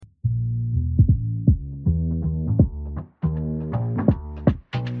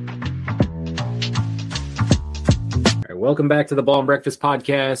Welcome back to the Ball and Breakfast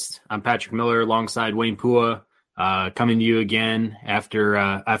podcast. I'm Patrick Miller alongside Wayne Pua, coming to you again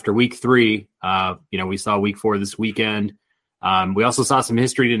after week 3. We saw week 4 this weekend. We also saw some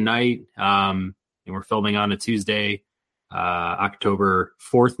history tonight, and we're filming on a Tuesday, October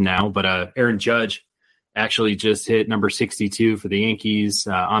 4th now. But Aaron Judge actually just hit number 62 for the Yankees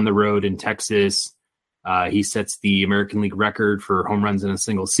on the road in Texas. He sets the American League record for home runs in a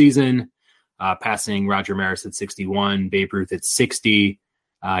single season. Passing Roger Maris at 61, Babe Ruth at 60.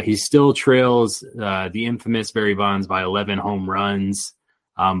 He still trails the infamous Barry Bonds by 11 home runs.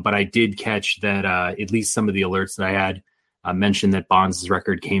 But I did catch that at least some of the alerts that I had mentioned that Bonds'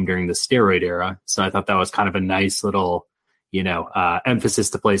 record came during the steroid era. So I thought that was kind of a nice little,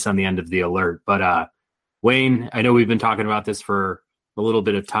 emphasis to place on the end of the alert. But Wayne, I know we've been talking about this for a little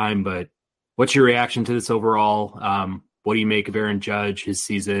bit of time, but what's your reaction to this overall? What do you make of Aaron Judge, his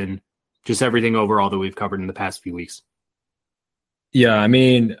season? Just everything overall that we've covered in the past few weeks. Yeah, I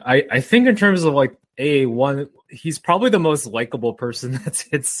mean, I think in terms of like AA1, he's probably the most likable person that's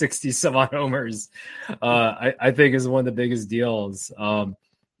hit 60 some odd homers. I think is one of the biggest deals.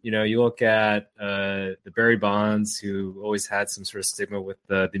 You look at the Barry Bonds, who always had some sort of stigma with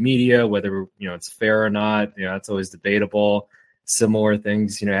the media, whether it's fair or not. It's always debatable. Similar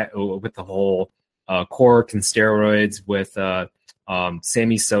things, with the whole cork and steroids with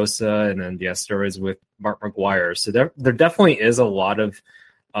Sammy Sosa, and then steroids with Mark McGwire. So there definitely is a lot of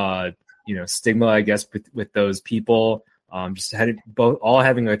stigma, I guess, with those people. Just all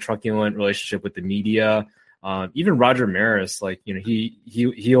having a truculent relationship with the media. Even Roger Maris,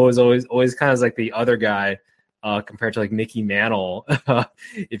 he always kind of is like the other guy compared to like Mickey Mantle.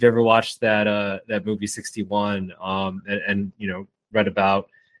 If you ever watched that movie 61, and read about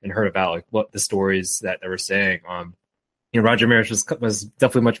and heard about like what the stories that they were saying. Roger Maris was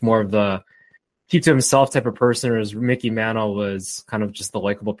definitely much more of the keep to himself type of person, whereas Mickey Mantle was kind of just the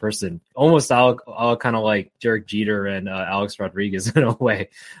likable person, almost all kind of like Derek Jeter and Alex Rodriguez in a way,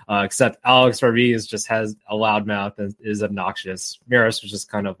 except Alex Rodriguez just has a loud mouth and is obnoxious. Maris was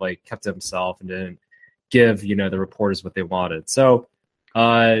just kind of like kept to himself and didn't give the reporters what they wanted. So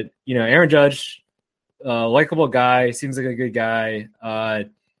Aaron Judge, likable guy, seems like a good guy,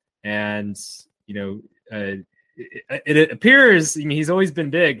 and it appears, he's always been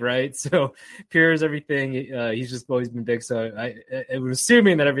big, right? So appears everything, he's just always been big. So I'm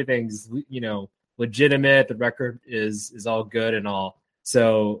assuming that everything's, legitimate. The record is all good and all.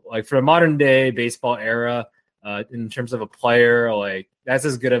 So like for a modern day baseball era, in terms of a player, like that's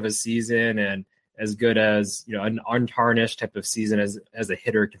as good of a season and as good as, an untarnished type of season as a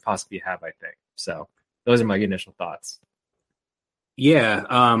hitter can possibly have, I think. So those are my initial thoughts. Yeah.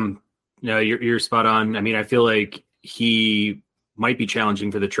 No, you're spot on. I mean, I feel like he might be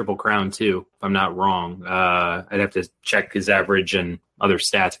challenging for the Triple Crown too, if I'm not wrong. I'd have to check his average and other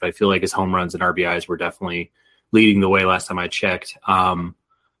stats, but I feel like his home runs and RBIs were definitely leading the way last time I checked.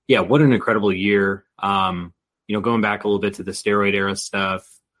 Yeah, what an incredible year. Going back a little bit to the steroid era stuff.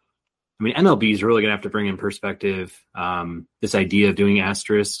 I mean, MLB is really going to have to bring in perspective this idea of doing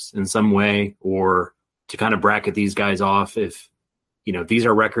asterisks in some way, or to kind of bracket these guys off if, these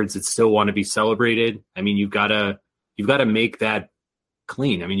are records that still want to be celebrated. I mean, you've got to make that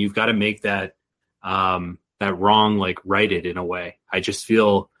clean. I mean, you've got to make that wrong, like, righted in a way. I just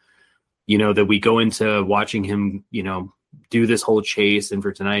feel, that we go into watching him, do this whole chase, and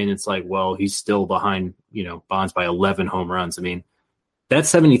for tonight, and it's like, well, he's still behind, Bonds by 11 home runs. I mean, that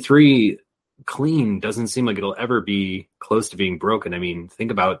 73 clean doesn't seem like it'll ever be close to being broken. I mean,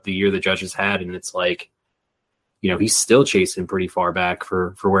 think about the year the Judges had, and it's like, he's still chasing pretty far back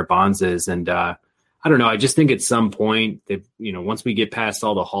for where Bonds is. And I don't know. I just think at some point that, once we get past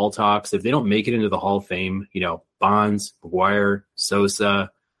all the Hall talks, if they don't make it into the Hall of Fame, Bonds, McGwire, Sosa,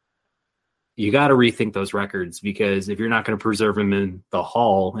 you got to rethink those records, because if you're not going to preserve them in the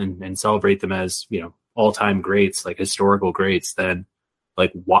Hall and celebrate them as, all-time greats, like historical greats, then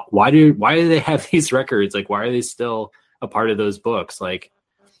like, why do they have these records? Like, why are they still a part of those books? Like,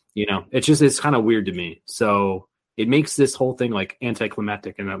 it's kind of weird to me. So it makes this whole thing like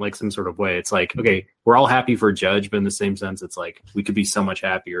anticlimactic in that like some sort of way. It's like, okay, we're all happy for Judge, but in the same sense, it's like we could be so much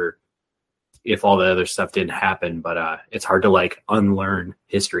happier if all the other stuff didn't happen. But it's hard to like unlearn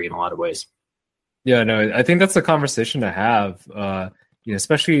history in a lot of ways. Yeah, no, I think that's a conversation to have,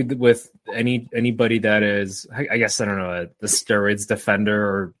 especially with anybody that is, I guess, I don't know, the steroids defender,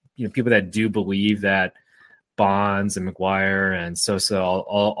 or, people that do believe that Bonds and McGwire and Sosa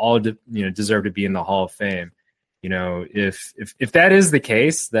all deserve to be in the Hall of Fame. If that is the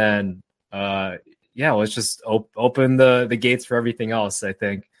case, then let's just open the gates for everything else. I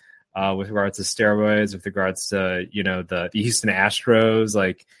think with regards to steroids, with regards to, the Houston Astros,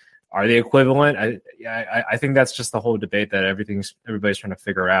 like, are they equivalent? I think that's just the whole debate that everybody's trying to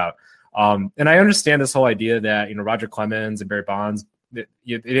figure out. And I understand this whole idea that, Roger Clemens and Barry Bonds,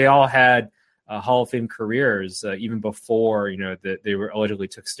 they all had Hall of Fame careers even before, that they were allegedly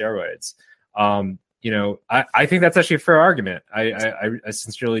took steroids. I think that's actually a fair argument. I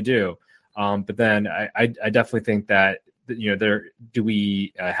sincerely do. But then I definitely think that, do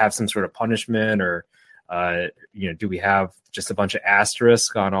we have some sort of punishment, or, do we have just a bunch of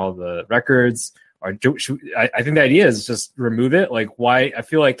asterisks on all the records? Or I think the idea is just remove it. Like, why? I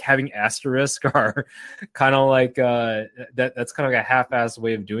feel like having asterisks are kind of like that's kind of like a half-assed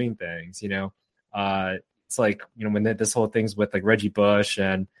way of doing things. It's like, when this whole thing's with like Reggie Bush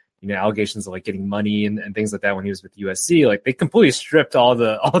and allegations of like getting money and things like that when he was with USC, like they completely stripped all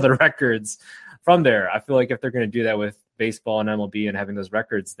the records from there. I feel like if they're going to do that with baseball and MLB and having those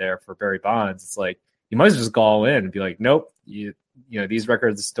records there for Barry Bonds, it's like you might as well just go all in and be like, nope, these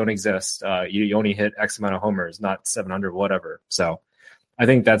records don't exist. You only hit X amount of homers, not 700, whatever. So I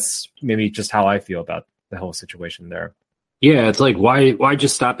think that's maybe just how I feel about the whole situation there. Yeah, it's like, why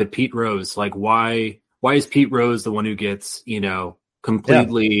just stop at Pete Rose? Like, why is Pete Rose the one who gets,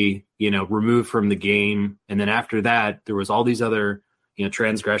 completely, removed from the game? And then after that, there was all these other,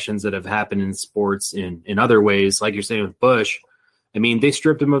 transgressions that have happened in sports in other ways, like you're saying with Bush. I mean, they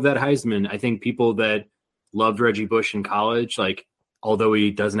stripped him of that Heisman. I think people that loved Reggie Bush in college, like, although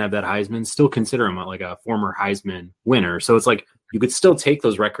he doesn't have that Heisman, still consider him like a former Heisman winner. So it's like you could still take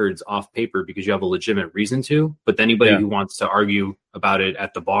those records off paper because you have a legitimate reason to. But anybody who wants to argue about it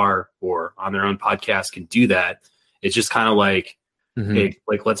at the bar or on their own podcast can do that. It's just kind of like, hey,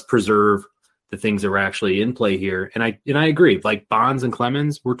 like, let's preserve the things that were actually in play here. And I agree. Like, Bonds and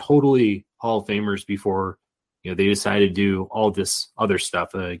Clemens were totally Hall of Famers before, they decided to do all this other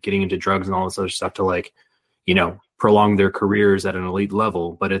stuff, getting into drugs and all this other stuff to, like, prolong their careers at an elite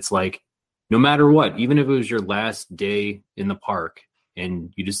level. But it's like, no matter what, even if it was your last day in the park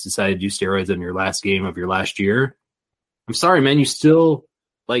and you just decided to do steroids in your last game of your last year, I'm sorry, man, you still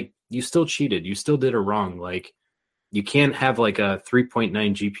cheated. You still did it wrong. Like, you can't have like a 3.9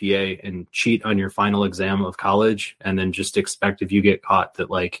 GPA and cheat on your final exam of college and then just expect if you get caught that,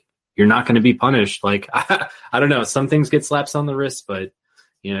 like, you're not going to be punished. Like, I don't know. Some things get slaps on the wrist, but,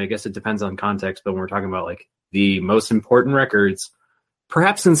 I guess it depends on context. But when we're talking about like the most important records,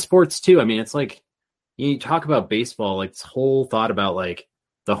 perhaps in sports too. I mean, it's like, you talk about baseball, like this whole thought about like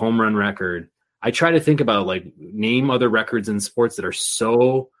the home run record. I try to think about like name other records in sports that are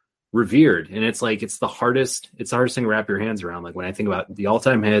so revered. And it's like, it's the hardest thing to wrap your hands around. Like, when I think about the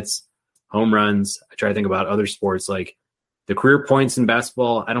all-time hits, home runs, I try to think about other sports, like the career points in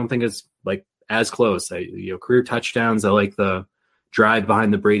basketball. I don't think it's like as close. Career touchdowns. I like the drive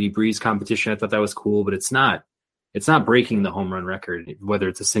behind the Brady Breeze competition. I thought that was cool, but it's not breaking the home run record, whether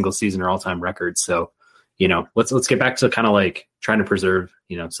it's a single season or all-time record. So, let's get back to kind of like trying to preserve,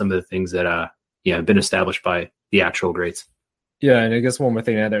 some of the things that, have been established by the actual greats. Yeah. And I guess one more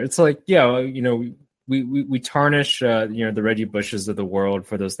thing to add there, it's like, we tarnish, the Reggie Bushes of the world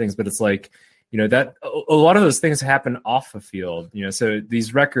for those things, but it's like, that a lot of those things happen off the field, so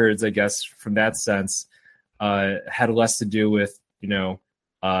these records, I guess, from that sense, had less to do with,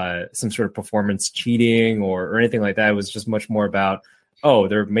 some sort of performance cheating or anything like that. It was just much more about,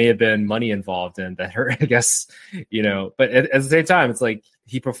 there may have been money involved in that, I guess, but at the same time, it's like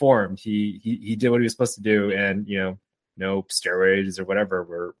he performed, he did what he was supposed to do. And, no steroids or whatever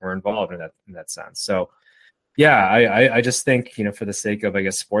were involved in that sense. So, yeah, I just think, for the sake of, I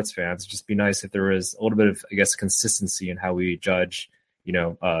guess, sports fans, it'd just be nice if there was a little bit of, I guess, consistency in how we judge,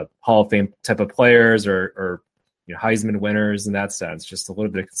 Hall of Fame type of players or Heisman winners in that sense. Just a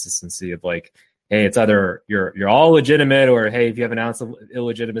little bit of consistency of like, hey, it's either you're all legitimate, or hey, if you have an ounce of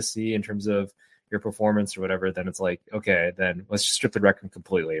illegitimacy in terms of your performance or whatever, then it's like, okay, then let's just strip the record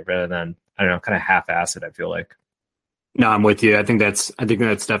completely rather than, I don't know, kind of half-ass it, I feel like. No, I'm with you. I think that's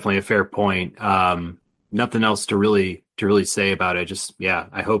definitely a fair point. Nothing else to really say about it. Just,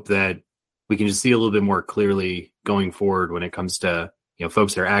 I hope that we can just see a little bit more clearly going forward when it comes to,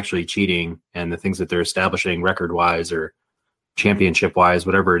 folks that are actually cheating and the things that they're establishing record wise or championship wise,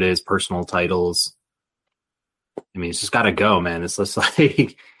 whatever it is, personal titles. I mean, it's just got to go, man. It's just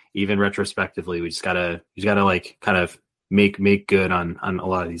like, even retrospectively, we just gotta like kind of make good on a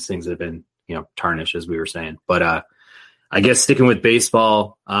lot of these things that have been, tarnished, as we were saying. But I guess sticking with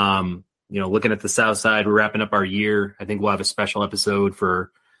baseball, looking at the South Side, we're wrapping up our year. I think we'll have a special episode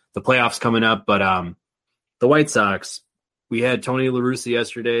for the playoffs coming up. But the White Sox, we had Tony La Russa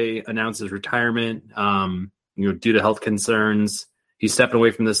yesterday announce his retirement, due to health concerns. he's stepping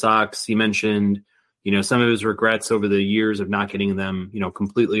away from the Sox. He mentioned, some of his regrets over the years of not getting them,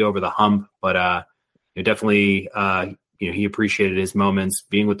 completely over the hump. But definitely, he appreciated his moments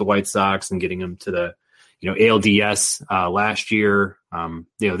being with the White Sox and getting them to the, ALDS last year.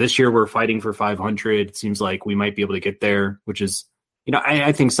 This year we're fighting for 500. It seems like we might be able to get there, which is,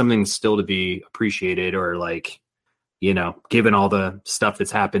 I think something still to be appreciated, or like, given all the stuff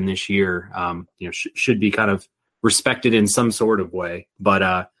that's happened this year, should be kind of respected in some sort of way. But,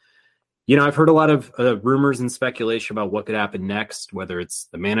 I've heard a lot of rumors and speculation about what could happen next, whether it's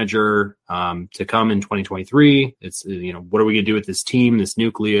the manager to come in 2023. It's, what are we going to do with this team, this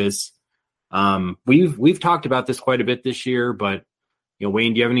nucleus? We've talked about this quite a bit this year, but,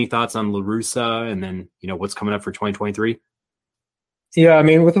 Wayne, do you have any thoughts on La Russa and then, what's coming up for 2023? Yeah, I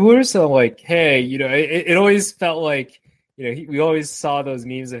mean, with La Russa, like, hey, it always felt like, we always saw those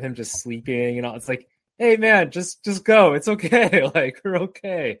memes of him just sleeping and all. It's like, hey, man, just go. It's okay. Like, we're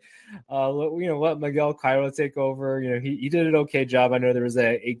okay. Let Miguel Cairo take over. He did an okay job. I know there was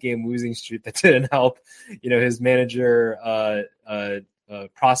a 8-game losing streak that didn't help, his manager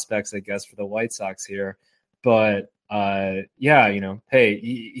prospects, I guess, for the White Sox here. But hey,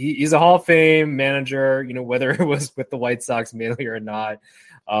 he's a Hall of Fame manager, whether it was with the White Sox mainly or not.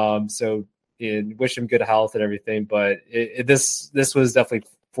 So wish him good health and everything. But this was definitely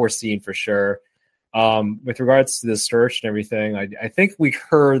foreseen for sure. With regards to the search and everything, I think we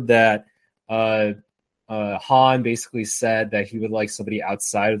heard that Hahn basically said that he would like somebody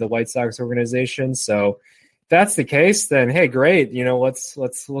outside of the White Sox organization. So if that's the case, then hey, great. Let's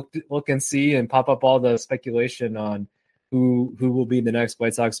look and see and pop up all the speculation on who will be the next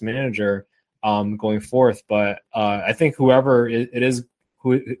White Sox manager going forth. But I think whoever it's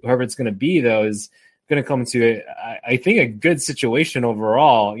going to be, though, is going to come to I think a good situation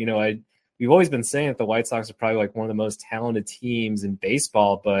overall. We've always been saying that the White Sox are probably like one of the most talented teams in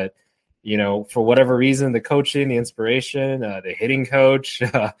baseball, but for whatever reason, the coaching, the inspiration, the hitting coach,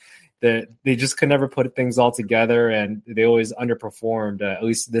 they just could never put things all together, and they always underperformed. At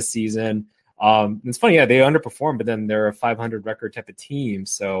least this season, it's funny, yeah, they underperformed, but then they're a 500 record type of team,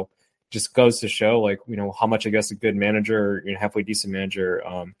 so just goes to show like how much I guess a good manager, halfway decent manager,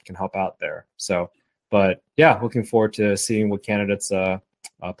 can help out there. So, but yeah, looking forward to seeing what candidates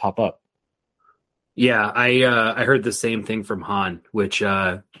pop up. Yeah, I heard the same thing from Hahn, which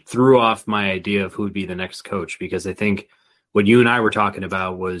threw off my idea of who would be the next coach, because I think what you and I were talking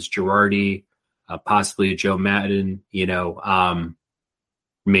about was Girardi, possibly a Joe Madden,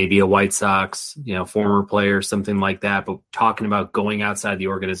 maybe a White Sox, former player, something like that. But talking about going outside the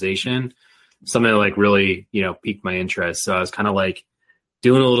organization, something that like really, piqued my interest. So I was kind of like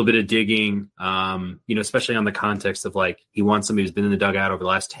doing a little bit of digging, especially on the context of like, he wants somebody who's been in the dugout over the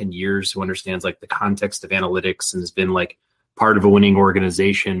last 10 years, who understands like the context of analytics and has been like part of a winning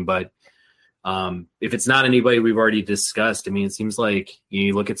organization. But if it's not anybody we've already discussed, I mean, it seems like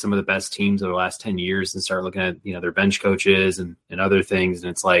you look at some of the best teams over the last 10 years and start looking at, their bench coaches and other things. And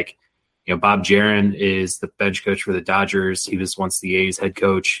it's like, Bob Jaron is the bench coach for the Dodgers. He was once the A's head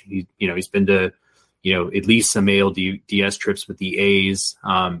coach. He's been to, at least some ALDS trips with the A's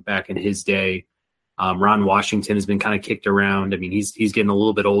back in his day. Ron Washington has been kind of kicked around. I mean, he's getting a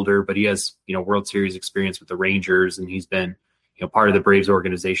little bit older, but he has, World Series experience with the Rangers, and he's been, part of the Braves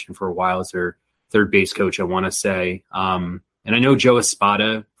organization for a while as their third base coach, I want to say. And I know Joe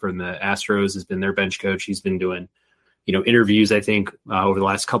Espada from the Astros has been their bench coach. He's been doing, interviews, I think, over the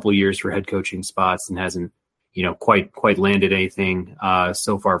last couple of years for head coaching spots, and hasn't, quite landed anything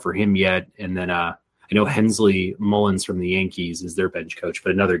so far for him yet. And then I know Hensley Mullins from the Yankees is their bench coach,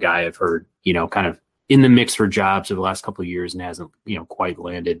 but another guy I've heard, kind of in the mix for jobs over the last couple of years and hasn't, quite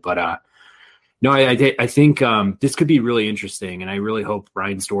landed. But no, I think this could be really interesting, and I really hope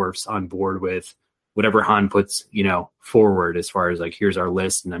Reinsdorf's on board with whatever Hahn puts, forward as far as like, here's our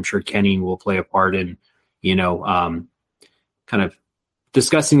list. And I'm sure Kenny will play a part in, kind of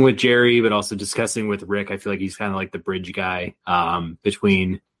discussing with Jerry, but also discussing with Rick. I feel like he's kind of like the bridge guy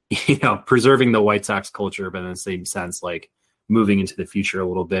between, preserving the White Sox culture, but in the same sense, like moving into the future a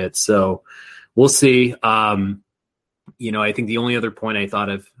little bit. So we'll see. I think the only other point I thought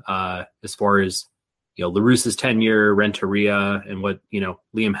of as far as, La Russa's tenure, Renteria, and what,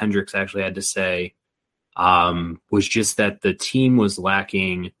 Liam Hendricks actually had to say was just that the team was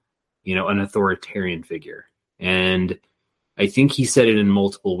lacking, an authoritarian figure. And I think he said it in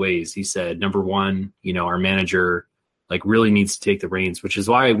multiple ways. He said, number one, our manager like really needs to take the reins, which is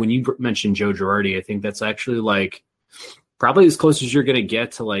why when you mentioned Joe Girardi, I think that's actually like probably as close as you're going to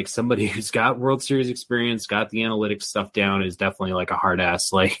get to like somebody who's got World Series experience, got the analytics stuff down, is definitely like a hard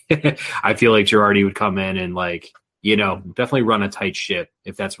ass. Like I feel like Girardi would come in and like, definitely run a tight ship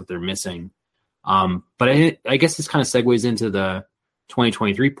if that's what they're missing. But I guess this kind of segues into the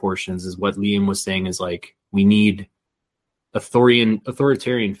 2023 portions is what Liam was saying is like, we need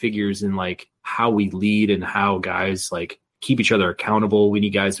authoritarian figures in like how we lead and how guys like keep each other accountable. We need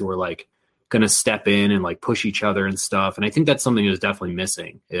guys who are like going to step in and like push each other and stuff. And I think that's something that's definitely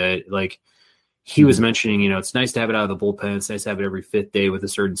missing. Like he was mentioning, it's nice to have it out of the bullpen. It's nice to have it every fifth day with a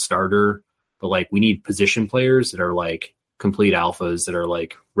certain starter, but like we need position players that are like complete alphas that are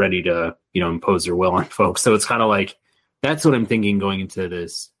like ready to, impose their will on folks. So it's kind of like, that's what I'm thinking going into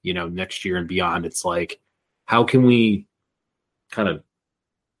this, next year and beyond. It's like, how can we kind of,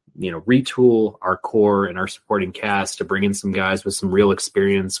 retool our core and our supporting cast to bring in some guys with some real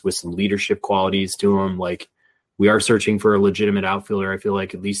experience, with some leadership qualities to them. Like we are searching for a legitimate outfielder. I feel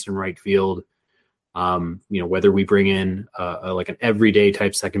like at least in right field, whether we bring in like an everyday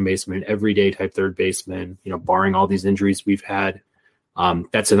type second baseman, an everyday type third baseman, barring all these injuries we've had,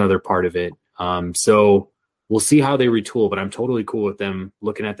 that's another part of it. So we'll see how they retool, but I'm totally cool with them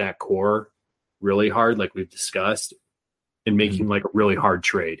looking at that core really hard, like we've discussed, and making like a really hard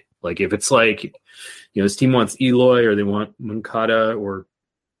trade. Like if it's like, this team wants Eloy or they want Moncada, or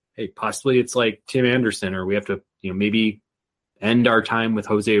hey, possibly it's like Tim Anderson, or we have to, maybe end our time with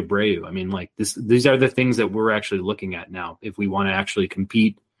Jose Abreu. I mean, like these are the things that we're actually looking at now. If we want to actually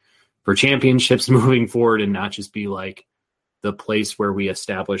compete for championships moving forward and not just be like the place where we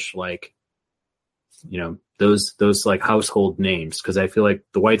establish like, those like household names. Cause I feel like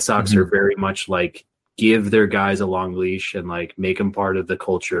the White Sox are very much like give their guys a long leash and like make them part of the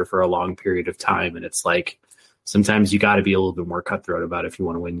culture for a long period of time. And it's like, sometimes you got to be a little bit more cutthroat about it if you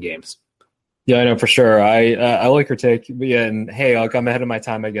want to win games. Yeah, I know for sure. I like your take. Yeah, and hey, I'm ahead of my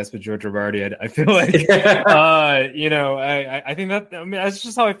time, I guess, with George Girardi. I feel like, I think that, that's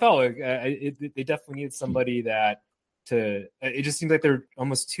just how I felt. Like, they definitely need somebody it just seems like they're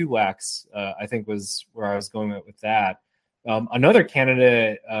almost too lax, I think was where I was going with that. Another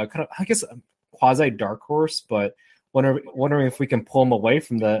candidate, kind of, I guess, quasi dark horse, but wondering if we can pull him away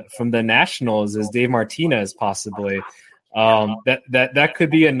from the Nationals is Dave Martinez, possibly. That could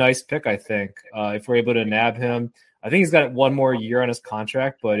be a nice pick, I think, if we're able to nab him. I think he's got one more year on his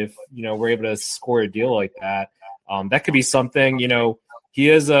contract, but if we're able to score a deal like that, that could be something.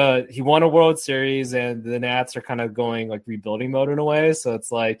 He won a World Series, and the Nats are kind of going like rebuilding mode in a way. So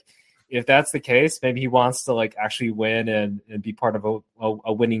it's like, if that's the case, maybe he wants to like actually win and be part of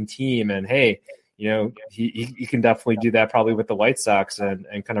a winning team. And hey, he can definitely do that probably with the White Sox and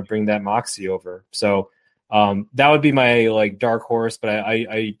kind of bring that moxie over. So that would be my like dark horse. But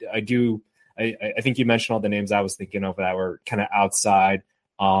I think you mentioned all the names I was thinking of that were kind of outside.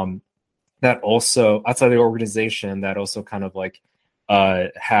 That also outside the organization that also kind of like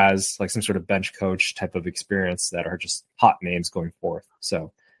has like some sort of bench coach type of experience that are just hot names going forth.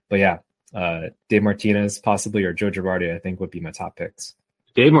 So. But yeah, Dave Martinez possibly, or Joe Girardi, I think would be my top picks.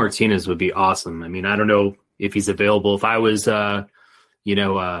 Dave Martinez would be awesome. I mean, I don't know if he's available. If I was,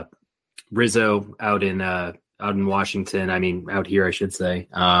 Rizzo out in Washington, I mean, out here, I should say,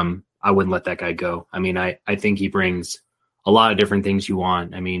 I wouldn't let that guy go. I mean, I think he brings a lot of different things you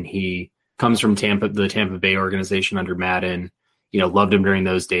want. I mean, he comes from the Tampa Bay organization under Madden, loved him during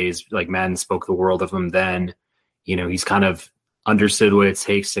those days. Like Madden spoke the world of him then. He's kind of understood what it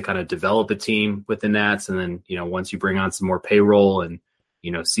takes to kind of develop a team with the Nats. And then, once you bring on some more payroll and,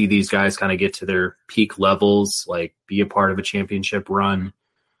 see these guys kind of get to their peak levels, like be a part of a championship run.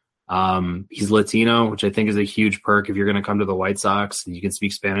 He's Latino, which I think is a huge perk. If you're going to come to the White Sox and you can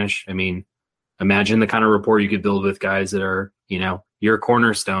speak Spanish, I mean, imagine the kind of rapport you could build with guys that are, your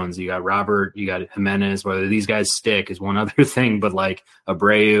cornerstones. You got Robert, you got Jimenez, whether these guys stick is one other thing, but like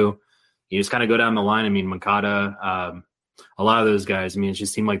Abreu, you just kind of go down the line. I mean, Moncada, a lot of those guys, I mean, it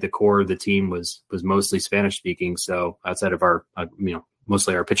just seemed like the core of the team was mostly Spanish speaking. So outside of our,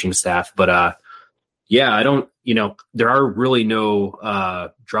 mostly our pitching staff, but yeah, I don't, there are really no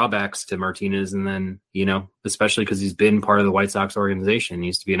drawbacks to Martinez. And then, especially because he's been part of the White Sox organization. He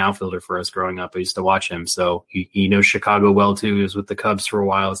used to be an outfielder for us growing up. I used to watch him. So he knows Chicago well too. He was with the Cubs for a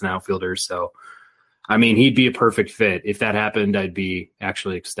while as an outfielder. So, I mean, he'd be a perfect fit. If that happened, I'd be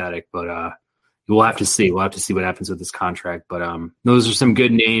actually ecstatic, but we'll have to see. We'll have to see what happens with this contract. But those are some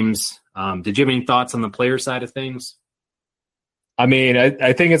good names. Did you have any thoughts on the player side of things? I mean,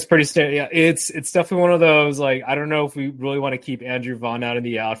 I think it's pretty standard. Yeah, it's definitely one of those, like, I don't know if we really want to keep Andrew Vaughn out in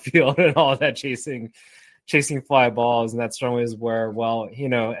the outfield and all that chasing fly balls. And that strongly is where, well,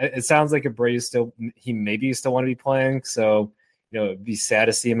 it sounds like Abreu he maybe still want to be playing. So, it'd be sad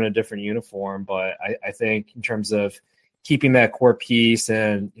to see him in a different uniform. But I think in terms of, keeping that core piece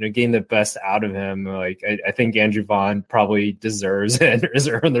and, getting the best out of him. Like, I think Andrew Vaughn probably deserves and has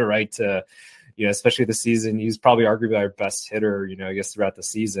earned the right to, especially this season, he's probably arguably our best hitter, I guess throughout the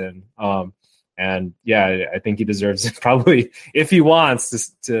season. And yeah, I think he deserves it probably if he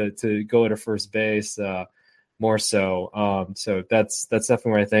wants to go to first base more so. So that's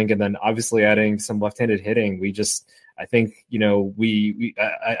definitely what I think. And then obviously adding some left-handed hitting, I think,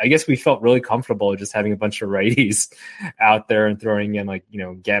 I guess we felt really comfortable just having a bunch of righties out there and throwing in like,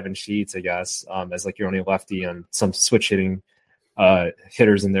 Gavin Sheets, I guess, as like your only lefty and some switch hitting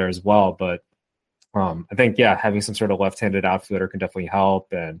hitters in there as well. But I think, yeah, having some sort of left-handed outfielder can definitely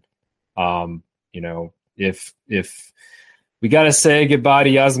help. And, if we got to say goodbye to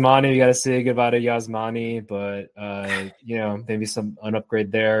Yasmani, but, maybe an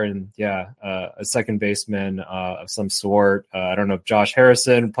upgrade there. And yeah, a second baseman of some sort. I don't know if Josh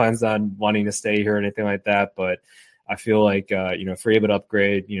Harrison plans on wanting to stay here or anything like that, but I feel like, if we're able to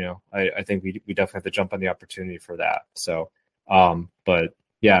upgrade, I think we definitely have to jump on the opportunity for that. So, but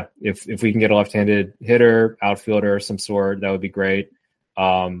yeah, if we can get a left-handed hitter, outfielder of some sort, that would be great.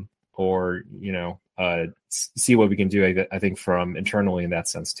 Or, see what we can do, I think, from internally in that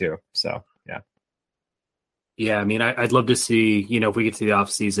sense too. So, yeah. Yeah, I mean, I'd love to see, if we get to the off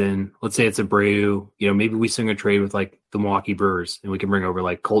season, let's say it's Abreu, maybe we swing a trade with like the Milwaukee Brewers and we can bring over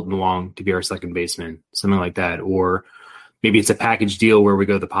like Colton Wong to be our second baseman, something like that. Or maybe it's a package deal where we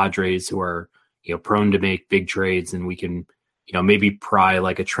go to the Padres who are, prone to make big trades and we can, maybe pry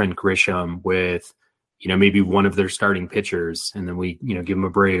like a Trent Grisham with, maybe one of their starting pitchers, and then we, give them a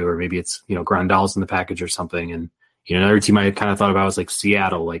Abreu, or maybe it's, Grandal's in the package or something. And, another team I kind of thought about was like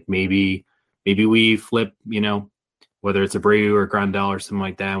Seattle, like maybe we flip, whether it's a Abreu or Grandal or something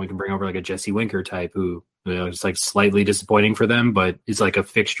like that, and we can bring over like a Jesse Winker type who, is like slightly disappointing for them, but is like a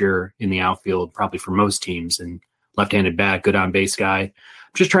fixture in the outfield, probably for most teams, and left-handed bat, good on base guy. I'm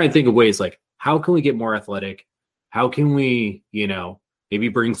just trying to think of ways like, how can we get more athletic? How can we, maybe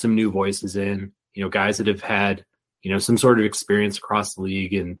bring some new voices in, guys that have had, some sort of experience across the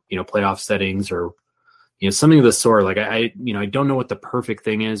league and, playoff settings or, something of the sort. Like I don't know what the perfect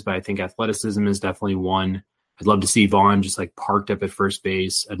thing is, but I think athleticism is definitely one. I'd love to see Vaughn just like parked up at first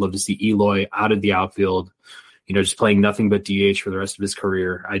base. I'd love to see Eloy out of the outfield, just playing nothing but DH for the rest of his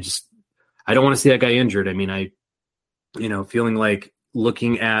career. I don't want to see that guy injured. I mean, feeling like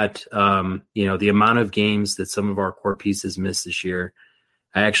looking at, the amount of games that some of our core pieces missed this year.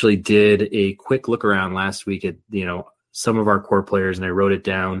 I actually did a quick look around last week at, some of our core players, and I wrote it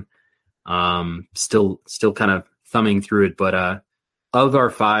down. Still kind of thumbing through it, but of our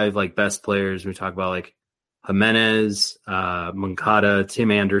 5 like best players, we talk about like Jimenez, Moncada,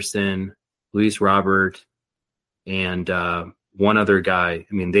 Tim Anderson, Luis Robert, and one other guy.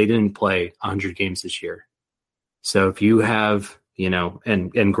 I mean, they didn't play 100 games this year. So if you have,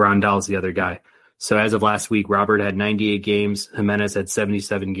 and Grandal's the other guy. So as of last week, Robert had 98 games, Jimenez had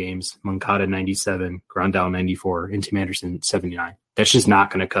 77 games, Moncada 97, Grandal 94, and Tim Anderson 79. That's just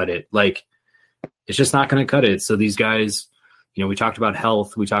not going to cut it. Like, it's just not going to cut it. So these guys, we talked about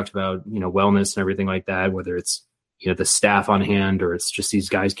health, we talked about, wellness and everything like that, whether it's, the staff on hand or it's just these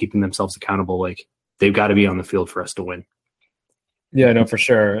guys keeping themselves accountable. Like, they've got to be on the field for us to win. Yeah, no, for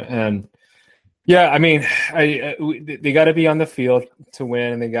sure. And yeah, I mean, they got to be on the field to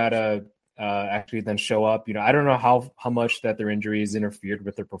win, and they got to actually then show up. I don't know how much that their injuries interfered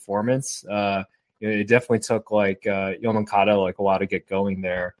with their performance. It definitely took like Moncada like a while to get going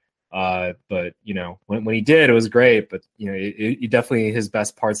there. But when he did, it was great. But he definitely his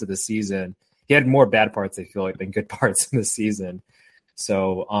best parts of the season. He had more bad parts, I feel like, than good parts in the season.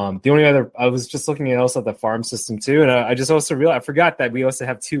 So the only other, I was just looking at also at the farm system too, and I just also realized I forgot that we also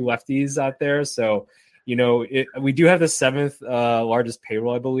have 2 lefties out there. So we do have the 7th largest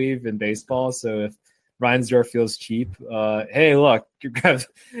payroll, I believe, in baseball. So if Reinsdorf feels cheap, hey, look, you have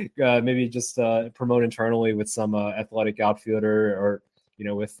maybe just promote internally with some athletic outfielder, or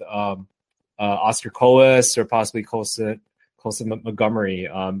with Oscar Colas or possibly Colson Montgomery.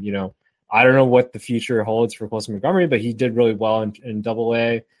 I don't know what the future holds for Colson Montgomery, but he did really well in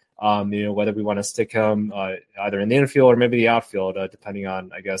Double-A. Whether we want to stick him either in the infield or maybe the outfield, depending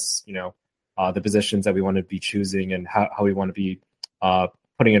on, I guess, the positions that we want to be choosing and how we want to be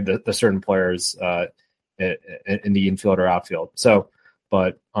putting in the certain players in the infield or outfield. So,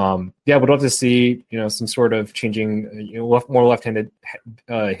 but we'd love to see, some sort of changing, more left-handed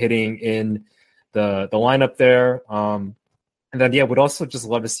hitting in the lineup there. And then, we'd also just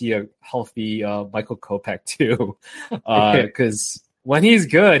love to see a healthy Michael Kopech too, because when he's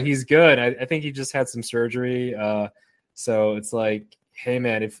good, he's good. I think he just had some surgery. So it's like, hey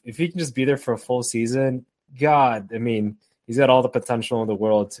man, if he can just be there for a full season, God, I mean, he's got all the potential in the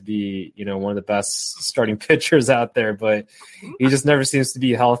world to be, one of the best starting pitchers out there, but he just never seems to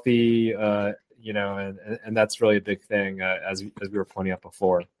be healthy, and that's really a big thing, as we were pointing out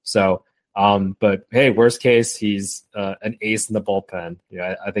before. So, but hey, worst case, he's an ace in the bullpen.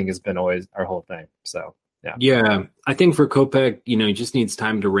 I think has been always our whole thing. So, yeah. Yeah, I think for Kopech, he just needs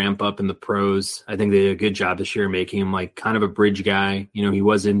time to ramp up in the pros. I think they did a good job this year making him like kind of a bridge guy. He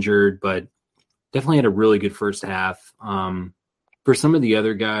was injured, but definitely had a really good first half. For some of the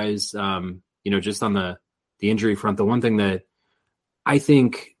other guys, just on the injury front, the one thing that I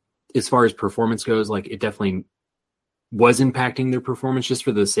think as far as performance goes, like it definitely was impacting their performance just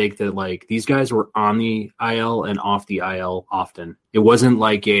for the sake that like these guys were on the IL and off the IL often. It wasn't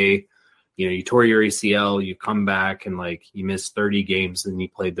like you tore your ACL, you come back and like you missed 30 games and you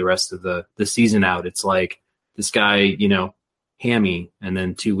played the rest of the season out. It's like this guy, hammy and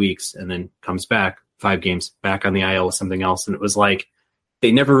then 2 weeks and then comes back 5 games back on the IL with something else. And it was like,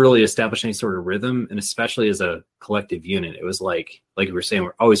 they never really established any sort of rhythm. And especially as a collective unit, it was like we were saying,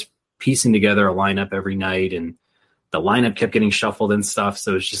 we're always piecing together a lineup every night and the lineup kept getting shuffled and stuff.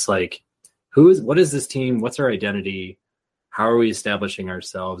 So it's just like, what is this team? What's our identity? How are we establishing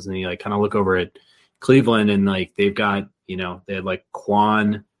ourselves? And you like kind of look over at Cleveland and like, they've got, they had like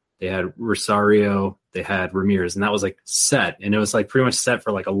Kwan, they had Rosario, they had Ramirez, and that was like set. And it was like pretty much set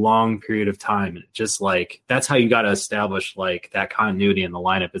for like a long period of time. And just like, that's how you got to establish like that continuity in the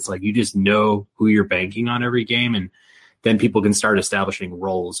lineup. It's like, you just know who you're banking on every game. And then people can start establishing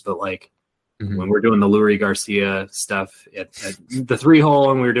roles. But like when we're doing the Lurie Garcia stuff at the 3-hole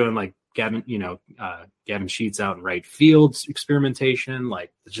and we were doing like Gavin Sheets out in right field experimentation,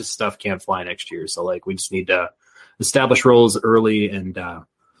 like just stuff can't fly next year. So like, we just need to establish roles early and,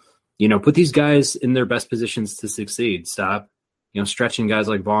 put these guys in their best positions to succeed. Stop, stretching guys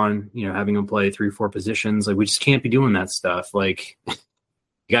like Vaughn, having them play 3-4 positions. Like we just can't be doing that stuff. Like you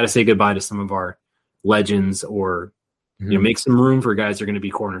got to say goodbye to some of our legends or, make some room for guys that are going to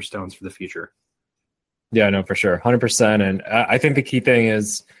be cornerstones for the future. Yeah, no, for sure. 100%. And I think the key thing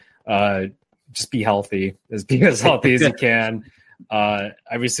is just be healthy, be as healthy as you can.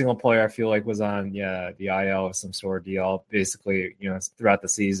 Every single player I feel like was on the IL of some sort of deal basically, throughout the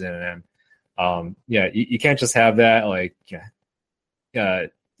season. And you can't just have that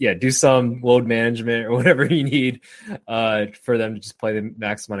do some load management or whatever you need for them to just play the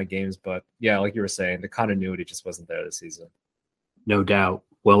max amount of games. But yeah, like you were saying, the continuity just wasn't there this season. No doubt.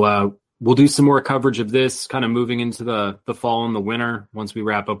 Well, we'll do some more coverage of this kind of moving into the fall and the winter once we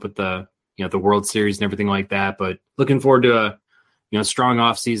wrap up with the World Series and everything like that. But looking forward to a strong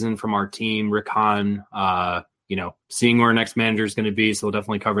off season from our team, Rick Hahn, seeing where our next manager is going to be. So we'll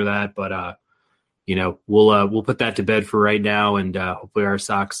definitely cover that. But, we'll put that to bed for right now. And hopefully our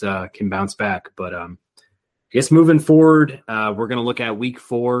Sox can bounce back. But I guess moving forward, we're going to look at week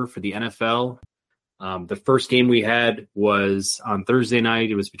 4 for the NFL. The first game we had was on Thursday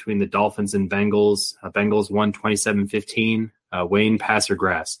night. It was between the Dolphins and Bengals. Bengals won 27-15. Wayne, pass or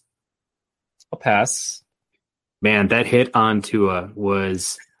grass? I'll pass. Man, that hit on Tua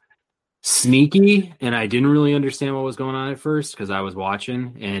was sneaky, and I didn't really understand what was going on at first because I was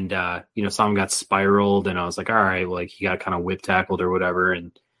watching and, saw him got spiraled, and I was like, all right, well, like he got kind of whip tackled or whatever.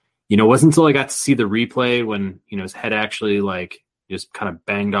 And, it wasn't until I got to see the replay when, his head actually like just kind of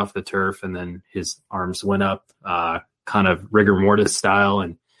banged off the turf and then his arms went up kind of rigor mortis style.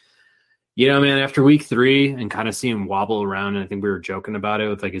 And, man, after week 3 and kind of seeing him wobble around, and I think we were joking about it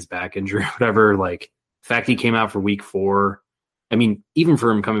with like his back injury or whatever, like the fact he came out for week 4, I mean, even for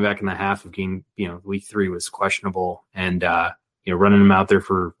him coming back in the half of game, week 3 was questionable. And, running him out there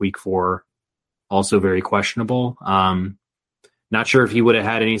for week 4, also very questionable. Not sure if he would have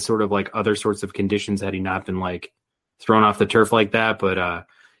had any sort of like other sorts of conditions had he not been like thrown off the turf like that. But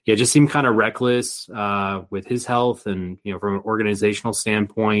it just seemed kind of reckless with his health and, from an organizational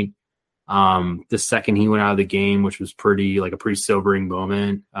standpoint. The second he went out of the game, which was a pretty sobering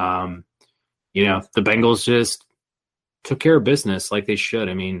moment. The Bengals just took care of business like they should.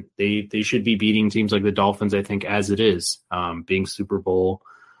 I mean, they should be beating teams like the Dolphins, I think, as it is, being Super Bowl,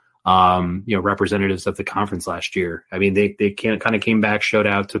 representatives of the conference last year. I mean, they kind of came back, showed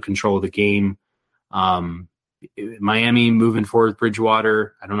out, took control of the game. Miami moving forward,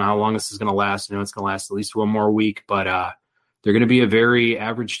 Bridgewater. I don't know how long this is going to last. I know it's going to last at least one more week, but they're going to be a very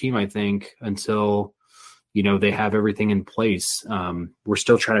average team, I think, until, they have everything in place. We're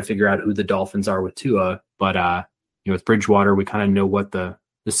still trying to figure out who the Dolphins are with Tua, but, with Bridgewater, we kind of know what the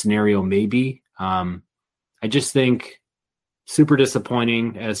scenario may be. I just think super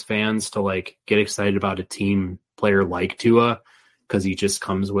disappointing as fans to like get excited about a team player like Tua because he just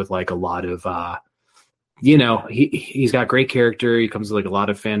comes with like a lot of he's got great character. He comes with like a lot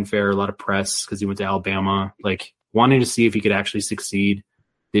of fanfare, a lot of press because he went to Alabama. Like wanting to see if he could actually succeed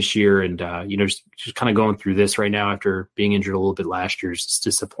this year, and just kind of going through this right now after being injured a little bit last year is just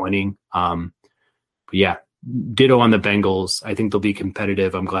disappointing. But yeah, ditto on the Bengals. I think they'll be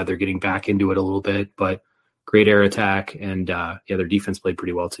competitive. I'm glad they're getting back into it a little bit, but great air attack, and their defense played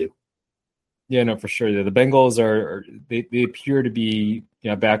pretty well too. Yeah, no, for sure. The Bengals they appear to be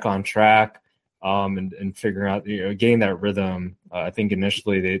back on track, and figuring out getting that rhythm. I think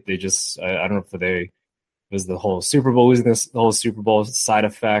initially they just I don't know if it was the whole Super Bowl losing the whole Super Bowl side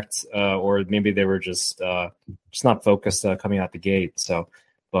effect, or maybe they were just not focused coming out the gate. So,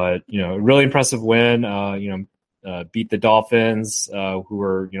 but really impressive win. Beat the Dolphins, who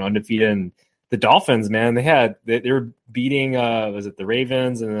were undefeated. And the Dolphins, man, they were beating was it the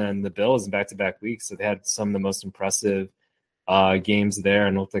Ravens and then the Bills in back-to-back weeks. So they had some of the most impressive games there,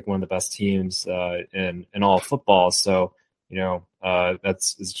 and looked like one of the best teams in all of football. So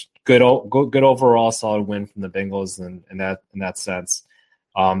that's good overall, solid win from the Bengals in that sense.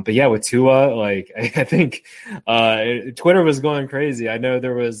 But yeah, with Tua, like I think Twitter was going crazy. I know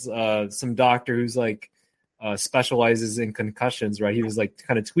there was some doctor who's like specializes in concussions, right? He was like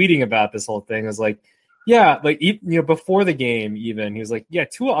kind of tweeting about this whole thing. It was like, yeah, like before the game, even he was like, yeah,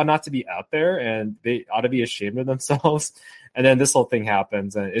 Tua ought not to be out there, and they ought to be ashamed of themselves. And then this whole thing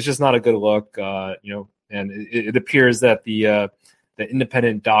happens, and it's just not a good look, And it appears that the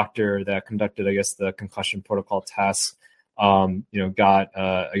independent doctor that conducted, I guess, the concussion protocol tests, got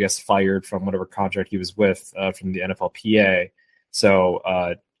I guess fired from whatever contract he was with from the NFLPA.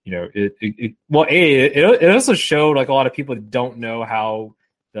 So it also showed like a lot of people don't know how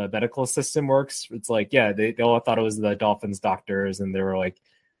the medical system works. It's like, yeah, they all thought it was the Dolphins doctors, and they were like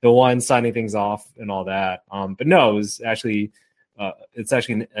the ones signing things off and all that. But no, it was actually it's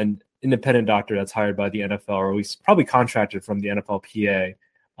actually an independent doctor that's hired by the NFL, or at least probably contracted from the NFLPA,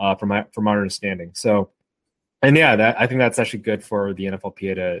 from my understanding. So, and yeah, I think that's actually good for the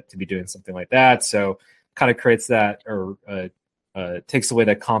NFLPA to be doing something like that. So, kind of creates that, or takes away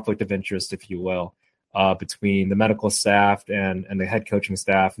that conflict of interest, if you will, between the medical staff and the head coaching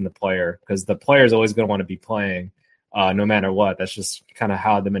staff and the player, because the player is always going to want to be playing, no matter what. That's just kind of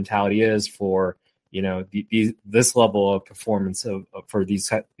how the mentality is for this level of performance for these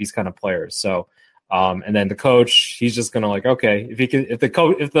kind of players. So, and then the coach, he's just gonna like, okay, if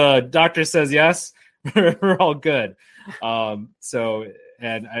the doctor says yes, we're all good. So,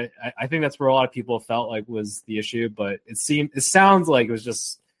 and I think that's where a lot of people felt like was the issue, but it sounds like it was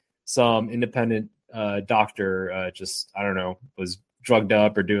just some independent doctor, just, I don't know, was drugged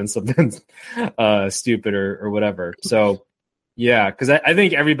up or doing something stupid or whatever. So, yeah, because I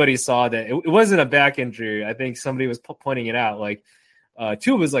think everybody saw that it wasn't a back injury. I think somebody was pointing it out. Like,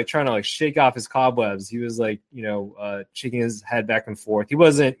 Tua was like trying to like shake off his cobwebs. He was like, shaking his head back and forth. He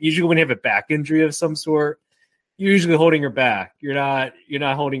wasn't, usually when you have a back injury of some sort, you're usually holding your back. You're not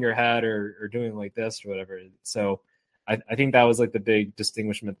holding your head or doing like this or whatever. So I think that was like the big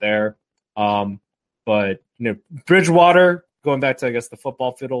distinguishment there. But Bridgewater, going back to, I guess, the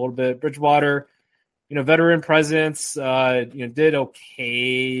football field a little bit, Bridgewater, veteran presence, did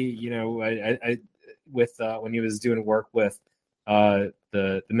okay, I with when he was doing work with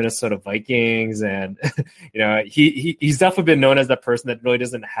the Minnesota Vikings, and he's definitely been known as that person that really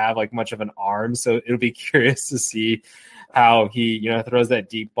doesn't have like much of an arm. So it'll be curious to see how he throws that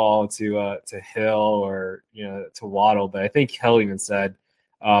deep ball to Hill or to Waddle. But I think Hill even said,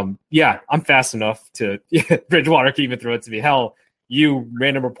 "Yeah, I'm fast enough to Bridgewater can even throw it to me. Hell, you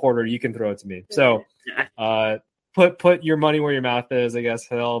random reporter, you can throw it to me." So put your money where your mouth is, I guess,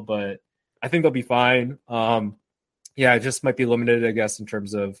 Hill. But I think they'll be fine. It just might be limited, I guess, in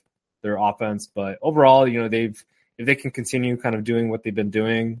terms of their offense. But overall, if they can continue kind of doing what they've been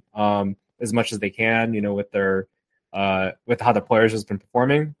doing as much as they can, with their with how the players has been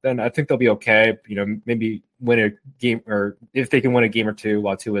performing, then I think they'll be okay. Maybe win a game, or if they can win a game or two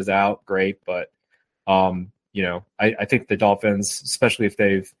while Tua is out, great. But I think the Dolphins, especially if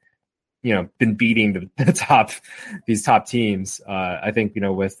they've been beating these top teams, I think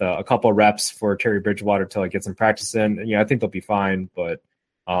with a couple of reps for Terry Bridgewater to like get some practice in, I think they'll be fine. But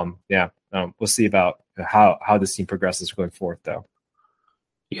we'll see about how this team progresses going forth, though.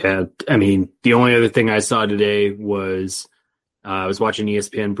 Yeah, I mean, the only other thing I saw today was I was watching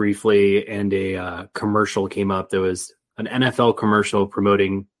ESPN briefly, and a commercial came up. There was an NFL commercial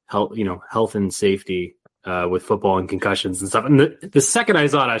promoting health and safety with football and concussions and stuff. And the second I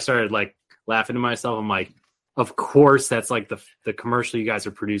saw it, I started like laughing to myself. I'm like, of course, that's like the commercial you guys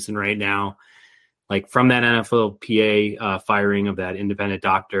are producing right now, like from that NFLPA firing of that independent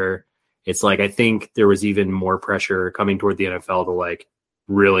doctor. it's like I think there was even more pressure coming toward the NFL to like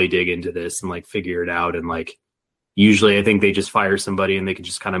really dig into this and like figure it out. And like usually I think they just fire somebody and they can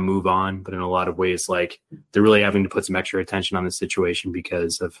just kind of move on. But in a lot of ways, like they're really having to put some extra attention on the situation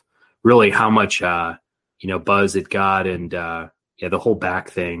because of really how much buzz it got. And the whole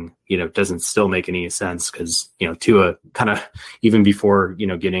back thing, doesn't still make any sense because, Tua kind of even before,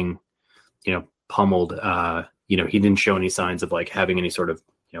 getting, pummeled, he didn't show any signs of like having any sort of,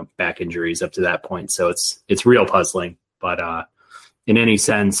 back injuries up to that point. So it's real puzzling, but in any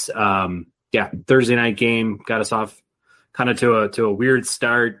sense, Thursday night game got us off kind of to a weird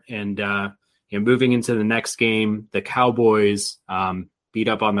start, and moving into the next game, the Cowboys beat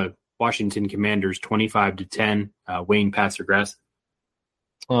up on the Washington Commanders 25-10. Wayne, pass or grass?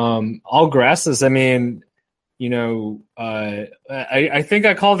 All grasses. I mean, I think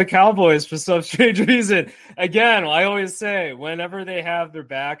I called the Cowboys for some strange reason. Again, I always say whenever they have their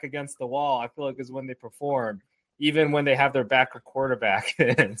back against the wall, I feel like is when they perform, even when they have their back or quarterback.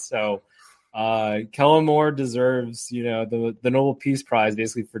 And so Kellen Moore deserves, the Nobel Peace Prize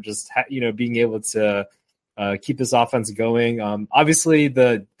basically for just, being able to keep this offense going. Obviously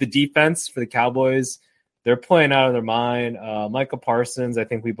the defense for the Cowboys, they're playing out of their mind. Michael Parsons, I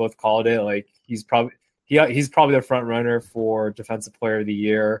think we both called it. Like he's probably the front runner for Defensive Player of the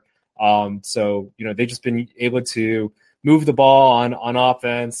Year. So they've just been able to move the ball on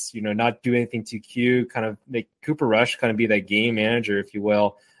offense. Not do anything too cute. Kind of make Cooper Rush kind of be that game manager, if you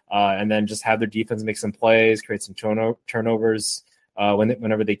will, and then just have their defense make some plays, create some turnovers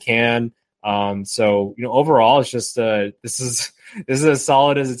whenever they can. So overall, it's just this is as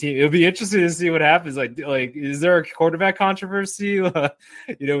solid as a team. It'll be interesting to see what happens. Like is there a quarterback controversy,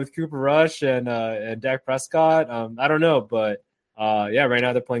 with Cooper Rush and Dak Prescott? I don't know, but right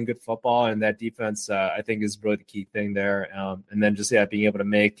now they're playing good football, and that defense I think is really the key thing there. And then just being able to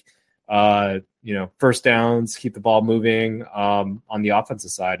make first downs, keep the ball moving on the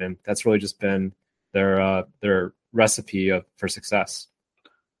offensive side, and that's really just been their recipe for success.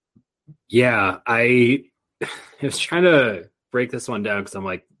 Yeah, I was trying to break this one down because I'm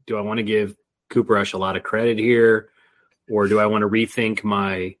like, do I want to give Cooper Rush a lot of credit here, or do I want to rethink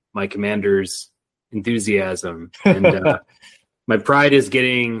my Commanders' enthusiasm? And my pride is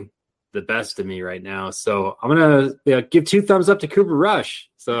getting the best of me right now, so I'm gonna give 2 thumbs up to Cooper Rush.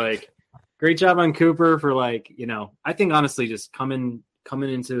 So like, great job on Cooper for I think honestly just coming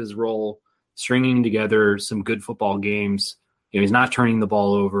into his role, stringing together some good football games. He's not turning the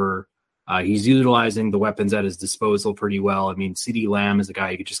ball over. He's utilizing the weapons at his disposal pretty well. I mean, CeeDee Lamb is a guy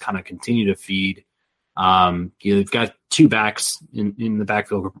you could just kind of continue to feed. You've got 2 backs in the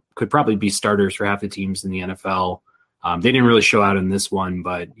backfield, could probably be starters for half the teams in the NFL. They didn't really show out in this one,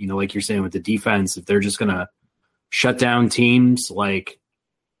 but, like you're saying with the defense, if they're just going to shut down teams, like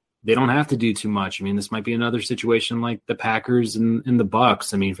they don't have to do too much. I mean, this might be another situation like the Packers and the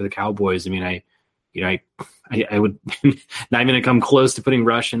Bucks. I mean, for the Cowboys, I mean, I would not even come close to putting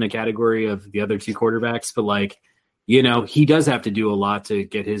Rush in a category of the other 2 quarterbacks, but he does have to do a lot to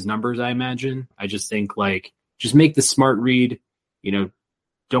get his numbers, I imagine. I just think just make the smart read,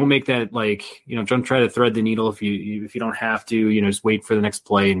 don't make that don't try to thread the needle if you don't have to, just wait for the next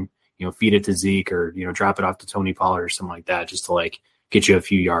play and, feed it to Zeke or, drop it off to Tony Pollard or something like that, just to get you a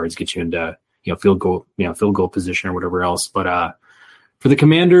few yards, get you into, field goal position or whatever else. But, for the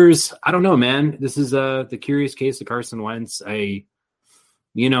Commanders, I don't know, man. This is the curious case of Carson Wentz. Again,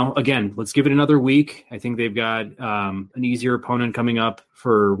 let's give it another week. I think they've got an easier opponent coming up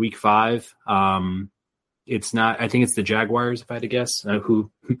for week 5. It's not. I think it's the Jaguars, if I had to guess, who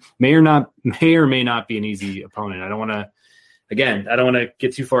may or may not be an easy opponent. I don't want to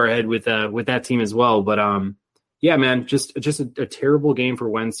get too far ahead with that team as well. But man, just a terrible game for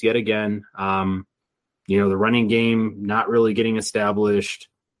Wentz yet again. The running game not really getting established.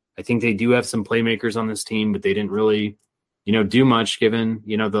 I think they do have some playmakers on this team, but they didn't really, do much given,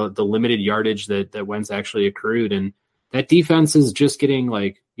 the limited yardage that Wentz actually accrued. And that defense is just getting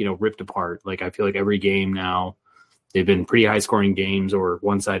ripped apart. I feel like every game now they've been pretty high scoring games or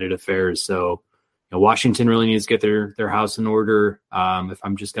one-sided affairs. So Washington really needs to get their house in order. If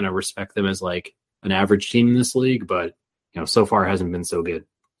I'm just going to respect them as an average team in this league, but so far it hasn't been so good.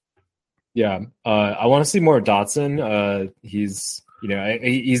 Yeah, I want to see more Dotson. He's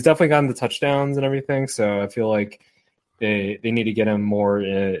definitely gotten the touchdowns and everything, so I feel like they need to get him more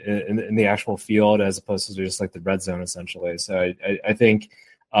in the actual field as opposed to just the red zone essentially. So I think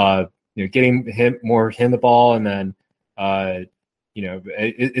getting him the ball, and then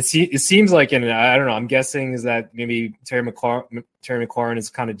it seems like, and I don't know, I'm guessing is that maybe Terry McLaurin is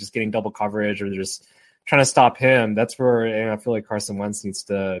kind of just getting double coverage or just trying to stop him, that's where I feel like Carson Wentz needs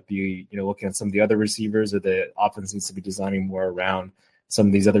to be, looking at some of the other receivers, or the offense needs to be designing more around some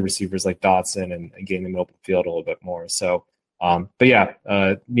of these other receivers like Dotson and getting them open field a little bit more. So, but yeah,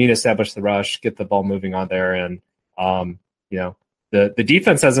 need to establish the rush, get the ball moving on there, and the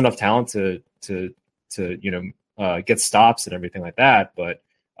defense has enough talent to get stops and everything like that. But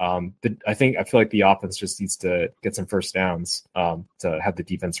I feel like the offense just needs to get some first downs to have the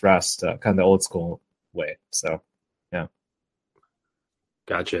defense rest, kind of the old school way. So, yeah.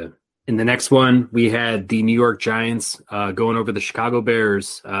 Gotcha. In the next one, we had the New York Giants going over the Chicago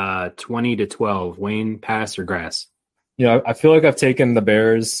Bears 20-12. Wayne, pass or grass? I feel like I've taken the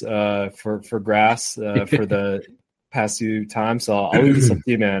Bears for grass for the past few times. So I'll leave this up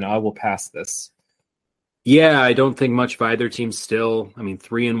to you, man. I will pass this. Yeah, I don't think much of either team still. I mean,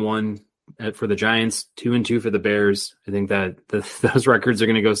 3-1 for the Giants, 2-2 for the Bears. I think that those records are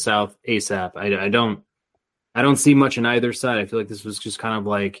going to go south ASAP. I don't see much in either side. I feel like this was just kind of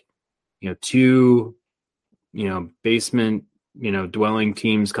like, two, basement, dwelling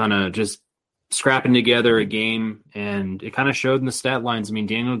teams kind of just scrapping together a game, and it kind of showed in the stat lines. I mean,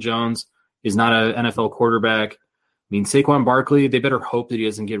 Daniel Jones is not an NFL quarterback. I mean, Saquon Barkley, they better hope that he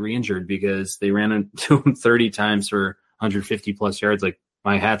doesn't get re-injured, because they ran into him 30 times for 150 plus yards. Like,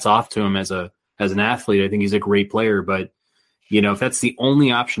 my hat's off to him as an athlete. I think he's a great player, but if that's the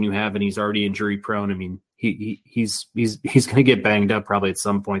only option you have and he's already injury prone, I mean, he's going to get banged up probably at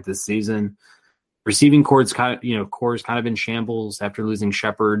some point this season. Receiving core's kind of in shambles after losing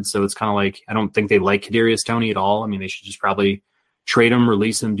Shepard, so it's kind of like, I don't think they like Kadarius Toney at all. I mean, they should just probably trade him,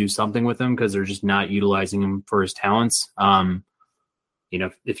 release him, do something with him, because they're just not utilizing him for his talents.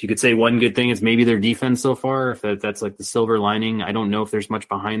 If you could say one good thing, it's maybe their defense so far. If that's like the silver lining, I don't know if there's much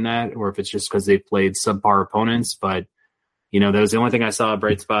behind that, or if it's just because they've played subpar opponents. But that was the only thing I saw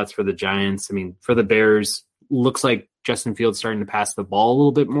bright spots for the Giants. I mean, for the Bears, looks like Justin Fields starting to pass the ball a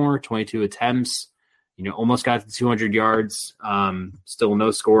little bit more. 22 attempts, almost got to 200 yards. Still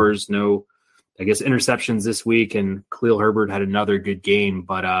no scores, no, I guess, interceptions this week, and Khalil Herbert had another good game.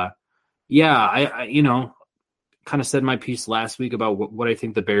 But I kind of said my piece last week about what I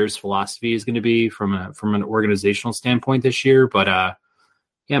think the Bears' philosophy is going to be from an organizational standpoint this year. But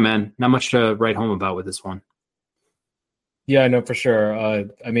yeah, man, not much to write home about with this one. Yeah, no, for sure.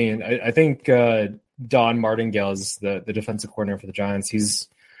 I think Don Martingale is the defensive coordinator for the Giants. He's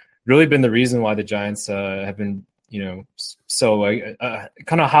really been the reason why the Giants have been, so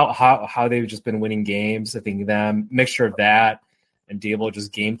kind of how they've just been winning games. I think mixture of that and Dable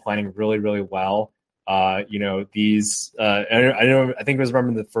just game planning really, really well. I think it was,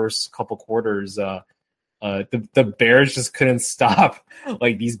 remember the first couple quarters, the Bears just couldn't stop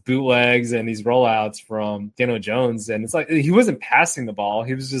like these bootlegs and these rollouts from Daniel Jones, and it's like he wasn't passing the ball;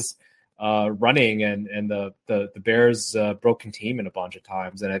 he was just running, and the Bears broke containment a bunch of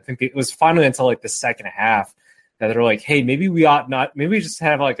times. And I think it was finally until like the second half that they're like, "Hey, maybe we just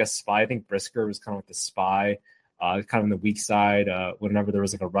have like a spy." I think Brisker was kind of like the spy, kind of on the weak side whenever there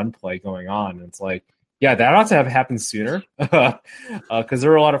was like a run play going on, and it's like, yeah, that ought to have happened sooner, because there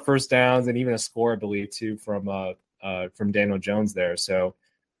were a lot of first downs and even a score, I believe, too, from Daniel Jones there. So,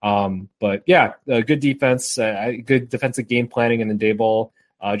 but yeah, good defense, good defensive game planning in the Daboll,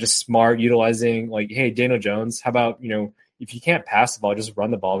 just smart utilizing, like, hey, Daniel Jones, how about, if you can't pass the ball, just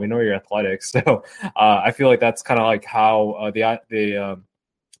run the ball. We know you're athletic. So I feel like that's kind of like how the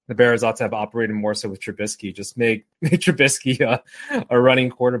Bears ought to have operated more so with Trubisky. Just make Trubisky a running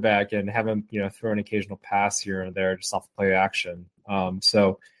quarterback and have him, throw an occasional pass here and there just off play action.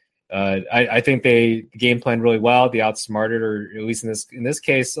 I think they game planned really well. They outsmarted, or at least in this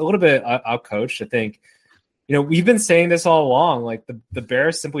case, a little bit outcoached. I think, we've been saying this all along. Like the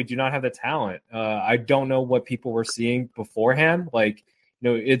Bears simply do not have the talent. I don't know what people were seeing beforehand. Like,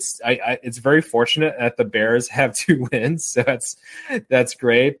 it's very fortunate that the Bears have 2 wins. So that's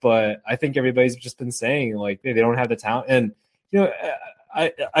great. But I think everybody's just been saying like they don't have the talent. And,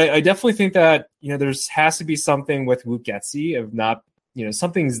 I definitely think that, there's has to be something with Luke Getsy of not,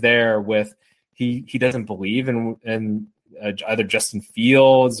 something's there with he doesn't believe in either Justin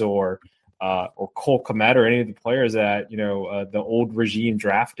Fields or Cole Kmet or any of the players that, the old regime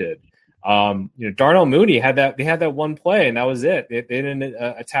drafted. Darnell Mooney they had that one play and that was it. They didn't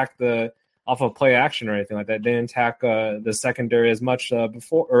attack off of play action or anything like that. They didn't attack the secondary as much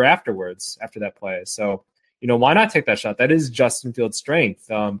before or afterwards after that play. So, why not take that shot? That is Justin Fields' strength.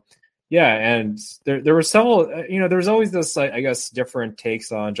 And there were several, there was always this, I guess, different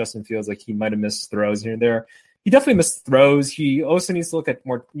takes on Justin Fields. Like he might have missed throws here and there. He definitely missed throws. He also needs to look at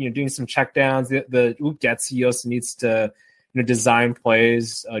more, doing some checkdowns. The Luke Getsy also needs to design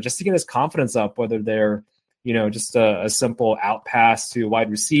plays just to get his confidence up, whether they're, just a simple out pass to a wide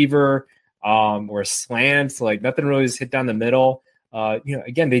receiver or a slant. Like nothing really was hit down the middle.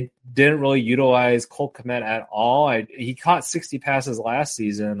 Again, they didn't really utilize Cole Kmet at all. He caught 60 passes last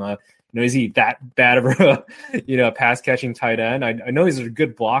season. Is he that bad of a pass catching tight end? I know he's a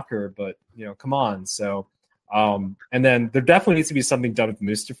good blocker, but come on. So, and then there definitely needs to be something done with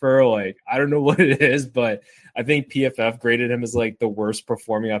Mustafa. Like, I don't know what it is, but I think PFF graded him as like the worst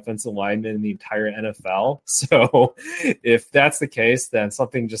performing offensive lineman in the entire NFL. So if that's the case, then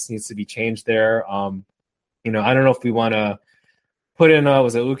something just needs to be changed there. I don't know if we want to put in,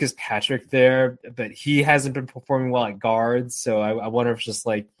 was it Lucas Patrick there, but he hasn't been performing well at guards. So I wonder if it's just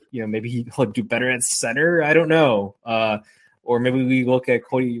like, maybe he'll do better at center. I don't know. Or maybe we look at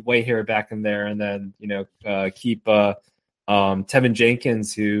Cody Whitehair back in there and then, keep Tevin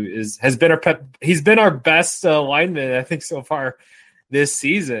Jenkins, who has been he's been our best lineman, I think, so far this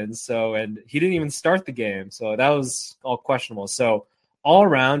season. So, and he didn't even start the game. So that was all questionable. So all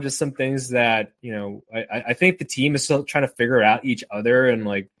around, just some things that, I think the team is still trying to figure out each other and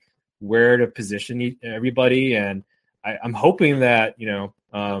like where to position everybody. And I'm hoping that,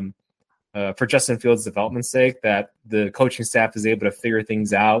 for Justin Fields' development's sake, that the coaching staff is able to figure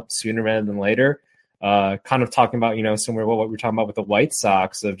things out sooner rather than later. Kind of talking about, somewhere what we're talking about with the White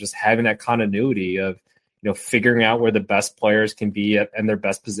Sox, of just having that continuity of, figuring out where the best players can be and their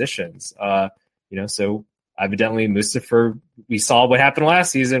best positions. So evidently Mustafa, we saw what happened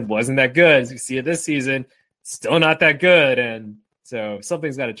last season, wasn't that good. As you see it this season, still not that good. And so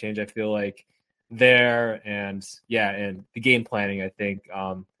something's got to change, I feel like, there. And and the game planning, I think,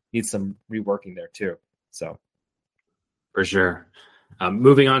 needs some reworking there too. So for sure.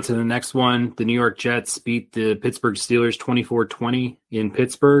 Moving on to the next one, the New York Jets beat the Pittsburgh Steelers 24-20 in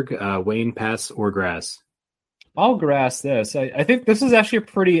Pittsburgh. Wayne, pass or grass? I'll grass this. I think this was actually a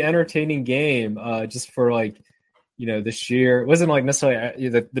pretty entertaining game, just for like, this year. It wasn't like necessarily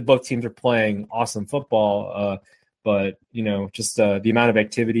the both teams are playing awesome football, but, just the amount of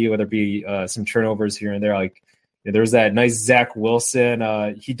activity, whether it be some turnovers here and there. Like, there was that nice Zach Wilson.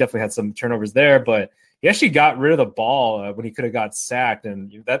 He definitely had some turnovers there, but he actually got rid of the ball when he could have got sacked.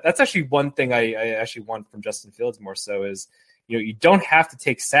 And that's actually one thing I actually want from Justin Fields more so is, you don't have to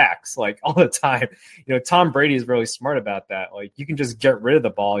take sacks like all the time. Tom Brady is really smart about that. Like, you can just get rid of the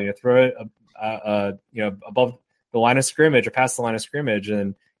ball, throw it, above the line of scrimmage or past the line of scrimmage,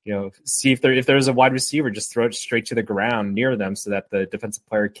 and see if there's a wide receiver, just throw it straight to the ground near them so that the defensive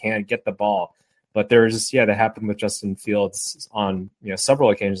player can't get the ball. But that happened with Justin Fields on several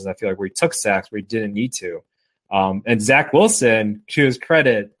occasions. I feel like where he took sacks where he didn't need to. And Zach Wilson, to his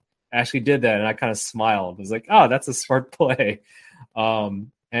credit, actually did that, and I kind of smiled. I was like, "Oh, that's a smart play."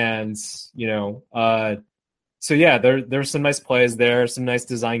 There's some nice plays there, some nice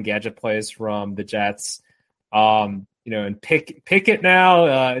design gadget plays from the Jets. And Pickett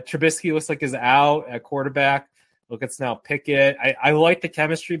now, Trubisky looks like is out at quarterback. Look, it's now Pickett. I like the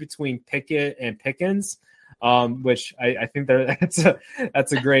chemistry between Pickett and Pickens, which I think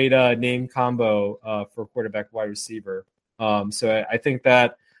that's a great name combo for quarterback wide receiver. So I think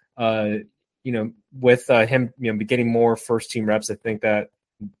that with him getting more first team reps, I think that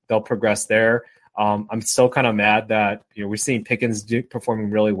they'll progress there. I'm still kind of mad that we're seeing Pickens performing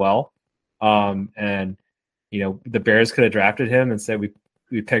really well, and the Bears could have drafted him. Instead,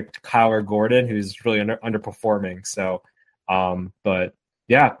 we picked Kyler Gordon, who's really underperforming. So, I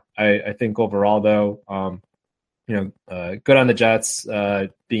think overall though, good on the Jets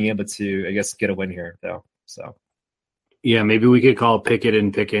being able to, I guess, get a win here though. So, yeah, maybe we could call Pickett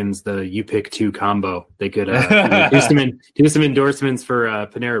and Pickens the "you pick two" combo. They could do some endorsements for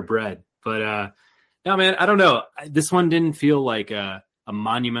Panera Bread. But no, man, I don't know. This one didn't feel like a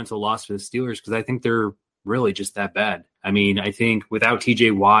monumental loss for the Steelers because I think they're really just that bad. I mean, I think without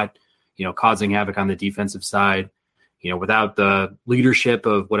TJ Watt, causing havoc on the defensive side, without the leadership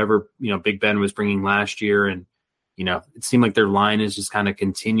of whatever, Big Ben was bringing last year. And, it seemed like their line has just kind of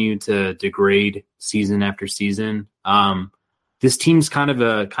continued to degrade season after season. This team's kind of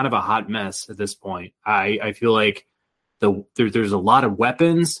a hot mess at this point. I feel like there's a lot of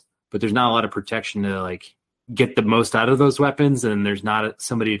weapons, but there's not a lot of protection to like get the most out of those weapons. And there's not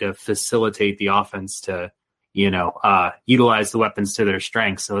somebody to facilitate the offense to, utilize the weapons to their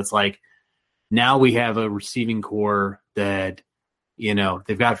strengths. So it's like now we have a receiving core that, they've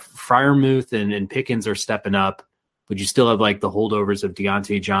got Freiermuth and Pickens are stepping up, but you still have like the holdovers of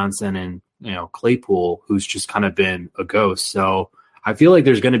Deontay Johnson and, Claypool, who's just kind of been a ghost. So I feel like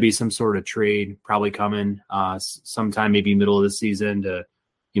there's going to be some sort of trade probably coming sometime, maybe middle of the season to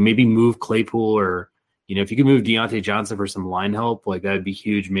maybe move Claypool or, if you could move Deontay Johnson for some line help, like that'd be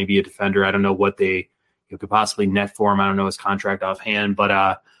huge. Maybe a defender. I don't know what they could possibly net for him. I don't know his contract offhand,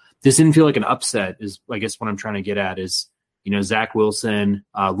 but this didn't feel like an upset is, I guess, what I'm trying to get at is, Zach Wilson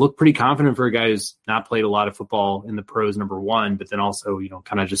looked pretty confident for a guy who's not played a lot of football in the pros, number one, but then also,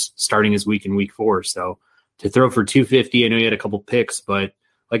 kind of just starting his week in week 4. So to throw for 250, I know he had a couple picks, but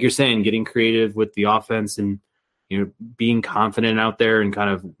like you're saying, getting creative with the offense and, being confident out there and kind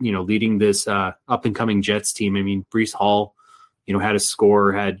of, leading this up and coming Jets team. I mean, Breece Hall, had a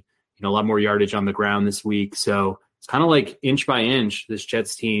score, had, a lot more yardage on the ground this week. So it's kind of like inch by inch, this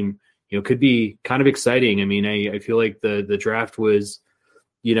Jets team, could be kind of exciting. I mean, I feel like the draft was,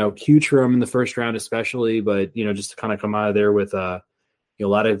 huge for them in the first round, especially, but, just to kind of come out of there with a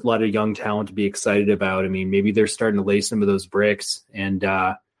lot of young talent to be excited about. I mean, maybe they're starting to lay some of those bricks and,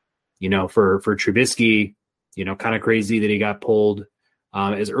 for Trubisky, kind of crazy that he got pulled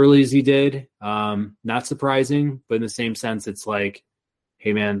as early as he did. Not surprising, but in the same sense, it's like,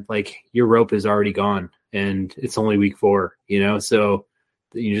 hey man, like your rope is already gone and it's only week 4, so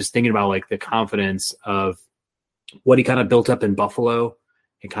you're just thinking about like the confidence of what he kind of built up in Buffalo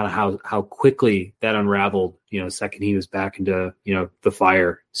and kind of how quickly that unraveled, second he was back into, the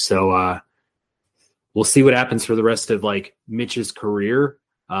fire. So we'll see what happens for the rest of like Mitch's career,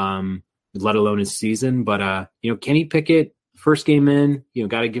 let alone his season. But, Kenny Pickett, first game in,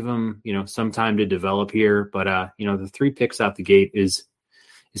 got to give him, some time to develop here. But, the 3 picks out the gate is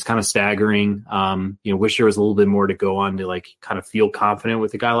kind of staggering. Wish there was a little bit more to go on to like kind of feel confident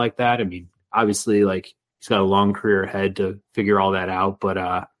with a guy like that. I mean, obviously like he's got a long career ahead to figure all that out.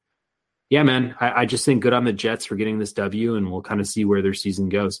 But yeah, man, I just think good on the Jets for getting this W, and we'll kind of see where their season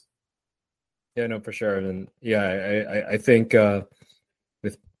goes. Yeah, no, for sure. And yeah, I think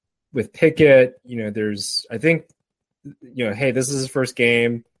with Pickett, there's, I think, hey, this is his first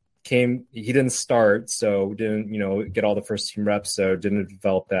game. He didn't start, so didn't get all the first team reps, so didn't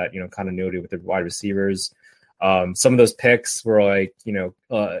develop that continuity with the wide receivers. Some of those picks were like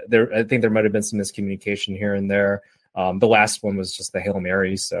there, I think there might have been some miscommunication here and there. The last one was just the Hail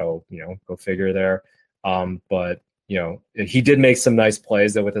Mary, so go figure there. But he did make some nice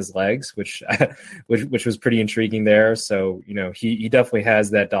plays though with his legs, which was pretty intriguing there. So he definitely has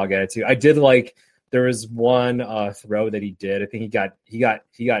that dog attitude. I did like. There was one throw that he did. I think he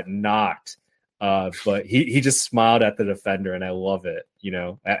got knocked, but he just smiled at the defender, and I love it.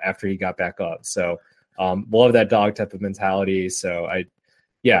 After he got back up. So love that dog type of mentality. So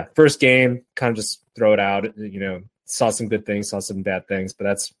first game, kind of just throw it out. Saw some good things, saw some bad things, but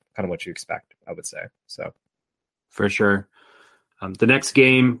that's kind of what you expect, I would say. So for sure. The next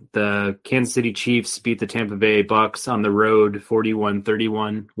game, the Kansas City Chiefs beat the Tampa Bay Bucks on the road,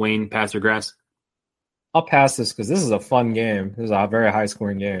 41-31. Wayne, pass or grass? I'll pass this because this is a fun game. This is a very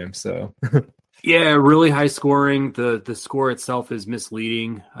high-scoring game. So, yeah, really high scoring. The score itself is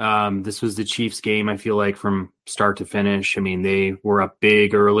misleading. This was the Chiefs game, I feel like, from start to finish. I mean, they were up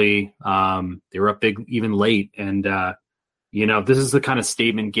big early. They were up big even late. And, this is the kind of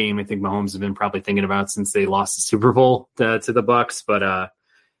statement game I think Mahomes has been probably thinking about since they lost the Super Bowl to the Bucks. But,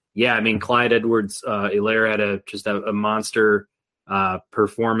 yeah, I mean, Clyde Edwards-Helaire had just a monster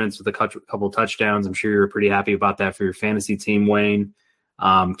performance with a couple touchdowns. I'm sure you're pretty happy about that for your fantasy team, Wayne.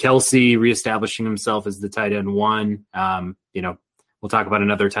 Kelsey reestablishing himself as the tight end 1. We'll talk about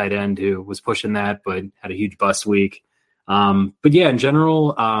another tight end who was pushing that, but had a huge bust week. But yeah, in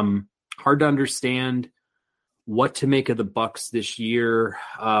general, hard to understand what to make of the Bucks this year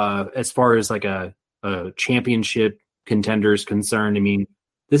as far as like a championship contender is concerned. I mean,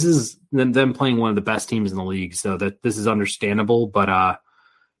 this is them playing one of the best teams in the league, so that this is understandable. But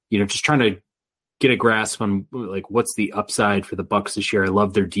just trying to get a grasp on like what's the upside for the Bucks this year. I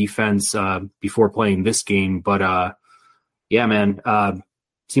love their defense before playing this game, but yeah, man,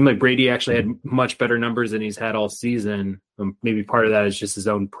 seemed like Brady actually had much better numbers than he's had all season. Maybe part of that is just his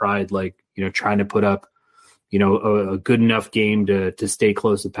own pride, like trying to put up a good enough game to stay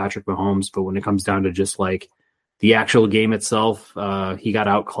close to Patrick Mahomes. But when it comes down to just like the actual game itself, he got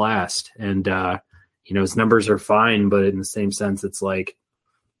outclassed, and his numbers are fine, but in the same sense, it's like,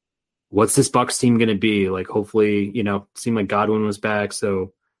 what's this Bucks team going to be? Like, hopefully, it seemed like Godwin was back,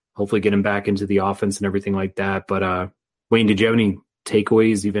 so hopefully get him back into the offense and everything like that. But Wayne, did you have any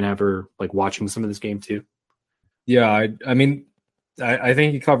takeaways even after like watching some of this game too? Yeah, I mean, I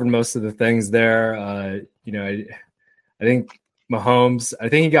think you covered most of the things there. I think Mahomes, I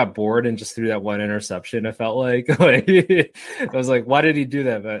think he got bored and just threw that one interception. It felt like I was like, why did he do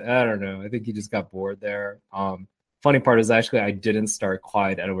that? But I don't know. I think he just got bored there. funny part is actually I didn't start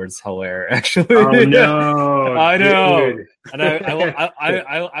Clyde Edwards-Helaire. Actually, Oh no, I know, dude. and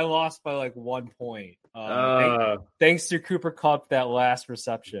I lost by like 1 point. Thanks to Cooper Kupp that last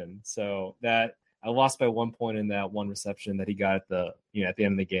reception. So that I lost by 1 point in that one reception that he got at the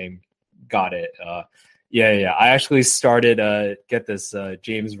end of the game. Got it. Yeah. I actually started get this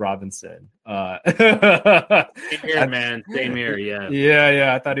James Robinson. Same here, man. Same here. Yeah.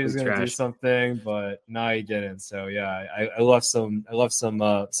 Yeah. I thought he was going to do something, but no, he didn't. So yeah, I left some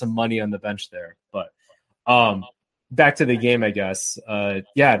money on the bench there. But back to the game, I guess.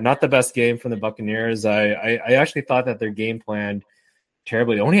 Yeah, not the best game from the Buccaneers. I actually thought that their game planned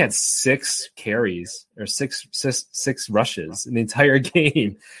terribly. They only had 6 carries or six rushes in the entire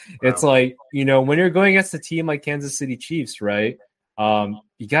game. Wow. It's like, when you're going against a team like Kansas City Chiefs, right?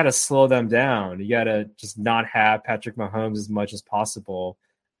 You got to slow them down. You got to just not have Patrick Mahomes as much as possible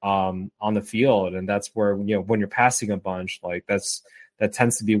on the field. And that's where, when you're passing a bunch, like that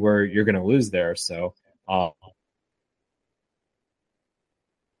tends to be where you're going to lose there. So, and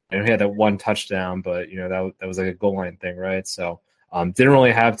he had that one touchdown, but that was like a goal line thing, right? So didn't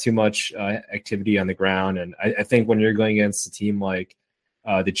really have too much activity on the ground, and I think when you're going against a team like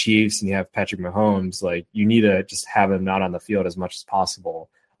the Chiefs and you have Patrick Mahomes, like you need to just have him not on the field as much as possible.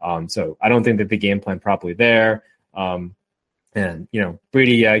 So I don't think that the game plan properly there. And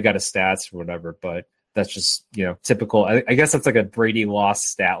Brady, got his stats or whatever, but that's just typical. I guess that's like a Brady lost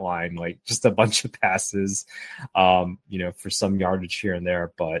stat line, like just a bunch of passes, for some yardage here and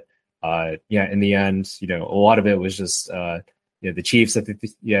there. But in the end, a lot of it was just the Chiefs. I think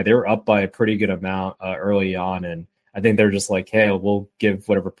they were up by a pretty good amount early on, and I think they're just like, hey, we'll give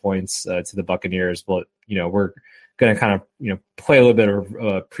whatever points to the Buccaneers, but we're going to kind of play a little bit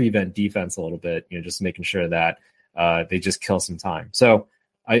of prevent defense a little bit, just making sure that they just kill some time. So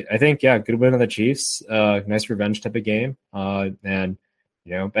I think good win on the Chiefs, nice revenge type of game, and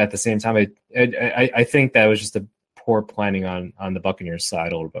at the same time, I think that was just a poor planning on the Buccaneers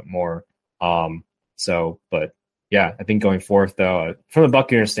side a little bit more. But yeah, I think going forth though, from the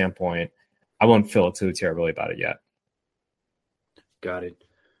Buccaneers standpoint, I won't feel too terribly about it yet. Got it.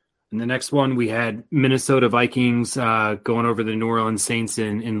 And the next one, we had Minnesota Vikings going over the New Orleans Saints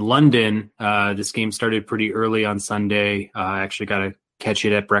in London. This game started pretty early on Sunday. I actually got to catch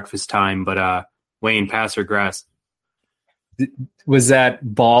it at breakfast time, but Wayne, pass or grass? Was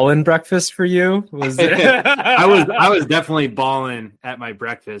that ballin' breakfast for you? Was it? I was definitely balling at my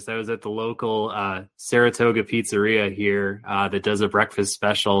breakfast. I was at the local Saratoga pizzeria here that does a breakfast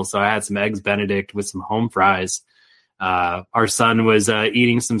special. So I had some eggs Benedict with some home fries. Our son was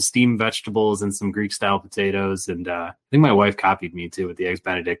eating some steamed vegetables and some Greek style potatoes. And I think my wife copied me too with the eggs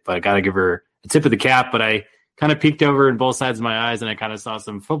Benedict, but I got to give her a tip of the cap. But I kind of peeked over in both sides of my eyes and I kind of saw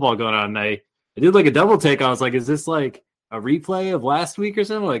some football going on. And I did like a double take. I was like, is this like a replay of last week or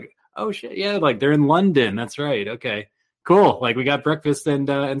something? Like, oh shit, yeah, like they're in London. That's right. Okay, cool. Like we got breakfast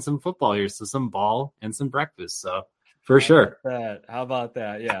and some football here, so some ball and some breakfast. So for sure. How about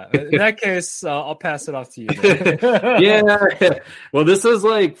that? Yeah. In that case, I'll pass it off to you. Yeah. Well, this was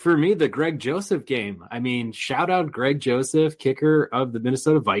like for me the Greg Joseph game. I mean, shout out Greg Joseph, kicker of the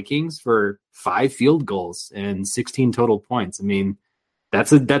Minnesota Vikings, for 5 field goals and 16 total points. I mean,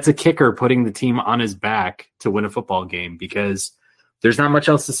 that's a kicker putting the team on his back to win a football game, because there's not much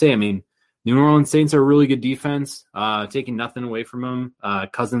else to say. I mean, New Orleans Saints are a really good defense, taking nothing away from them.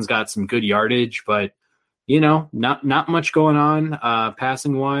 Cousins got some good yardage, but not much going on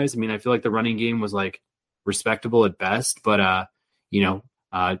passing wise. I mean, I feel like the running game was like respectable at best, but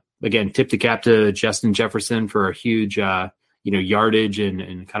again, tip the cap to Justin Jefferson for a huge yardage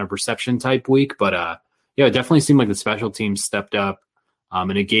and kind of reception type week. But it definitely seemed like the special teams stepped up.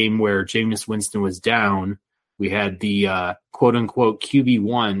 In a game where Jameis Winston was down, we had the quote-unquote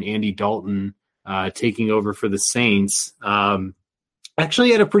QB1, Andy Dalton, taking over for the Saints.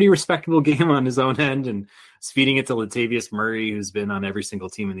 Actually had a pretty respectable game on his own end and was feeding it to Latavius Murray, who's been on every single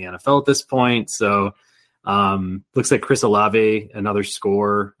team in the NFL at this point. So looks like Chris Olave, another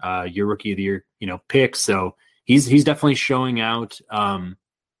score, your rookie of the year, pick. So he's definitely showing out.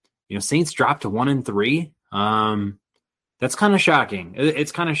 Saints dropped to 1-3. That's kind of shocking.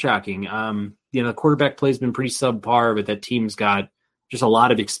 It's kind of shocking. The quarterback play has been pretty subpar, but that team's got just a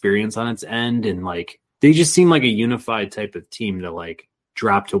lot of experience on its end. And like, they just seem like a unified type of team to like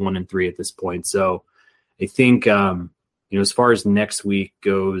drop to 1-3 at this point. So I think, as far as next week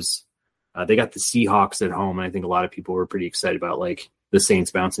goes, they got the Seahawks at home. And I think a lot of people were pretty excited about like the Saints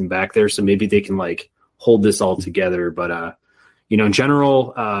bouncing back there. So maybe they can like hold this all together. But, in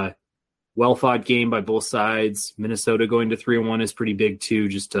general, well-fought game by both sides. Minnesota going to 3-1 is pretty big too,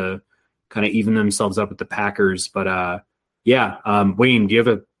 just to kind of even themselves up with the Packers. But Wayne, do you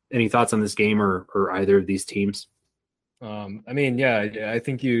have any thoughts on this game or either of these teams? I mean, yeah, I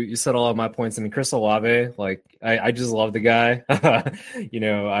think you said a lot of my points. I mean, Chris Olave, like I just love the guy. I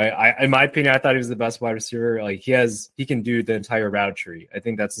in my opinion, I thought he was the best wide receiver. Like he can do the entire route tree. I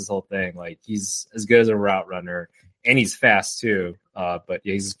think that's his whole thing. Like he's as good as a route runner, and he's fast too. But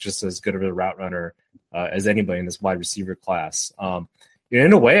yeah, he's just as good of a route runner as anybody in this wide receiver class.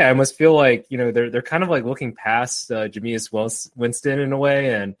 In a way, I almost feel like they're kind of like looking past Jameis Winston in a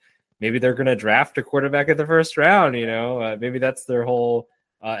way, and maybe they're going to draft a quarterback at the first round. Maybe that's their whole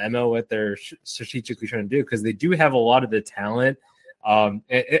MO, what they're strategically trying to do, because they do have a lot of the talent. I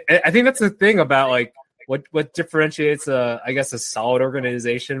think that's the thing about like what differentiates I guess a solid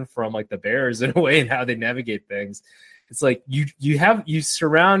organization from like the Bears in a way, and how they navigate things. It's like you get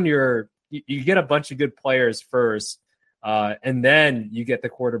a bunch of good players first. And then you get the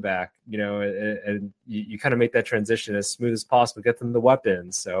quarterback, and you kind of make that transition as smooth as possible, get them the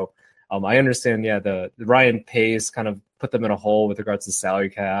weapons. So I understand, the Ryan Pace kind of put them in a hole with regards to salary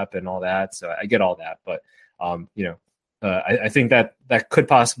cap and all that. So I get all that, but I think that could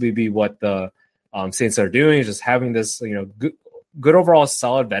possibly be what the Saints are doing, is just having this, good overall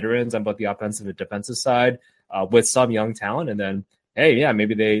solid veterans on both the offensive and defensive side with some young talent, and then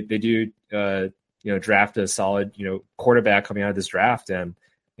maybe they do draft a solid quarterback coming out of this draft, and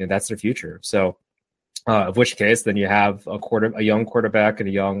that's their future. So. Of which case, then you have a young quarterback and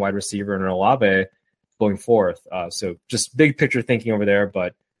a young wide receiver and an Olave going forth. So just big picture thinking over there.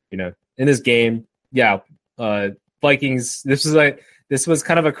 But in this game, Vikings. This was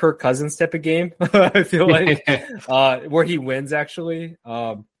kind of a Kirk Cousins type of game. I feel like where he wins actually.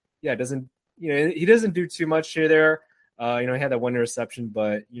 He doesn't do too much here there. He had that one interception,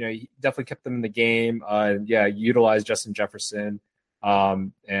 but he definitely kept them in the game. Utilized Justin Jefferson.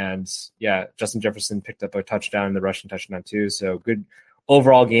 Justin Jefferson picked up a touchdown and the rushing touchdown too. So good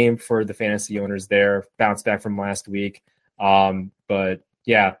overall game for the fantasy owners there. Bounced back from last week. I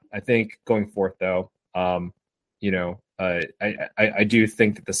think going forth though, I do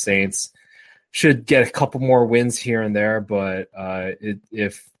think that the Saints should get a couple more wins here and there, but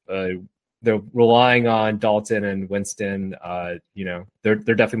if they're relying on Dalton and Winston, they're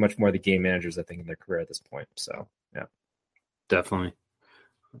definitely much more the game managers, I think, in their career at this point. So yeah. Definitely.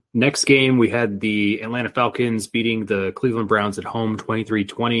 Next game, we had the Atlanta Falcons beating the Cleveland Browns at home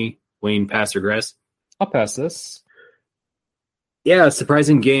 23-20. Wayne, pass or grass? I'll pass this. Yeah,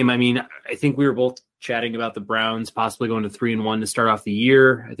 surprising game. I mean, I think we were both chatting about the Browns possibly going to 3-1 to start off the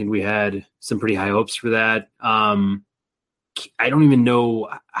year. I think we had some pretty high hopes for that. I don't even know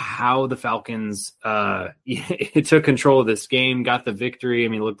how the Falcons took control of this game, got the victory. I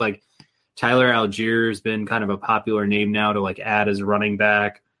mean, it looked like Tyler Algier has been kind of a popular name now to like add as a running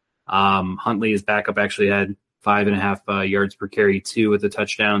back. Huntley, his backup, actually had 5.5 yards per carry too with a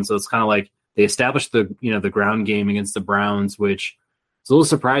touchdown. So it's kind of like they established the ground game against the Browns, which is a little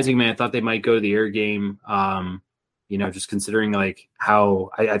surprising, man. I thought they might go to the air game. Just considering like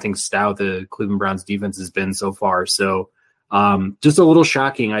how I think stout the Cleveland Browns defense has been so far. So just a little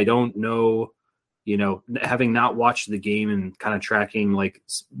shocking. I don't know. Having not watched the game and kind of tracking like,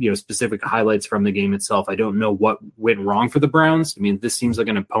 specific highlights from the game itself, I don't know what went wrong for the Browns. I mean, this seems like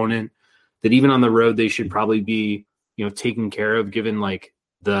an opponent that even on the road, they should probably be, taken care of, given like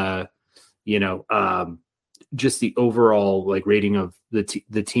the, just the overall like rating of the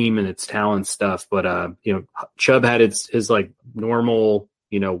team and its talent stuff. But, Chubb had his like normal,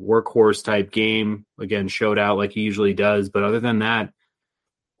 workhorse type game, again, showed out like he usually does. But other than that,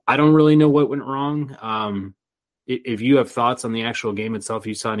 I don't really know what went wrong. If you have thoughts on the actual game itself,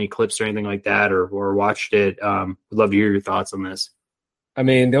 you saw any clips or anything like that, or watched it, would love to hear your thoughts on this. I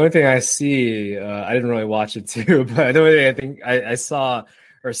mean, the only thing I see, I didn't really watch it too, but the only thing I think I saw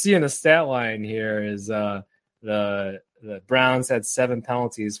or see in the stat line here is the Browns had 7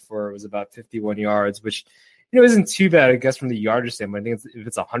 penalties for it was about 51 yards, which isn't too bad, I guess, from the yardage standpoint. I think if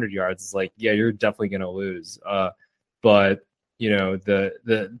it's 100 yards, it's like, yeah, you're definitely going to lose. But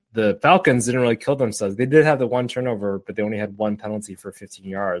the Falcons didn't really kill themselves. They did have the one turnover, but they only had 1 penalty for 15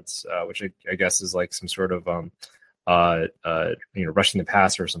 yards, which I guess is like some sort of rushing the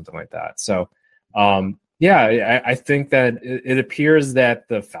passer or something like that. So I think that it appears that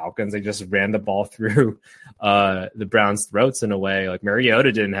the Falcons, they just ran the ball through the Browns' throats in a way. Like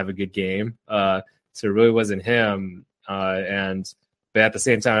Mariota didn't have a good game, so it really wasn't him. But at the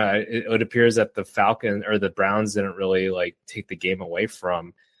same time, it appears that the Browns didn't really like take the game away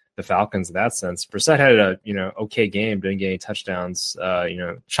from the Falcons in that sense. Brissett had a okay game, didn't get any touchdowns.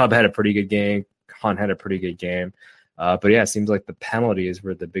 Chubb had a pretty good game. Hunt had a pretty good game. But yeah, it seems like the penalties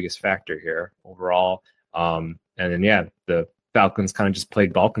were the biggest factor here overall. And then the Falcons kind of just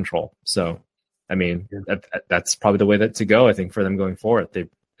played ball control. So I mean, that's probably the way to go, I think, for them going forward. They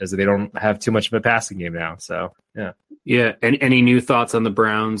don't have too much of a passing game now. So yeah. Yeah. And any new thoughts on the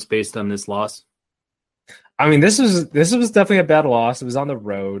Browns based on this loss? I mean, this was definitely a bad loss. It was on the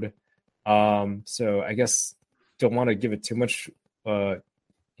road. So I guess don't want to give it too much a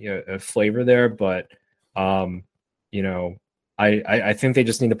flavor there, but I think they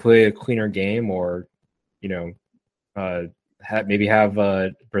just need to play a cleaner game, or maybe have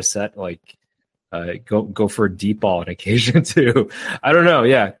Brissett go for a deep ball on occasion too. I don't know.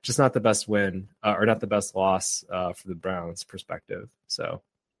 Yeah, just not the best win or not the best loss for the Browns perspective. So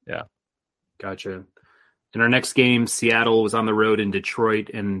yeah, gotcha. In our next game, Seattle was on the road in Detroit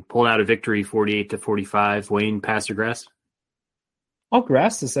and pulled out a victory 48-45. Wayne, pass or grass? I'll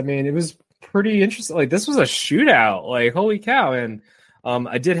grass this. I mean, it was pretty interesting. Like, this was a shootout. Like, holy cow. And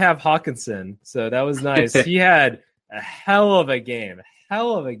I did have Hawkinson, so that was nice. He had a hell of a game.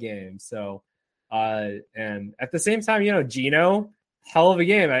 So, and at the same time, Geno, hell of a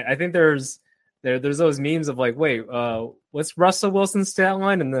game. I think there's those memes of like, wait, what's Russell Wilson's stat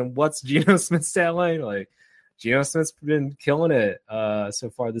line? And then what's Geno Smith's stat line? Like, Geno Smith's been killing it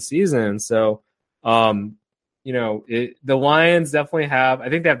so far this season. So, the Lions definitely I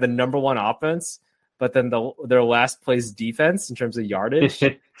think they have the number one offense, but then their last place defense in terms of yardage.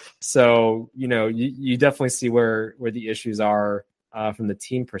 So, you definitely see where the issues are from the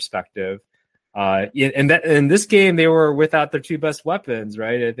team perspective. In this game, they were without their two best weapons,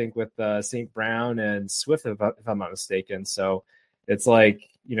 right? I think with St. Brown and Swift, if I'm not mistaken. So it's like,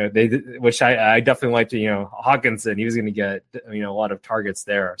 which I definitely liked, Hawkinson, he was going to get, a lot of targets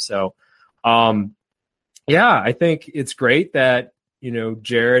there. So, I think it's great that,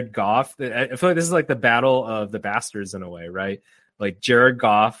 Jared Goff, I feel like this is like the battle of the bastards in a way, right? Like Jared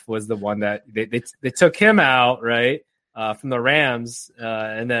Goff was the one that they took him out, right? From the Rams.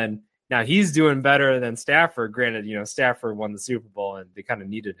 And then now he's doing better than Stafford. Granted, Stafford won the Super Bowl and they kind of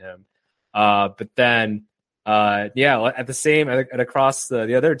needed him. But then, at the same, across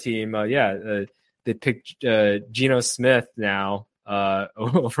the other team, they picked Geno Smith now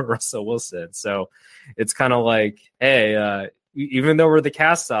over Russell Wilson. So it's kind of like, hey, even though we're the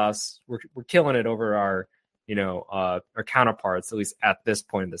cast-offs, we're killing it over our counterparts, at least at this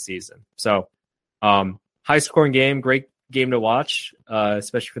point in the season. So high-scoring game, great game to watch,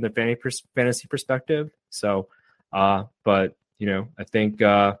 especially from the fantasy perspective. So, but I think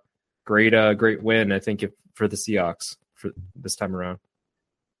great win. I think for the Seahawks for this time around.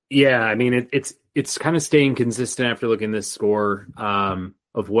 Yeah, I mean it's kind of staying consistent after looking at this score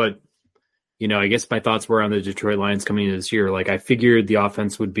of what I guess my thoughts were on the Detroit Lions coming into this year. Like, I figured the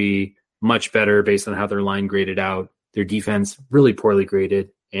offense would be much better based on how their line graded out. Their defense really poorly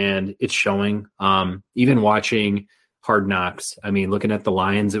graded, and it's showing. Even watching Hard Knocks, I mean, looking at the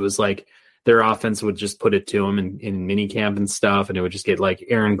Lions, it was like their offense would just put it to them in mini camp and stuff, and it would just get like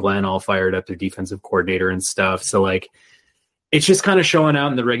Aaron Glenn all fired up, their defensive coordinator and stuff. So like, it's just kind of showing out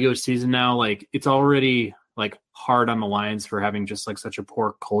in the regular season now. Like, it's already like hard on the Lions for having just like such a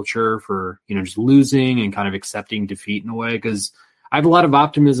poor culture for, just losing and kind of accepting defeat in a way. Cause I have a lot of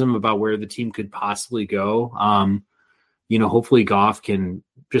optimism about where the team could possibly go. Hopefully Goff can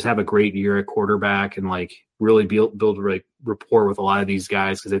just have a great year at quarterback and like really build like rapport with a lot of these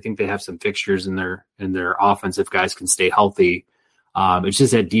guys. Cause I think they have some fixtures in their offense if guys can stay healthy. It's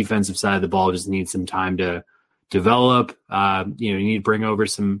just that defensive side of the ball just needs some time to develop. You need to bring over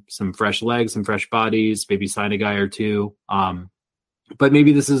some fresh legs, some fresh bodies, maybe sign a guy or two. But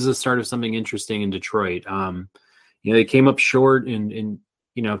maybe this is the start of something interesting in Detroit. They came up short and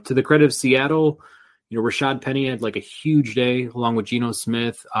to the credit of Seattle, Rashad Penny had like a huge day along with Geno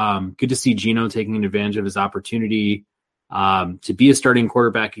Smith. Good to see Geno taking advantage of his opportunity to be a starting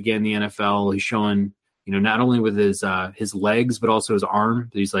quarterback again in the NFL. He's showing, not only with his legs, but also his arm,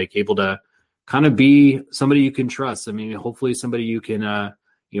 that he's like able to kind of be somebody you can trust. I mean, hopefully somebody you can,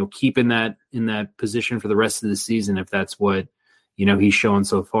 keep in that position for the rest of the season, if that's what, he's shown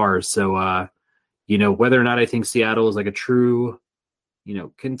so far. So, whether or not I think Seattle is like a true,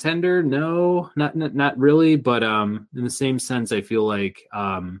 contender, no, not really. But in the same sense, I feel like,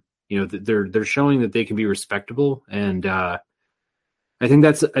 they're showing that they can be respectable. And I think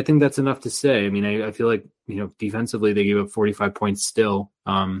that's enough to say. I mean, I feel like, defensively they gave up 45 points still.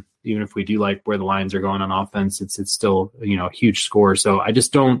 Even if we do like where the Lions are going on offense, it's still, a huge score. So I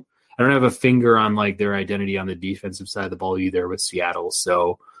don't have a finger on like their identity on the defensive side of the ball either with Seattle.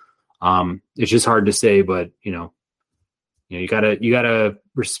 So it's just hard to say, but you gotta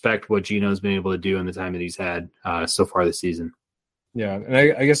respect what Gino's been able to do in the time that he's had so far this season. Yeah, and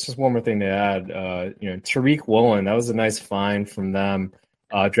I guess just one more thing to add. Tariq Woolen, that was a nice find from them.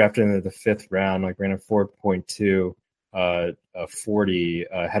 Drafted into the 5th round, like ran a 4.2, 40,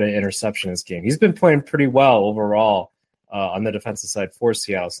 had an interception in this game. He's been playing pretty well overall on the defensive side for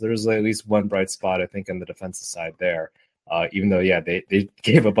Seattle. So there's at least one bright spot, I think, on the defensive side there. Even though, they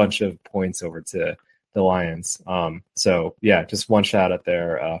gave a bunch of points over to the Lions. Just one shout out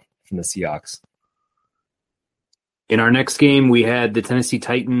there from the Seahawks. In our next game, we had the Tennessee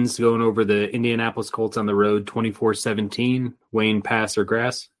Titans going over the Indianapolis Colts on the road, 24-17. Wayne, pass or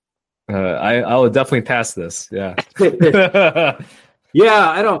grass? I will definitely pass this. Yeah.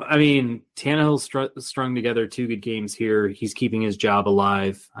 Tannehill strung together 2 good games here. He's keeping his job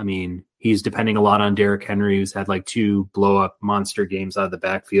alive. I mean, he's depending a lot on Derrick Henry, who's had like 2 blow-up monster games out of the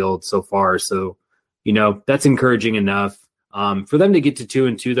backfield so far. So, that's encouraging enough. For them to get to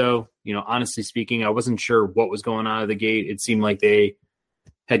 2-2, though, honestly speaking, I wasn't sure what was going on out of the gate. It seemed like they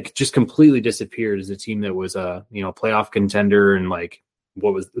had just completely disappeared as a team that was a playoff contender and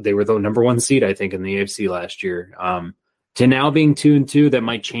they were the number 1 seed, I think, in the AFC last year. To now being 2-2, that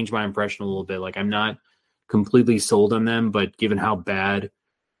might change my impression a little bit. Like, I'm not completely sold on them, but given how bad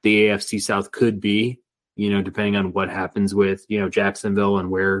the AFC South could be, depending on what happens with Jacksonville and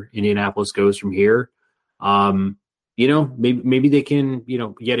where Indianapolis goes from here. Maybe they can,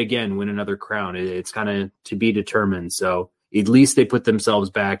 yet again win another crown. It's kind of to be determined. So at least they put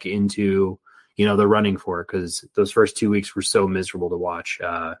themselves back into, the running for it, because those first 2 weeks were so miserable to watch,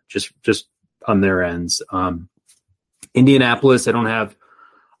 just on their ends. Indianapolis, I don't have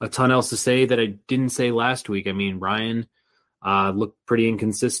a ton else to say that I didn't say last week. I mean, Ryan looked pretty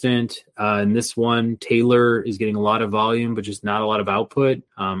inconsistent in this one. Taylor is getting a lot of volume, but just not a lot of output.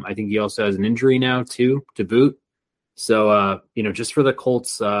 I think he also has an injury now too, to boot. So, just for the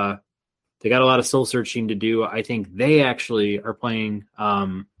Colts, they got a lot of soul searching to do. I think they actually are playing.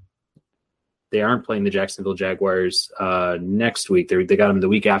 They aren't playing the Jacksonville Jaguars next week. They got them the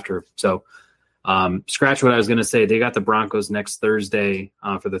week after. So, scratch what I was going to say. They got the Broncos next Thursday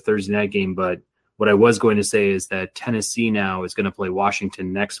for the Thursday night game. But what I was going to say is that Tennessee now is going to play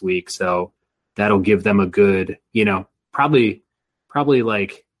Washington next week. So that'll give them a good, probably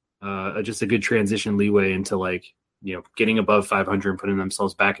like just a good transition leeway into getting above 500 and putting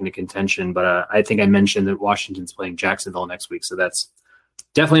themselves back into contention. But I think I mentioned that Washington's playing Jacksonville next week. So that's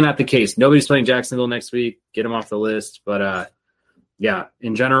definitely not the case. Nobody's playing Jacksonville next week. Get them off the list. But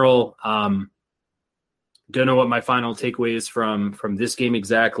in general, don't know what my final takeaway is from this game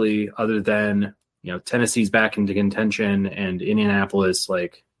exactly, other than, Tennessee's back into contention and Indianapolis,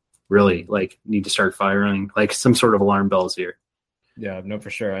 really need to start firing some sort of alarm bells here. Yeah, no, for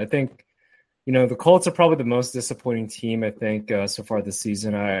sure. I think, the Colts are probably the most disappointing team, I think, so far this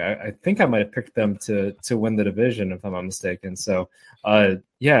season. I think I might have picked them to win the division, if I'm not mistaken. So, they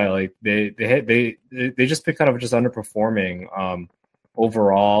just been kind of just underperforming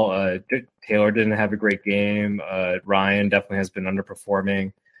overall. Taylor didn't have a great game. Ryan definitely has been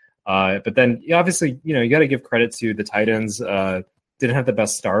underperforming. But then, obviously, you got to give credit to the Titans. Didn't have the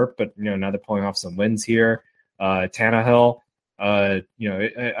best start, but, now they're pulling off some wins here. Tannehill.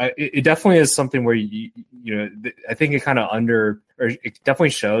 It definitely is something where I think it kind of it definitely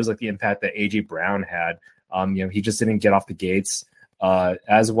shows the impact that AJ Brown had. He just didn't get off the gates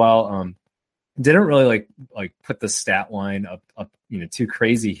as well. Didn't really put the stat line up too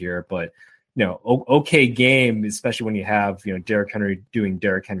crazy here, but okay game, especially when you have Derrick Henry doing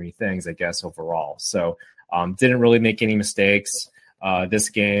Derrick Henry things, I guess, overall. So didn't really make any mistakes this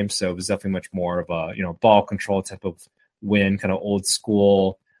game, so it was definitely much more of a ball control type of win, kind of old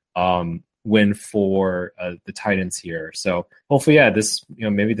school win for the Titans here. So hopefully, this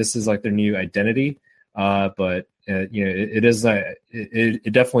maybe this is their new identity. But it is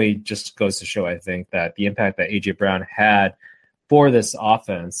it definitely just goes to show, I think, that the impact that AJ Brown had for this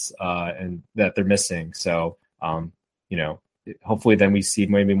offense and that they're missing. So hopefully then we see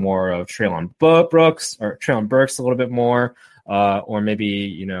maybe more of Treylon Burks a little bit more. Or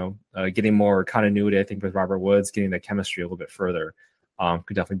maybe, getting more continuity, I think, with Robert Woods, getting the chemistry a little bit further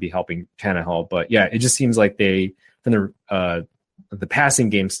could definitely be helping Tannehill. But, it just seems like they, from the passing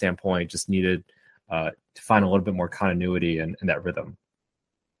game standpoint, just needed to find a little bit more continuity in that rhythm.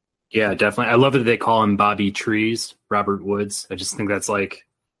 Yeah, definitely. I love that they call him Bobby Trees, Robert Woods. I just think that's a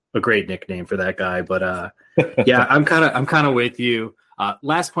great nickname for that guy. But, I'm kind of with you.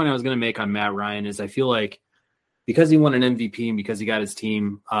 Last point I was going to make on Matt Ryan is I feel like, because he won an MVP and because he got his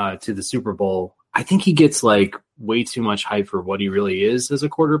team to the Super Bowl, I think he gets way too much hype for what he really is as a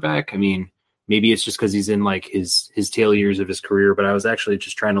quarterback. I mean, maybe it's just because he's in like his tail years of his career. But I was actually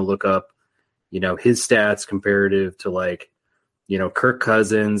just trying to look up, his stats comparative to like, Kirk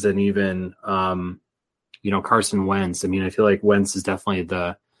Cousins and even, Carson Wentz. I mean, I feel like Wentz is definitely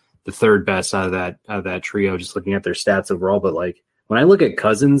the third best out of that trio, just looking at their stats overall. But like when I look at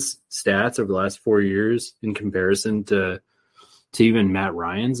Cousins' stats over the last 4 years in comparison to even Matt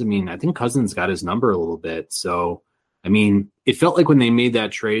Ryan's, I mean, I think Cousins got his number a little bit. So, I mean, it felt like when they made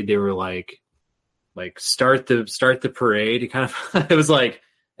that trade, they were like start the parade. It kind of it was like,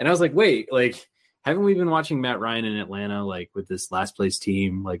 and I was like, wait, like, haven't we been watching Matt Ryan in Atlanta, like with this last place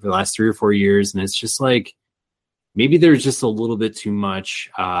team, like the last 3 or 4 years? And it's just like, maybe there's just a little bit too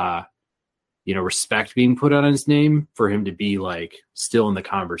much, respect being put on his name for him to be like still in the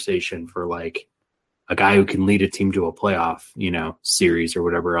conversation for like a guy who can lead a team to a playoff, series or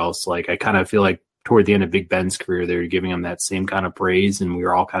whatever else. Like, I kind of feel like toward the end of Big Ben's career, they were giving him that same kind of praise. And we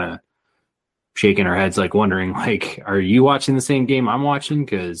were all kind of shaking our heads, like wondering, like, are you watching the same game I'm watching?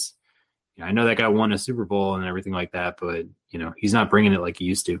 Cause I know that guy won a Super Bowl and everything like that, but he's not bringing it like he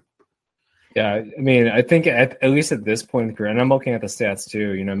used to. Yeah, I mean, I think at least at this point in the career, and I'm looking at the stats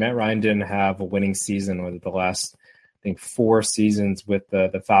too, Matt Ryan didn't have a winning season with the last, I think, 4 seasons with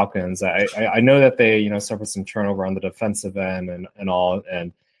the Falcons. I know that they, suffered some turnover on the defensive end and all.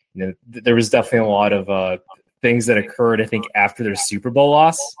 And, there was definitely a lot of things that occurred, I think, after their Super Bowl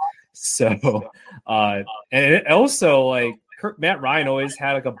loss. So, and it also, like, Matt Ryan always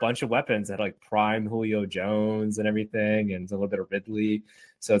had like a bunch of weapons that like prime Julio Jones and everything, and a little bit of Ridley.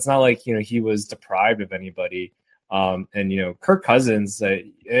 So it's not like, he was deprived of anybody. And, Kirk Cousins,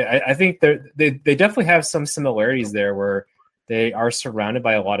 I think they definitely have some similarities there where they are surrounded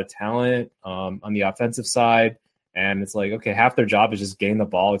by a lot of talent on the offensive side. And it's like, okay, half their job is just getting the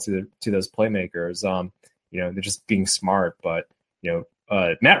ball to those playmakers. They're just being smart. But,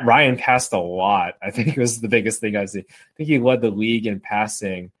 Matt Ryan passed a lot. I think it was the biggest thing I see. I think he led the league in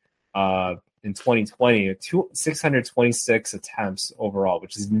passing in 2020, 626 attempts overall,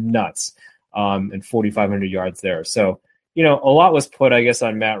 which is nuts, and 4,500 yards there. So, a lot was put, I guess,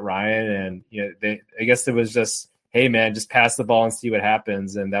 on Matt Ryan, and I guess it was just, hey man, just pass the ball and see what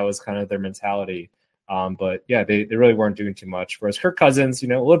happens, and that was kind of their mentality. But yeah, they really weren't doing too much. Whereas Kirk Cousins, a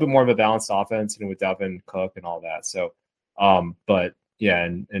little bit more of a balanced offense, with Dalvin Cook and all that. So, but yeah,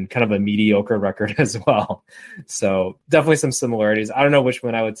 and kind of a mediocre record as well. So definitely some similarities. I don't know which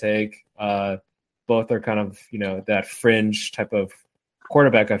one I would take. Both are kind of, that fringe type of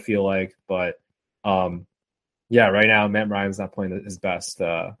quarterback, I feel like. But yeah, right now, Matt Ryan's not playing his best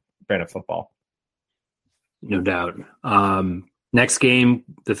brand of football. No doubt. Next game,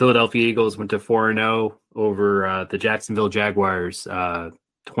 the Philadelphia Eagles went to 4-0 over the Jacksonville Jaguars,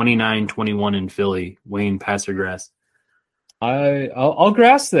 29-21 in Philly. Wayne, pass or grass? I'll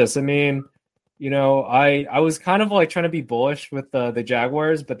grass this. I mean, I was kind of like trying to be bullish with the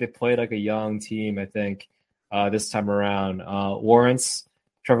Jaguars, but they played like a young team, I think, this time around.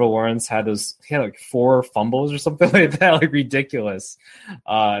 Trevor Lawrence had like 4 fumbles or something like that, like ridiculous.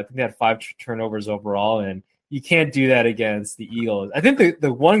 I think they had 5 turnovers overall, and you can't do that against the Eagles. I think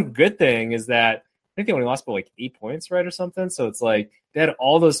the one good thing is that I think they only lost by like 8 points, right, or something. So it's like they had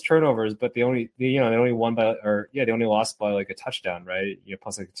all those turnovers, but they only lost by like a touchdown, right?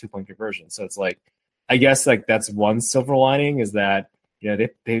 Plus like a 2-point conversion. So it's like, I guess like that's one silver lining is that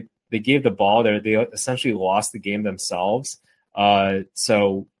they gave the ball there. They essentially lost the game themselves.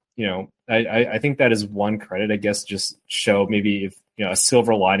 So I think that is one credit, I guess, just show maybe if a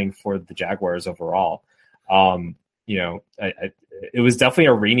silver lining for the Jaguars overall. It was definitely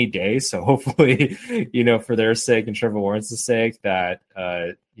a rainy day, so hopefully, for their sake and Trevor Lawrence's sake, that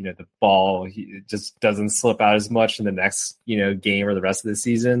the ball just doesn't slip out as much in the next game or the rest of the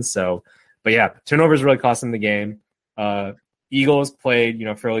season. So, but yeah, turnovers really cost them the game. Eagles played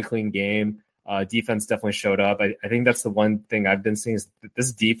fairly clean game. Defense definitely showed up. I think that's the one thing I've been seeing is that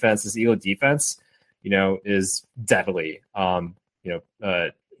this Eagle defense, is deadly.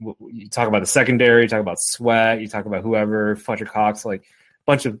 You talk about the secondary, you talk about Sweat, you talk about whoever, Fletcher Cox, like a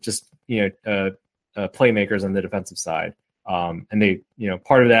bunch of just, playmakers on the defensive side. And they,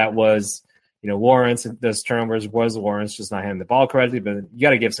 part of that was, Lawrence, those turnovers was Lawrence just not handling the ball correctly, but you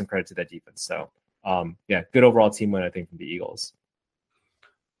got to give some credit to that defense. So, yeah, good overall team win, I think, from the Eagles.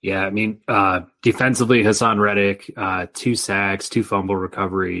 Yeah, I mean, defensively, Hassan Reddick, 2 sacks, 2 fumble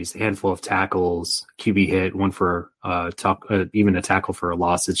recoveries, a handful of tackles, QB hit, one for even a tackle for a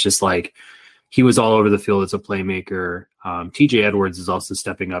loss. It's just like he was all over the field as a playmaker. TJ Edwards is also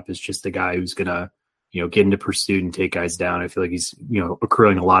stepping up as just the guy who's going to, get into pursuit and take guys down. I feel like he's,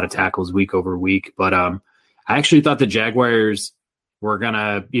 accruing a lot of tackles week over week. But I actually thought the Jaguars were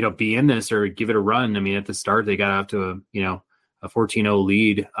gonna, be in this or give it a run. I mean, at the start they got out to a 14-0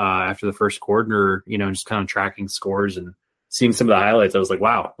 lead after the first quarter, just kind of tracking scores and seeing some of the highlights. I was like,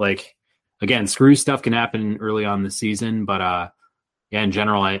 wow, like again, screw stuff can happen early on the season, but yeah, in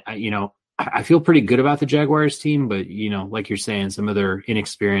general, I feel pretty good about the Jaguars team, but like you're saying, some of their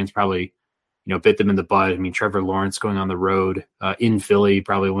inexperience probably bit them in the butt. I mean, Trevor Lawrence going on the road in Philly,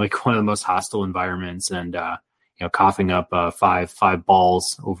 probably like one of the most hostile environments, and coughing up five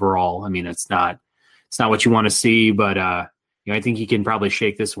balls overall. I mean, it's not what you want to see, but I think he can probably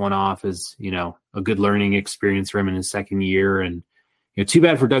shake this one off as a good learning experience for him in his second year. And too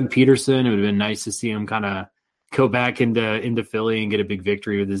bad for Doug Peterson. It would have been nice to see him kind of go back into Philly and get a big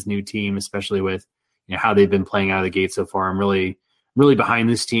victory with his new team, especially with how they've been playing out of the gate so far. I'm really behind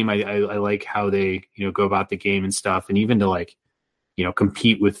this team. I like how they go about the game and stuff, and even to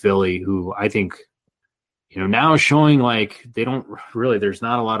compete with Philly, who I think now is showing like they don't really. There's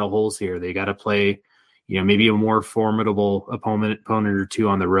not a lot of holes here. They got to play maybe a more formidable opponent or two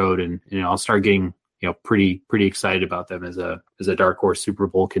on the road, and I'll start getting pretty excited about them as a dark horse Super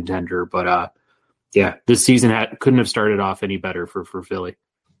Bowl contender. But yeah, this season couldn't have started off any better for Philly.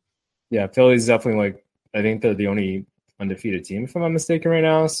 Yeah, Philly's definitely I think they're the only undefeated team, if I'm not mistaken, right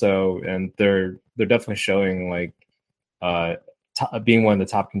now. So, and they're definitely showing being one of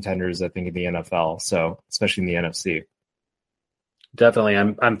the top contenders, I think, in the NFL. So, especially in the NFC. Definitely,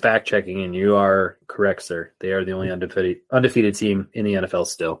 I'm fact checking, and you are correct, sir. They are the only undefeated team in the NFL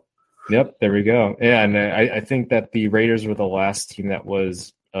still. Yep, there we go. Yeah, and I think that the Raiders were the last team that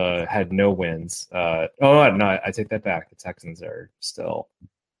was had no wins. No, I take that back. The Texans are still,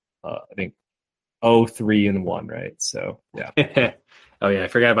 I think, 0-3-1, right? So yeah. Oh yeah, I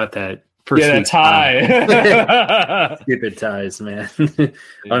forgot about that. That tie. Stupid ties, man.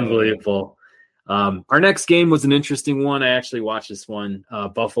 Unbelievable. Our next game was an interesting one. I actually watched this one.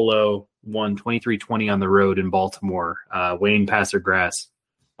 Buffalo won 23-20 on the road in Baltimore. Wayne, pass or grass?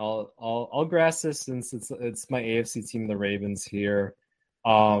 I'll grass this since it's my AFC team, the Ravens here.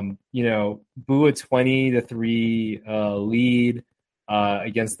 Boo a 20-3 lead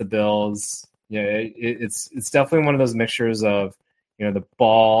against the Bills. It's definitely one of those mixtures of the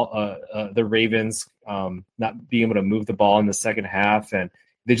ball, the Ravens not being able to move the ball in the second half, and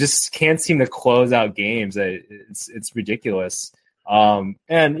they just can't seem to close out games. It's ridiculous. And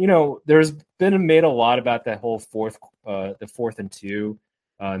there's been made a lot about that whole the 4th and 2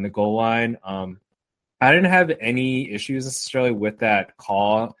 in the goal line. I didn't have any issues necessarily with that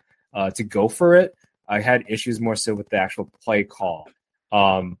call to go for it. I had issues more so with the actual play call.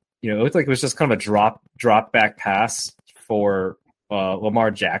 It looked like it was just kind of a drop back pass for Lamar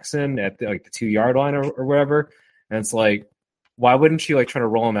Jackson at the 2-yard line or whatever. And it's like, why wouldn't you try to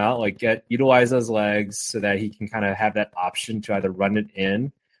roll him out, utilize those legs so that he can kind of have that option to either run it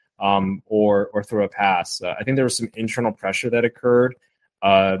in or throw a pass? I think there was some internal pressure that occurred,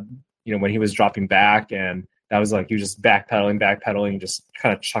 when he was dropping back, and that was he was just backpedaling, just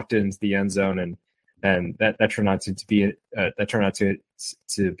kind of chucked it into the end zone, and that turned out to be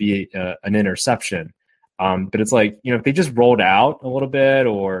an interception. But it's if they just rolled out a little bit,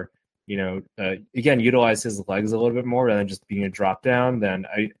 or again, utilize his legs a little bit more rather than just being a drop down, then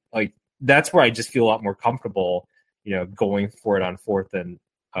that's where I just feel a lot more comfortable, going for it on 4th and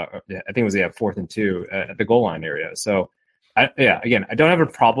I think it was 4th and 2 at the goal line area. So again, I don't have a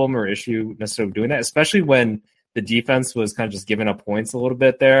problem or issue necessarily doing that, especially when the defense was kind of just giving up points a little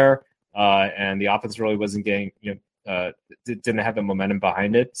bit there, and the offense really wasn't getting, didn't have the momentum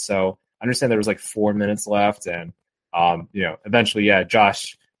behind it. So I understand there was 4 minutes left, and eventually,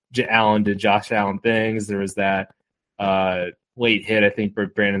 Josh Allen did Josh Allen things. There was that late hit, I think, for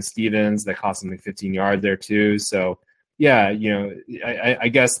Brandon Stevens that cost him 15 yards there too. So I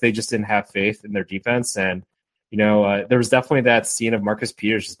guess they just didn't have faith in their defense, and there was definitely that scene of Marcus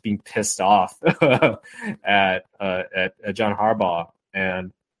Peters just being pissed off at John Harbaugh,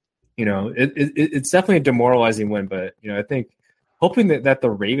 and it's definitely a demoralizing win. But I think hoping that the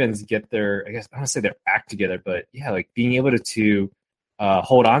Ravens get their, I guess I don't want to say their act together, but being able to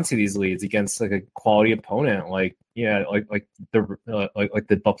hold on to these leads against a quality opponent like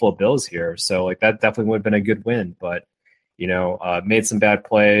the Buffalo Bills here. So that definitely would have been a good win, but made some bad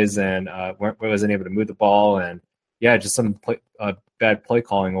plays and wasn't able to move the ball, and just some bad play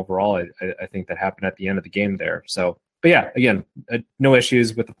calling overall. I think that happened at the end of the game there. So, but again, no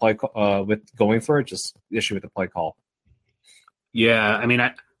issues with the play with going for it, just the issue with the play call. Yeah, I mean,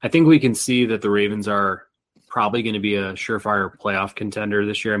 I think we can see that the Ravens are probably going to be a surefire playoff contender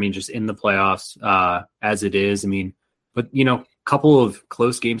this year. I mean, just in the playoffs as it is. I mean, but couple of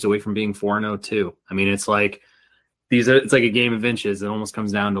close games away from being 4-0 too. I mean, it's it's like a game of inches. It almost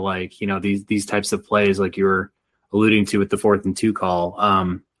comes down to like, these types of plays like you were alluding to with the 4th and 2 call.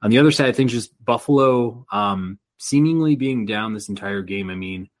 On the other side, I think just Buffalo seemingly being down this entire game. I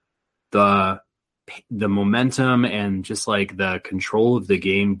mean, the momentum and just like the control of the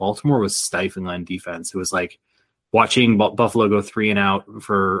game, Baltimore was stifling on defense. It was like watching Buffalo go 3 and out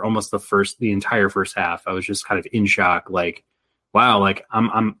for almost the entire first half. I was just kind of in shock. Like, wow, like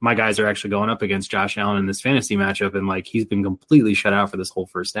my guys are actually going up against Josh Allen in this fantasy matchup. And like, he's been completely shut out for this whole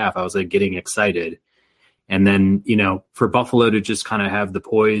first half. I was like getting excited. And then, for Buffalo to just kind of have the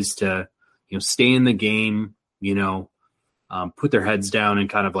poise to, stay in the game, put their heads down and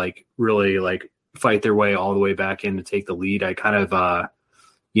kind of like really like fight their way all the way back in to take the lead. I kind of,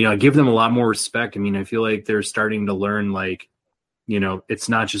 give them a lot more respect. I mean, I feel like they're starting to learn, like, it's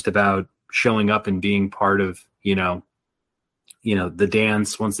not just about showing up and being part of, the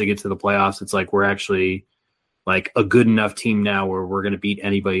dance once they get to the playoffs. It's like, we're actually like a good enough team now where we're going to beat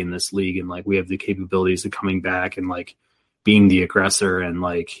anybody in this league. And like, we have the capabilities of coming back and like being the aggressor. And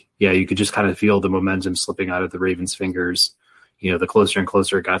like, yeah, you could just kind of feel the momentum slipping out of the Ravens' fingers, the closer and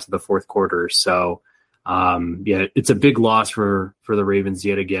closer it got to the fourth quarter. So, yeah, it's a big loss for the Ravens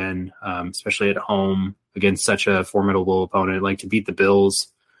yet again, especially at home against such a formidable opponent. Like, to beat the Bills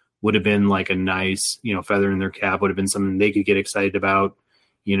would have been like a nice, feather in their cap, would have been something they could get excited about,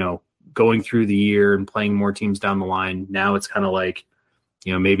 going through the year and playing more teams down the line. Now it's kind of like,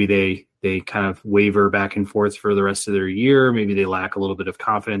 maybe they kind of waver back and forth for the rest of their year. Maybe they lack a little bit of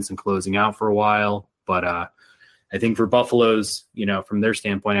confidence in closing out for a while. But I think for Buffalo's, from their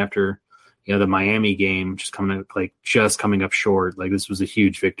standpoint, after the Miami game just coming up short, like this was a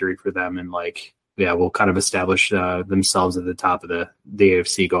huge victory for them, and like, yeah, will kind of establish themselves at the top of the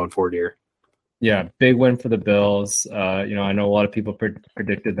AFC going forward here. Yeah, big win for the Bills. I know a lot of people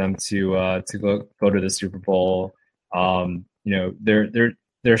predicted them to go to the Super Bowl. They're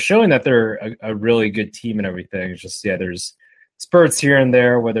showing that they're a really good team and everything. It's just, yeah, there's spurts here and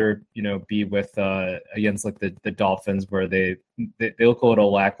there, whether be with against like the Dolphins, where they look a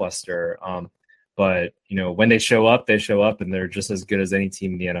little lackluster. But when they show up, and they're just as good as any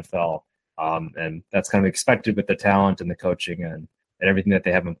team in the NFL. And that's kind of expected with the talent and the coaching and everything that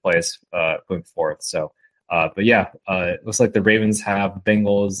they have in place going forth. So, but yeah, it looks like the Ravens have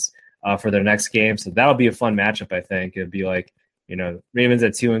Bengals for their next game. So that'll be a fun matchup, I think. It'd be like, Ravens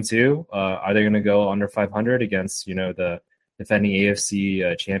at 2-2. Are they going to go under 500 against, the defending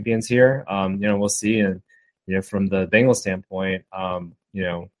AFC champions here? We'll see. And, from the Bengals standpoint, are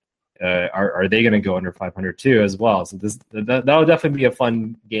they going to go under 500 too as well? So that'll definitely be a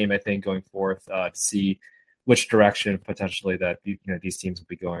fun game, I think, going forth to see which direction potentially that these teams will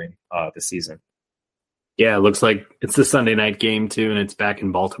be going this season. Yeah, it looks like it's the Sunday night game too, and it's back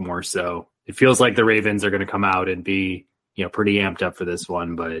in Baltimore. So it feels like the Ravens are going to come out and be pretty amped up for this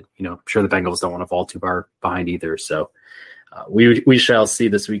one. But I'm sure the Bengals don't want to fall too far behind either. So we shall see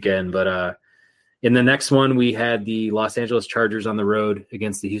this weekend. But in the next one, we had the Los Angeles Chargers on the road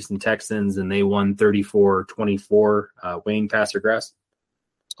against the Houston Texans, and they won 34-24. Wayne, pass or grass?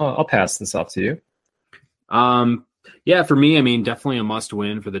 I'll pass this off to you. Yeah, for me, I mean, definitely a must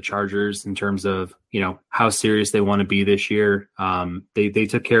win for the Chargers in terms of, how serious they want to be this year. They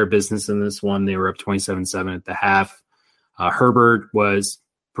took care of business in this one. They were up 27-7 at the half. Herbert was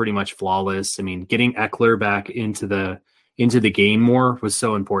pretty much flawless. I mean, getting Eckler back into the game more was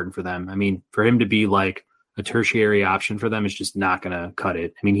so important for them. I mean, for him to be like a tertiary option for them is just not going to cut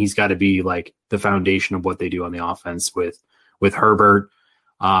it. I mean, he's got to be like the foundation of what they do on the offense with Herbert.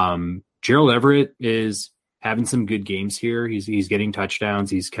 Gerald Everett is having some good games here. He's getting touchdowns.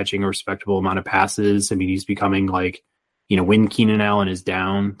 He's catching a respectable amount of passes. I mean, he's becoming like, when Keenan Allen is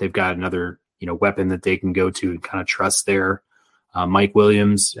down, they've got another, weapon that they can go to and kind of trust there. Mike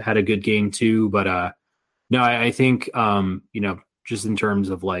Williams had a good game too, but no, I think, just in terms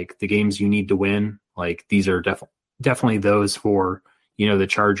of like the games you need to win, like these are definitely those for, the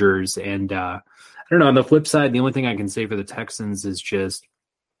Chargers. And I don't know, on the flip side, the only thing I can say for the Texans is just,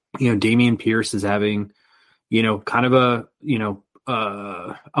 Dameon Pierce is having, kind of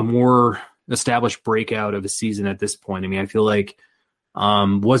a more established breakout of a season at this point. I mean, I feel like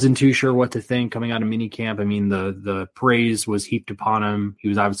wasn't too sure what to think coming out of minicamp. I mean, the praise was heaped upon him. He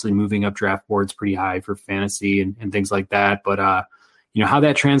was obviously moving up draft boards pretty high for fantasy and things like that. But, how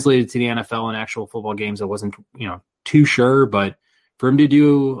that translated to the NFL and actual football games, I wasn't, too sure. But for him to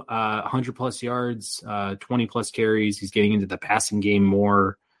do 100 plus yards, 20 plus carries, he's getting into the passing game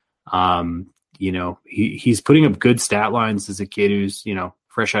more. He's putting up good stat lines as a kid who's,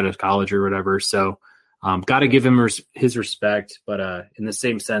 fresh out of college or whatever. So got to give him his respect. But in the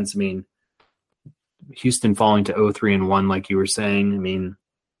same sense, I mean, Houston falling to 0-3-1, like you were saying. I mean,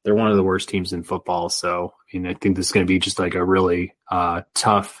 they're one of the worst teams in football. So, I mean, I think this is going to be just like a really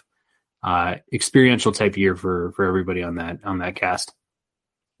tough, experiential type year for everybody on that cast.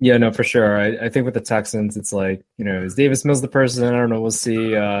 Yeah, no, for sure. I think with the Texans, it's like, is Davis Mills the person? I don't know. We'll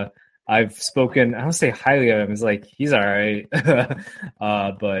see. I've spoken, I don't say highly of him. It's like, he's all right.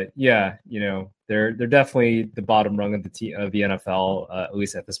 But yeah, they're definitely the bottom rung of the NFL, at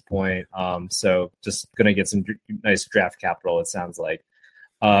least at this point. So just going to get some nice draft capital, it sounds like.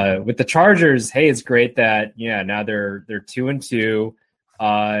 With the Chargers, hey, it's great that, now they're 2-2.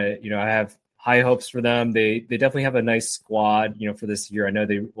 I have high hopes for them. They definitely have a nice squad, for this year. I know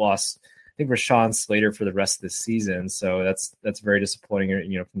they lost, I think, Rashawn Slater for the rest of the season, so that's very disappointing,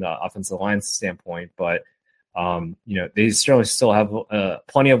 from the offensive line standpoint. But they certainly still have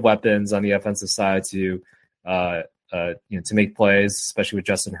plenty of weapons on the offensive side to make plays, especially with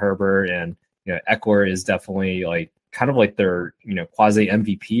Justin Herbert, and Eckler is definitely kind of like their quasi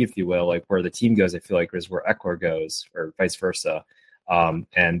MVP, if you will, like where the team goes. I feel like is where Eckler goes, or vice versa.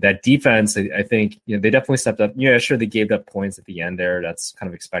 And that defense, I think, they definitely stepped up. Sure, they gave up points at the end there. That's kind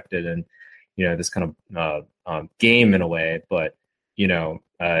of expected, and this kind of game in a way. But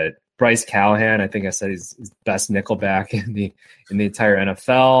Bryce Callahan, I think I said he's best nickelback in the entire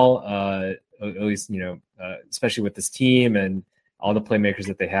NFL. At least especially with this team and all the playmakers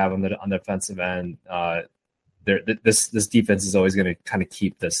that they have on the offensive end. This defense is always going to kind of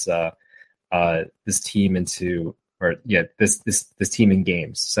keep this team into. This team in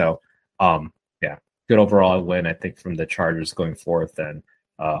games. So, good overall win, I think, from the Chargers going forth, and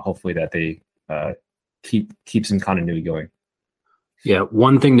hopefully that they keep some continuity going. Yeah,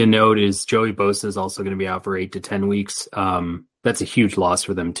 one thing to note is Joey Bosa is also going to be out for 8 to 10 weeks. That's a huge loss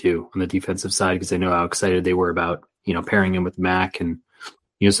for them too on the defensive side, because I know how excited they were about pairing him with Mac and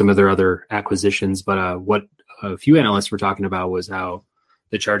some of their other acquisitions. But what a few analysts were talking about was how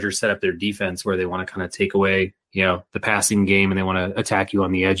the Chargers set up their defense where they want to kind of take away, the passing game, and they want to attack you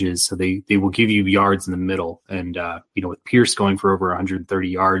on the edges. So they will give you yards in the middle. And, with Pierce going for over 130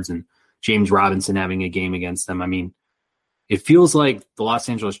 yards and James Robinson having a game against them, I mean, it feels like the Los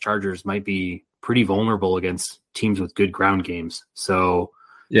Angeles Chargers might be pretty vulnerable against teams with good ground games. So,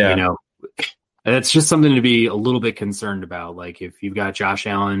 that's just something to be a little bit concerned about. Like if you've got Josh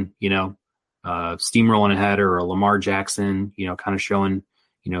Allen, steamrolling ahead, or a Lamar Jackson, kind of showing,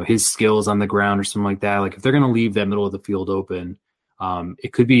 his skills on the ground or something like that. Like if they're going to leave that middle of the field open,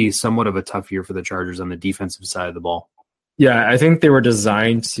 it could be somewhat of a tough year for the Chargers on the defensive side of the ball. Yeah, I think they were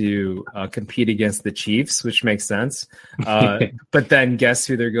designed to compete against the Chiefs, which makes sense. But then guess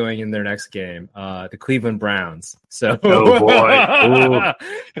who they're going in their next game? The Cleveland Browns. So, oh boy,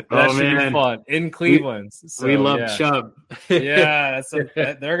 that should be fun in Cleveland. We love Chubb. Yeah,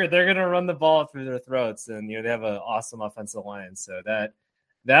 they're gonna run the ball through their throats, and they have an awesome offensive line. So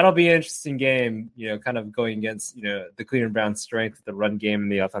that'll be an interesting game. Kind of going against the Cleveland Browns' strength, the run game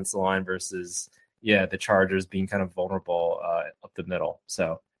and the offensive line versus the Chargers being kind of vulnerable up the middle.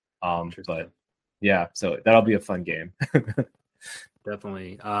 So, so that'll be a fun game.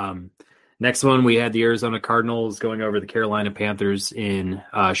 Definitely. Next one, we had the Arizona Cardinals going over the Carolina Panthers in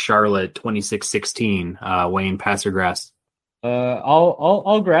Charlotte, 26-16. Wayne, pass or grass?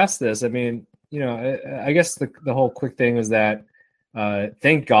 I'll grass this. I mean, I guess the whole quick thing was that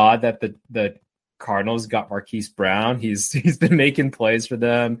thank God that the Cardinals got Marquise Brown. He's been making plays for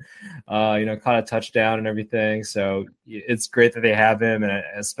them, caught a touchdown and everything. So it's great that they have him, and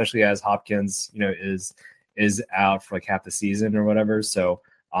especially as Hopkins, is out for like half the season or whatever. So,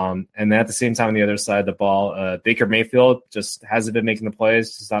 and at the same time, on the other side of the ball, Baker Mayfield just hasn't been making the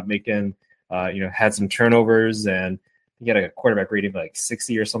plays. Just not making, had some turnovers, and he had a quarterback rating of like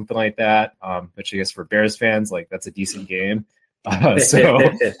 60 or something like that. Which I guess for Bears fans, like that's a decent game.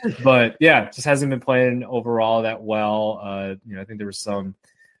 But yeah, just hasn't been playing overall that well. I think there was some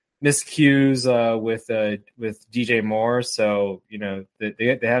miscues with DJ Moore, so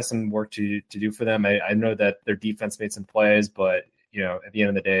they have some work to do for them. I know that their defense made some plays, but at the end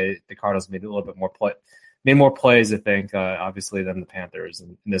of the day, the Cardinals made a little bit more more plays, I think, obviously, than the Panthers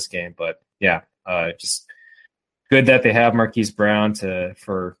in this game. But yeah, just good that they have Marquise Brown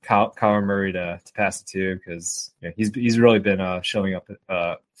for Kyler Murray to pass it to, because he's really been showing up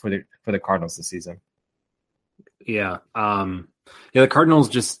for the Cardinals this season. Yeah, the Cardinals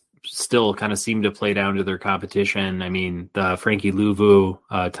just still kind of seem to play down to their competition. I mean, the Frankie Louvu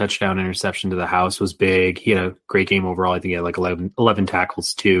touchdown interception to the house was big. He had a great game overall. I think he had like 11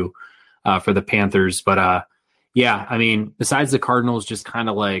 tackles too for the Panthers. But I mean, besides the Cardinals just kind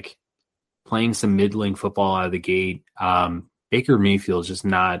of like playing some middling football out of the gate, Baker Mayfield's just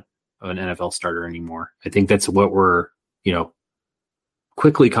not an NFL starter anymore. I think that's what we're,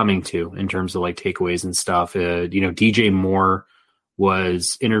 quickly coming to in terms of like takeaways and stuff. DJ Moore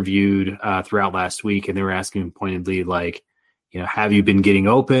was interviewed throughout last week, and they were asking him pointedly, like, have you been getting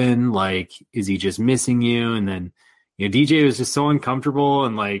open? Like, is he just missing you? And then, DJ was just so uncomfortable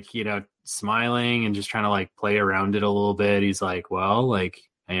and like, smiling and just trying to like play around it a little bit. He's like, well, like,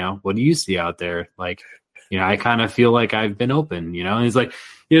 what do you see out there? Like, I kind of feel like I've been open, and he's like,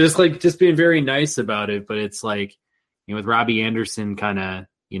 just being very nice about it. But it's like, with Robbie Anderson kind of,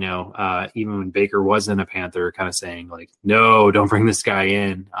 even when Baker wasn't a Panther, kind of saying like, no, don't bring this guy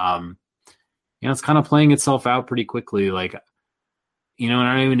in. It's kind of playing itself out pretty quickly. Like, and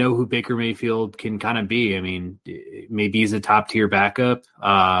I don't even know who Baker Mayfield can kind of be. I mean, maybe he's a top tier backup.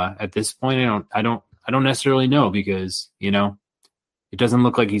 At this point, I don't necessarily know because, it doesn't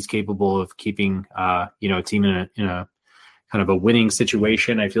look like he's capable of keeping, a team in a kind of a winning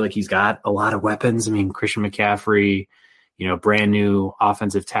situation. I feel like he's got a lot of weapons. I mean, Christian McCaffrey, brand new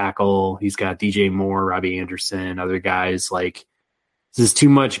offensive tackle. He's got DJ Moore, Robbie Anderson, other guys. Like, this is too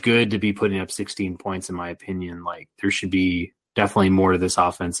much good to be putting up 16 points, in my opinion. Like, there should be definitely more to this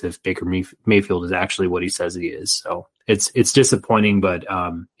offense if Baker Mayfield is actually what he says he is. So it's disappointing, but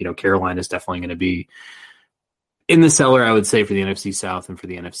Carolina is definitely going to be in the cellar, I would say, for the NFC South and for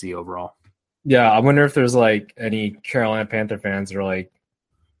the NFC overall. Yeah, I wonder if there's like any Carolina Panther fans that are like,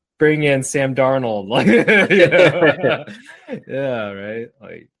 bring in Sam Darnold. Like, yeah, right.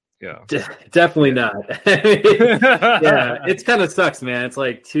 Like, yeah, definitely not. Yeah, it's kind of sucks, man. It's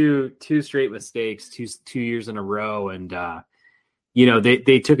like two straight mistakes, two years in a row, and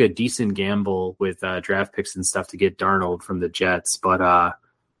they took a decent gamble with draft picks and stuff to get Darnold from the Jets, but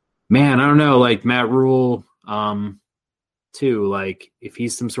man, I don't know, like Matt Rule, too, like if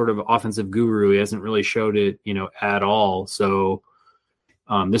he's some sort of offensive guru, he hasn't really showed it, at all. So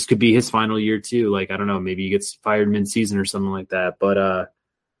this could be his final year too. Like, I don't know, maybe he gets fired mid-season or something like that. But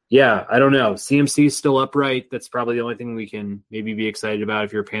yeah, I don't know. CMC is still upright. That's probably the only thing we can maybe be excited about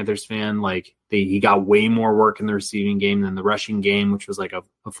if you're a Panthers fan. Like, he got way more work in the receiving game than the rushing game, which was like a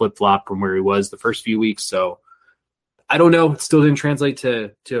flip-flop from where he was the first few weeks. So I don't know. It still didn't translate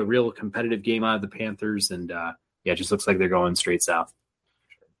to a real competitive game out of the Panthers. And yeah, it just looks like they're going straight south.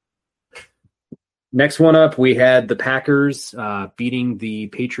 Next one up, we had the Packers beating the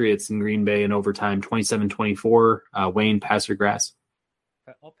Patriots in Green Bay in overtime, 27-24. Wayne, pass or grass?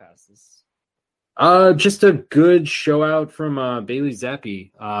 I'll pass this. Just a good show out from Bailey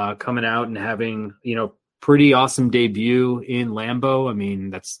Zappi coming out and having, pretty awesome debut in Lambeau. I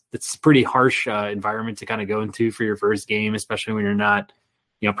mean, that's a pretty harsh environment to kind of go into for your first game, especially when you're not,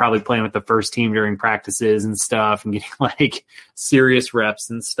 probably playing with the first team during practices and stuff and getting like serious reps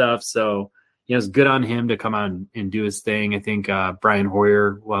and stuff. So, it's good on him to come out and do his thing. I think Brian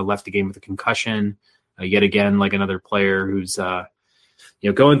Hoyer left the game with a concussion yet again, like another player who's,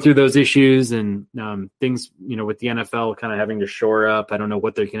 going through those issues and things, with the NFL kind of having to shore up. I don't know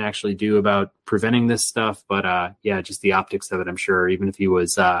what they can actually do about preventing this stuff, but yeah, just the optics of it, I'm sure, even if he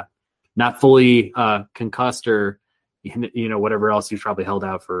was not fully concussed or, whatever else, he's probably held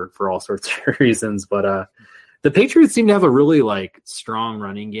out for all sorts of reasons. But the Patriots seem to have a really like strong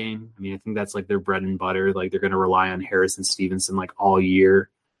running game. I mean, I think that's like their bread and butter. Like, they're going to rely on Harris and Stevenson like all year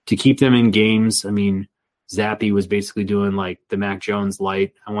to keep them in games. I mean, Zappi was basically doing like the Mac Jones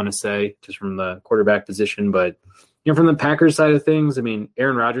light, I want to say, just from the quarterback position. But from the Packers side of things, I mean,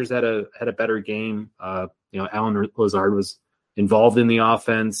 Aaron Rodgers had a better game. Alan Lazard was involved in the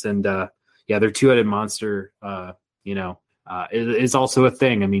offense, and yeah, their two-headed monster, is also a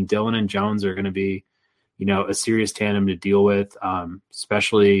thing. I mean, Dillon and Jones are going to be, a serious tandem to deal with,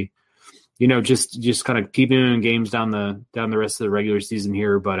 especially, just kind of keeping them in games down the rest of the regular season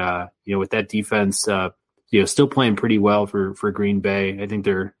here. But, with that defense, still playing pretty well for Green Bay. I think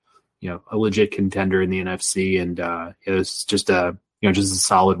they're, a legit contender in the NFC, and it was just a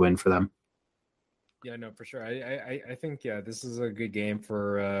solid win for them. Yeah, no, for sure. I think, yeah, this is a good game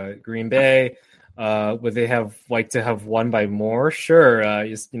for Green Bay. Would they have liked to have won by more? Sure.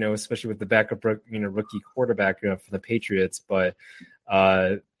 Especially with the backup, rookie quarterback for the Patriots. But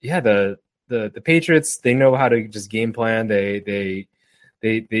yeah, the Patriots, they know how to just game plan. They're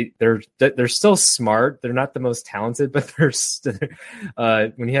still smart. They're not the most talented, but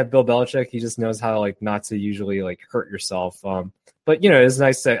when you have Bill Belichick, he just knows how like not to usually like hurt yourself. But it's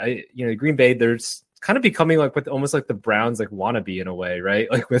nice that Green Bay, there's kind of becoming like with almost like the Browns like wannabe in a way, right?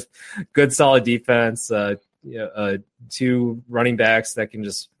 Like with good solid defense, two running backs that can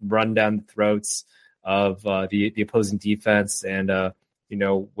just run down the throats of the opposing defense, and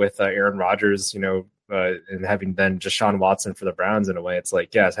with Aaron Rodgers, and having then Deshaun Watson for the Browns in a way. It's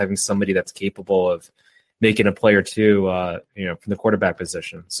like, yeah, it's having somebody that's capable of making a play or two, from the quarterback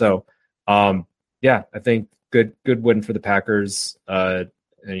position. So, yeah, I think good win for the Packers,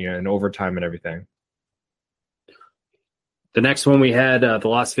 in overtime and everything. The next one we had, the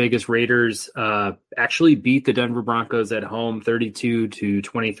Las Vegas Raiders actually beat the Denver Broncos at home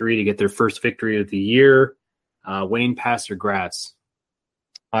 32-23 to get their first victory of the year. Wayne, pass or grass?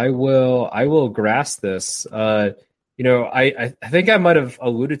 I will grass this. I think I might have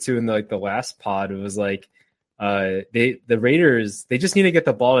alluded to in the last pod. It was like the Raiders, they just need to get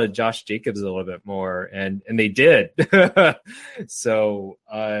the ball to Josh Jacobs a little bit more, and they did. So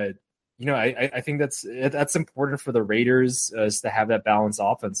I think that's important for the Raiders, is to have that balanced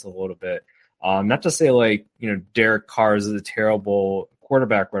offense a little bit. Not to say Derek Carr is a terrible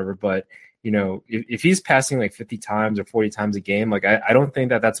quarterback, whatever, but if he's passing like 50 times or 40 times a game, I don't think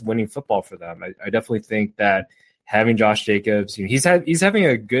that that's winning football for them. I definitely think that having Josh Jacobs, he's having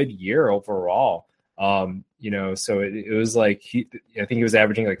a good year overall. So it was like I think he was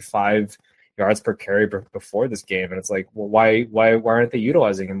averaging like 5 yards per carry before this game, and it's like, well, why aren't they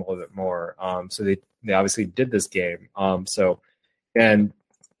utilizing him a little bit more? So they obviously did this game. With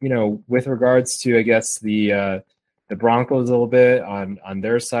regards to, I guess, the Broncos a little bit on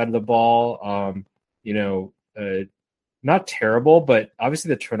their side of the ball, not terrible, but obviously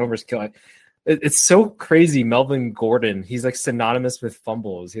the turnovers kill. It's so crazy. Melvin Gordon, he's like synonymous with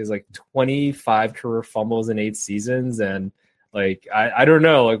fumbles. He has like 25 career fumbles in 8 seasons, and like I don't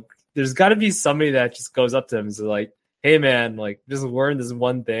know, like there's got to be somebody that just goes up to him and is like, hey man, like just learn this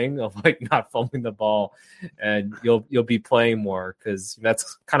one thing of like not fumbling the ball, and you'll be playing more, because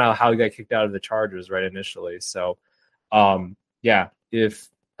that's kind of how he got kicked out of the Chargers right initially. So if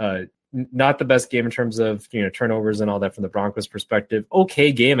not the best game in terms of turnovers and all that from the Broncos perspective,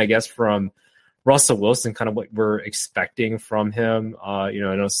 okay game I guess from Russell Wilson, kind of what we're expecting from him. I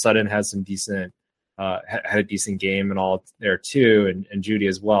know Sutton has some decent had a decent game and all there too, and Judy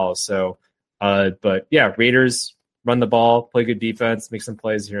as well. So but yeah, Raiders run the ball, play good defense, make some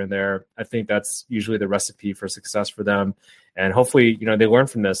plays here and there. I think that's usually the recipe for success for them. And hopefully, they learn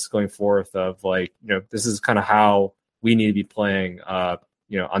from this going forth of this is kind of how we need to be playing, on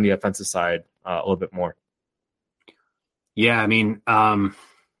the offensive side a little bit more. Yeah. I mean,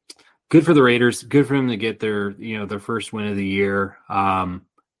 good for the Raiders, good for them to get their first win of the year. I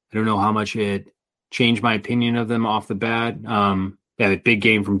don't know how much it changed my opinion of them off the bat. A big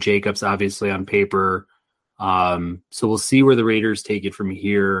game from Jacobs, obviously on paper. So we'll see where the Raiders take it from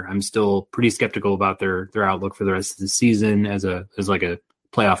here. I'm still pretty skeptical about their outlook for the rest of the season as like a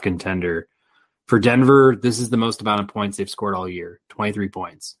playoff contender. For Denver, this is the most amount of points they've scored all year, 23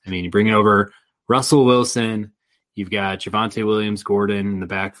 points. I mean, you bring it over Russell Wilson, you've got Javonte Williams, Gordon in the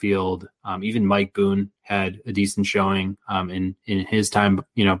backfield. Even Mike Boone had a decent showing in his time,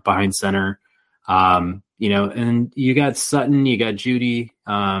 behind center. And you got Sutton, you got Judy,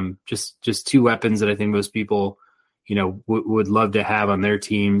 just 2 weapons that I think most people, would love to have on their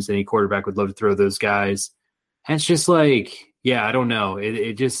teams. Any quarterback would love to throw those guys. And it's just like, yeah, I don't know.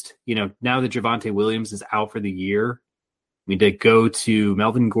 It just, now that Javonte Williams is out for the year, I mean, to go to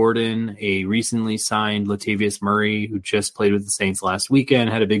Melvin Gordon, a recently signed Latavius Murray, who just played with the Saints last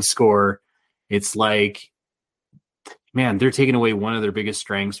weekend, had a big score. It's like, man, they're taking away one of their biggest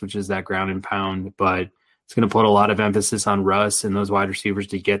strengths, which is that ground and pound, but it's going to put a lot of emphasis on Russ and those wide receivers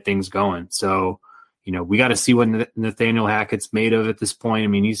to get things going. So, we got to see what Nathaniel Hackett's made of at this point. I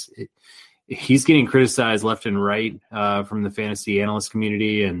mean, he's getting criticized left and right from the fantasy analyst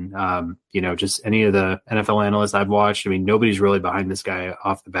community, and just any of the NFL analysts I've watched. I mean, nobody's really behind this guy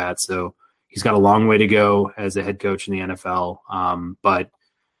off the bat, so he's got a long way to go as a head coach in the NFL. But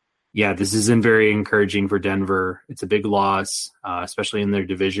yeah, this isn't very encouraging for Denver. It's a big loss, especially in their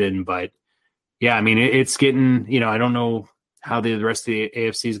division. But yeah, I mean, it's getting, I don't know how the rest of the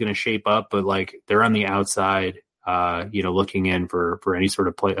AFC is going to shape up, but like they're on the outside, looking in for any sort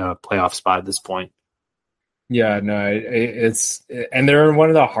of playoff spot at this point. Yeah, no, and they're one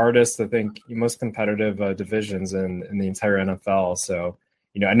of the hardest, I think, most competitive divisions in the entire NFL. So,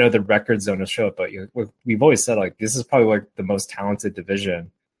 I know the records don't show it, but we've always said like this is probably like the most talented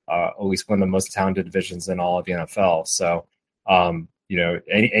division. At least one of the most talented divisions in all of the NFL. So,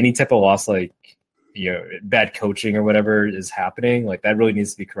 any type of loss, like, bad coaching or whatever is happening, like that really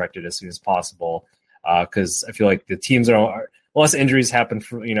needs to be corrected as soon as possible. Because I feel like the teams unless injuries happen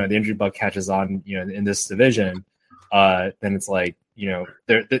for, the injury bug catches on, in this division, then it's like,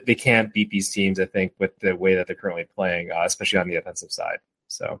 they can't beat these teams, I think, with the way that they're currently playing, especially on the offensive side.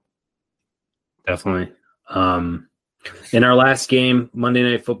 So. Definitely. In our last game, Monday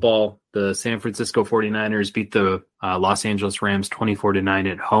Night Football, The San Francisco 49ers beat the Los Angeles Rams 24-9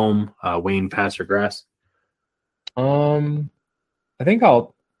 at home. Wayne, pass or grass? I think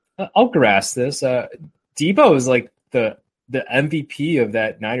I'll grass this. Debo is like the MVP of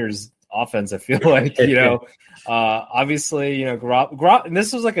that Niners offense. I feel like obviously and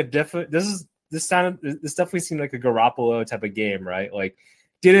this was like a different. This definitely seemed like a Garoppolo type of game, right? Like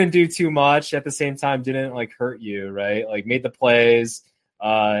didn't do too much at the same time, didn't like hurt you, right? Like made the plays.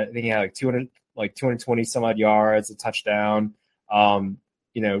 I think he had like 220 some odd yards, a touchdown.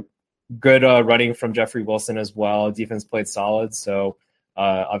 Good running from Jeffrey Wilson as well. Defense played solid, so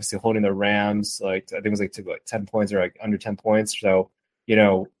obviously holding the Rams I think it was to 10 points or like under 10 points. So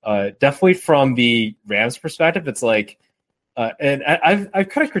definitely from the Rams perspective, it's like, and I've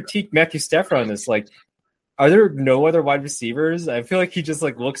kind of critiqued Matthew Stafford on this. Like, are there no other wide receivers? I feel like he just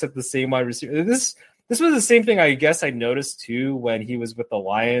like looks at the same wide receiver. This was the same thing I guess I noticed too when he was with the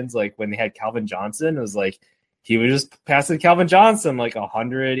Lions, like when they had Calvin Johnson. It was like he would just pass to Calvin Johnson like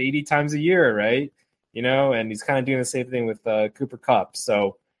 180 times a year, right? And he's kind of doing the same thing with Cooper Kupp.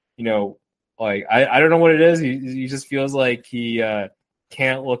 So, like I don't know what it is. He just feels like he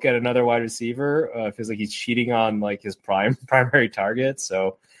can't look at another wide receiver. Feels like he's cheating on like his primary target.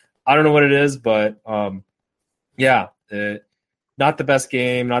 So I don't know what it is, but not the best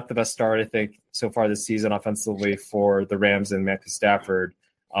game, not the best start, I think, so far this season offensively for the Rams and Matthew Stafford.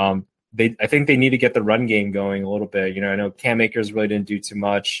 I think they need to get the run game going a little bit. I know Cam Akers really didn't do too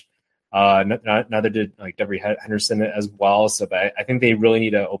much. Neither did like Devery Henderson as well. So, but I think they really need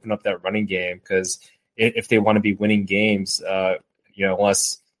to open up that running game because if they want to be winning games,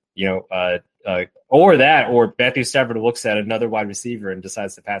 unless or Matthew Stafford looks at another wide receiver and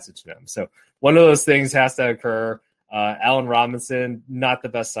decides to pass it to them. So one of those things has to occur. Allen Robinson, not the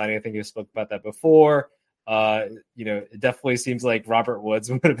best signing. I think you spoke about that before. It definitely seems like Robert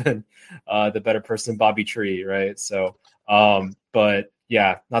Woods would have been the better person, Bobby Tree, right? So, but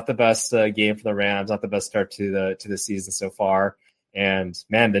yeah, not the best game for the Rams, not the best start to the season so far. And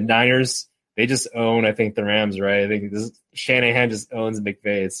man, the Niners, they just own, I think, the Rams, right? I think Shanahan just owns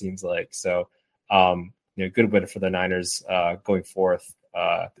McVay, it seems like. So, good win for the Niners going forth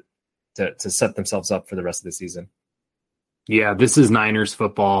to set themselves up for the rest of the season. Yeah, this is Niners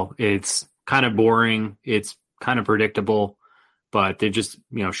football. It's kind of boring. It's kind of predictable, but they just,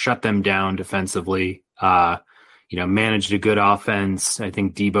 shut them down defensively. Managed a good offense. I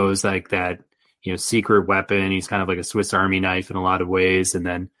think Debo's like that, secret weapon. He's kind of like a Swiss Army knife in a lot of ways. And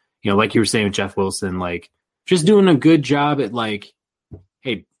then, like you were saying with Jeff Wilson, like just doing a good job at like,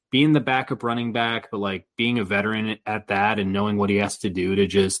 hey, being the backup running back, but like being a veteran at that and knowing what he has to do to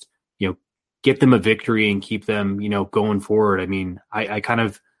just, get them a victory and keep them, going forward. I mean, I kind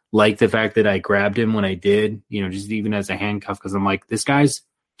of like the fact that I grabbed him when I did, just even as a handcuff, because I'm like, this guy's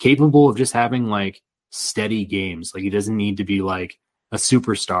capable of just having like steady games. Like he doesn't need to be like a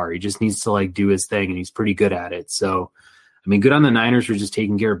superstar. He just needs to like do his thing, and he's pretty good at it. So, I mean, good on the Niners for just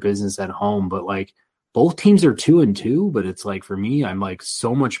taking care of business at home, but like both teams are 2-2, but it's like, for me, I'm like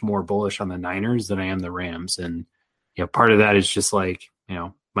so much more bullish on the Niners than I am the Rams. And, part of that is just like,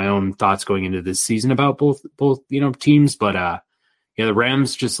 my own thoughts going into this season about both teams. But the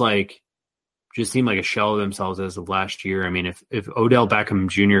Rams just seem like a shell of themselves as of last year. I mean, if Odell Beckham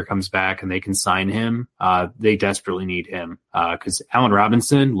Jr. comes back and they can sign him, they desperately need him because Allen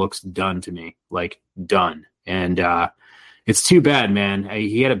Robinson looks done to me, like done. And it's too bad, man.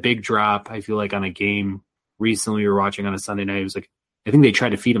 He had a big drop, I feel like, on a game recently we were watching on a Sunday night. It was like, I think they tried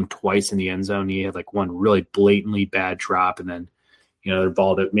to feed him twice in the end zone. He had like one really blatantly bad drop, and then the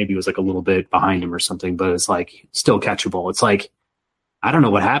ball that maybe was like a little bit behind him or something, but it's like still catchable. It's like, I don't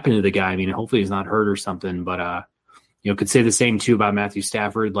know what happened to the guy. I mean, hopefully he's not hurt or something, but could say the same too about Matthew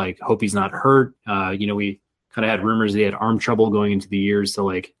Stafford. Like, hope he's not hurt. We kind of had rumors that he had arm trouble going into the year. So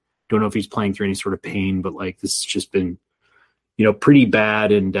like, don't know if he's playing through any sort of pain, but like, this has just been, pretty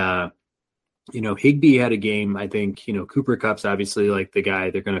bad. And, Higbee had a game. I think, Cooper Kupp's obviously like the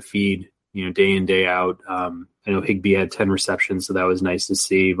guy they're going to feed, day in, day out. I know Higbee had 10 receptions, so that was nice to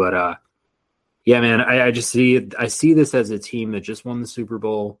see. But yeah, man, I just see this as a team that just won the Super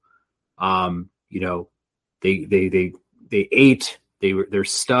Bowl. They ate, they're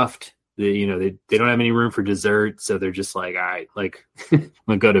stuffed. They don't have any room for dessert, so they're just like, all right, like I'm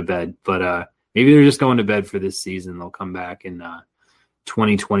gonna go to bed. But maybe they're just going to bed for this season. They'll come back in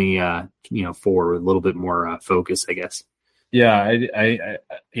 2024 with a little bit more focus, I guess. Yeah,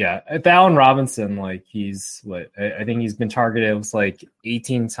 If Allen Robinson, like I think he's been targeted. It was like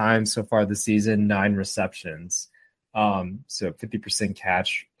 18 times so far this season, 9 receptions. So 50%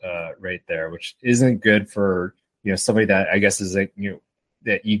 catch rate there, which isn't good for somebody that I guess is like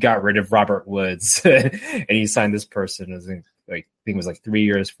that you got rid of Robert Woods and you signed this person as like I think it was like 3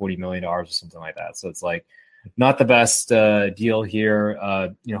 years, $40 million or something like that. So it's like not the best deal here.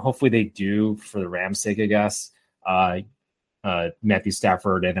 Hopefully they do for the Rams' sake, I guess. Matthew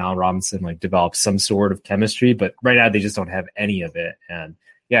Stafford and Allen Robinson like develop some sort of chemistry, but right now they just don't have any of it. And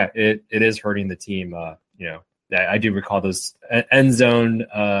yeah, it is hurting the team. I do recall those end zone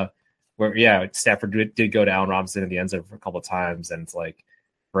where Stafford did go to Allen Robinson in the end zone for a couple of times, and it's like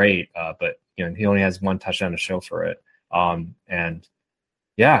great, but he only has one touchdown to show for it. And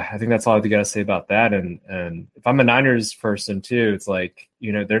yeah, I think that's all I got to say about that. And if I'm a Niners person too, it's like,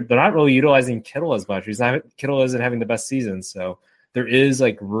 they're not really utilizing Kittle as much. Kittle isn't having the best season. So there is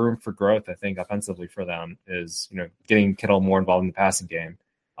like room for growth, I think, offensively for them is, getting Kittle more involved in the passing game.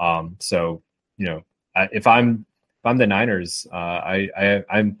 If I'm the Niners,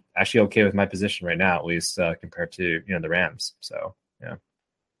 I'm actually okay with my position right now, at least compared to, the Rams. So, yeah.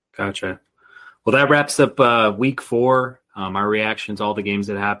 Gotcha. Well, that wraps up week 4. Our reaction to all the games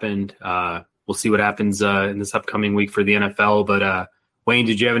that happened. We'll see what happens in this upcoming week for the NFL. But Wayne,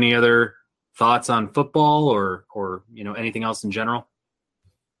 did you have any other thoughts on football or anything else in general?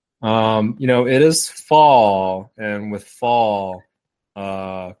 It is fall, and with fall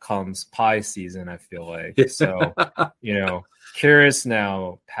comes pie season, I feel like. So, curious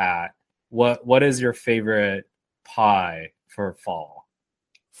now, Pat, what is your favorite pie for fall?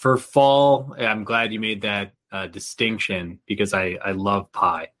 For fall, I'm glad you made that distinction because I love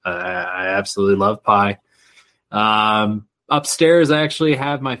pie. I absolutely love pie. Upstairs, I actually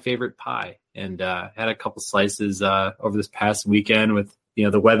have my favorite pie, and had a couple slices over this past weekend with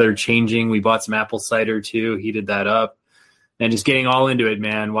the weather changing. We bought some apple cider too, heated that up, and just getting all into it,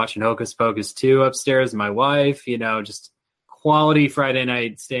 man. Watching Hocus Pocus 2 upstairs with my wife. Just quality Friday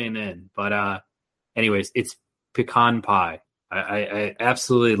night staying in. But anyways, it's pecan pie. I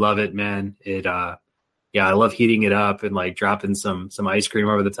absolutely love it, man. I love heating it up and like dropping some ice cream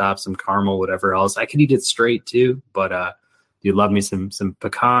over the top, some caramel, whatever else. I could eat it straight too, but you love me some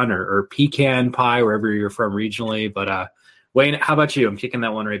pecan or pecan pie wherever you're from regionally. But Wayne, how about you? I'm kicking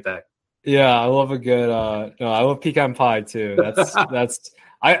that one right back. Yeah, I love a good. I love pecan pie too.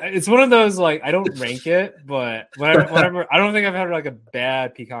 It's one of those like I don't rank it, but whatever. I don't think I've had like a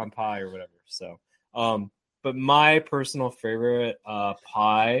bad pecan pie or whatever. So, but my personal favorite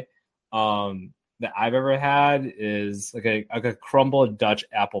pie that I've ever had is like a crumbled Dutch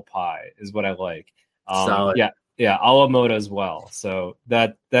apple pie is what I like. Solid. Yeah, a la mode as well. So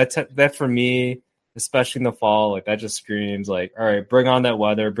that for me, especially in the fall, like that just screams like, all right, bring on that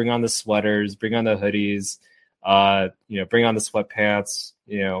weather, bring on the sweaters, bring on the hoodies, bring on the sweatpants.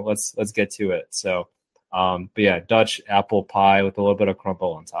 Let's get to it. So, but yeah, Dutch apple pie with a little bit of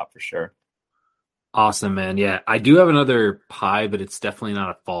crumble on top for sure. Awesome, man. Yeah, I do have another pie, but it's definitely not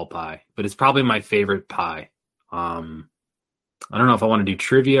a fall pie, but it's probably my favorite pie. I don't know if I want to do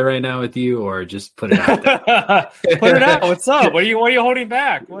trivia right now with you or just put it out there. Put it out. What's up? What are you holding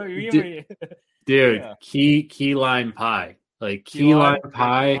back? Dude, yeah. key lime pie. Like key lime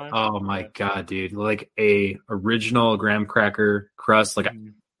pie. Oh my God, dude. Like a original graham cracker crust. Like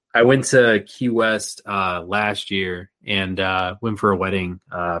I went to Key West last year and went for a wedding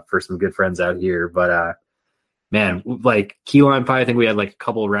for some good friends out here. But man, like key lime pie, I think we had like a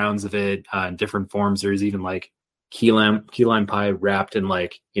couple rounds of it in different forms. There's even like key lime pie wrapped in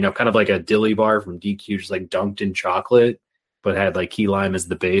like, kind of like a dilly bar from DQ, just like dunked in chocolate, but had like key lime as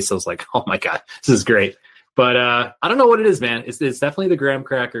the base. I was like, oh my God, this is great. But I don't know what it is, man. It's definitely the graham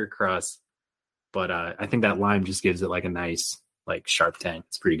cracker crust, but I think that lime just gives it like a nice, like sharp tang.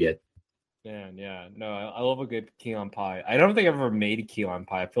 It's pretty good. Man, yeah. No, I love a good key lime pie. I don't think I've ever made a key lime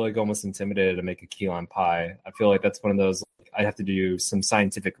pie. I feel like almost intimidated to make a key lime pie. I feel like that's one of those, I have to do some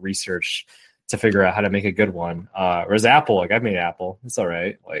scientific research to figure out how to make a good one. Whereas apple, like I've made apple. It's all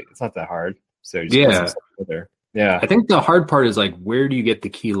right. Like it's not that hard. So you just put some stuff in there. Yeah. I think the hard part is like, where do you get the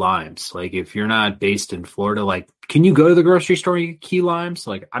key limes? Like if you're not based in Florida, like, can you go to the grocery store and get key limes?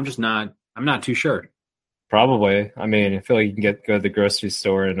 Like I'm not too sure. Probably. I mean, I feel like you can go to the grocery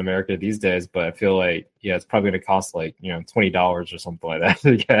store in America these days, but I feel like, yeah, it's probably going to cost like, $20 or something like that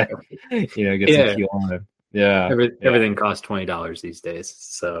to get some key lime. Yeah. Everything costs $20 these days.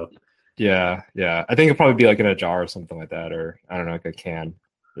 So yeah. I think it'd probably be like in a jar or something like that, or I don't know, like a can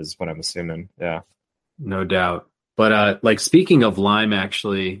is what I'm assuming. Yeah. No doubt. But like speaking of lime,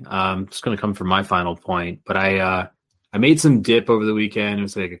 actually, it's going to come from my final point, but I made some dip over the weekend. It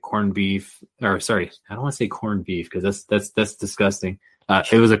was like a corned beef, or sorry, I don't want to say corned beef because that's disgusting.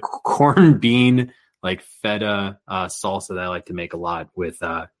 It was a corned bean, like feta salsa that I like to make a lot with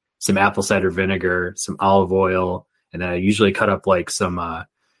some apple cider vinegar, some olive oil, and then I usually cut up like some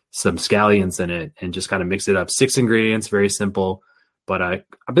scallions in it and just kind of mix it up. 6 ingredients, very simple. But I've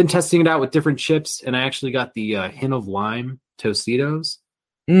been testing it out with different chips, and I actually got the hint of lime Tostitos.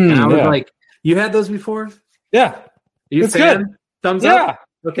 And I was like, you had those before? Yeah. Are you a fan? Good. Thumbs up?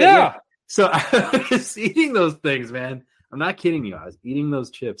 Okay. Yeah. So I was eating those things, man. I'm not kidding you. I was eating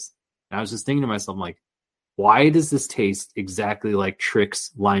those chips. And I was just thinking to myself, I'm like, why does this taste exactly like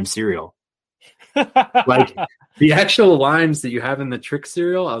Trix lime cereal? Like the actual limes that you have in the Trix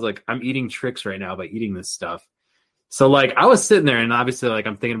cereal, I was like, I'm eating Trix right now by eating this stuff. So like I was sitting there, and obviously like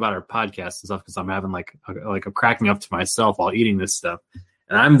I'm thinking about our podcast and stuff because I'm having like I'm cracking up to myself while eating this stuff,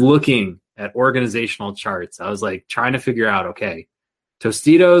 and I'm looking at organizational charts. I was like trying to figure out, okay,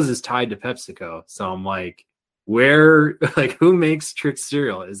 Tostitos is tied to PepsiCo, so I'm like, where, like, who makes Trix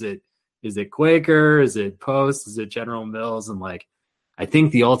cereal? Is it Quaker? Is it Post? Is it General Mills? And like, I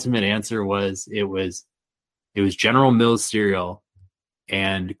think the ultimate answer was it was General Mills cereal,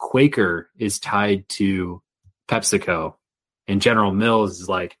 and Quaker is tied to PepsiCo, and General Mills is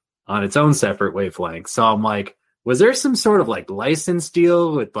like on its own separate wavelength. So I'm like, was there some sort of like license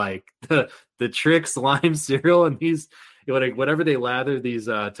deal with like the Trix lime cereal and these, like whatever they lather these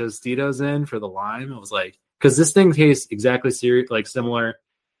Tostitos in for the lime? I was like, because this thing tastes exactly similar.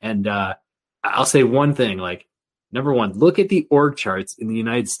 And I'll say one thing, like, number one, look at the org charts in the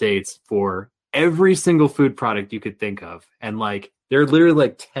United States for every single food product you could think of, and like there are literally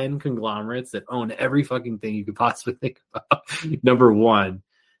like 10 conglomerates that own every fucking thing you could possibly think about. Number one.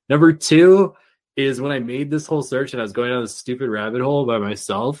 Number two is when I made this whole search and I was going down this stupid rabbit hole by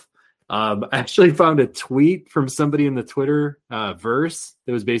myself, I actually found a tweet from somebody in the Twitter verse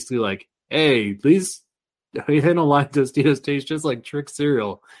that was basically like, hey, please, hint of lime Tostitos taste just like Trix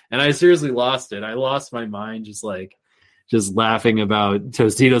cereal. And I seriously lost it. I lost my mind just laughing about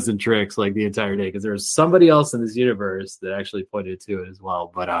Tostitos and Trix like the entire day, because there was somebody else in this universe that actually pointed to it as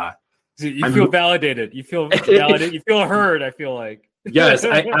well. But you feel validated. You feel validated. You feel heard. I feel like yes,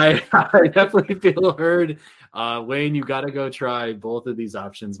 I definitely feel heard. Wayne, you got to go try both of these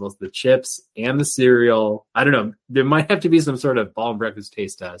options, both the chips and the cereal. I don't know. There might have to be some sort of ball and breakfast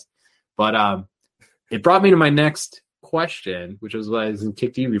taste test, but it brought me to my next question, which was what I was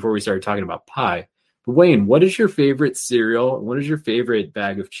kicked to you before we started talking about pie. But Wayne, what is your favorite cereal? And what is your favorite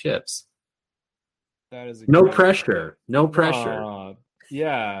bag of chips? That is no pressure. No pressure.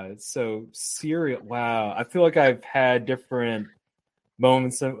 Yeah. So cereal. Wow. I feel like I've had different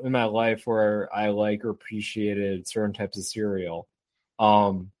moments in my life where I like or appreciated certain types of cereal.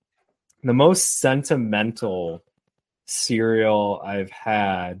 The most sentimental cereal I've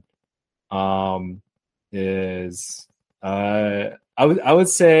had is I would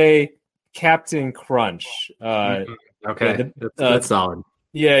say Captain Crunch. Okay, that's solid.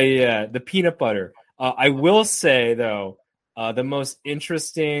 Yeah, the peanut butter. I will say though, the most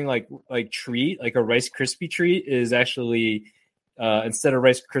interesting like treat, like a Rice Krispie treat, is actually instead of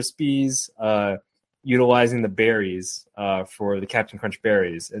Rice Krispies, utilizing the berries for the Captain Crunch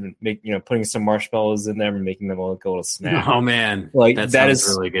berries, and putting some marshmallows in them and making them look a little snack. Oh man, like that is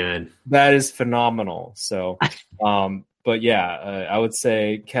really good. That is phenomenal. So, but yeah, I would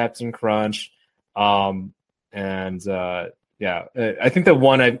say Captain Crunch, and yeah, I think the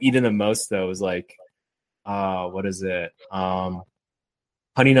one I've eaten the most though is like, what is it?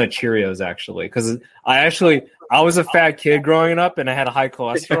 Honey Nut Cheerios, actually, because I was a fat kid growing up and I had a high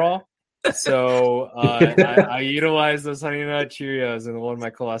cholesterol. So I utilized those Honey Nut Cheerios and lowered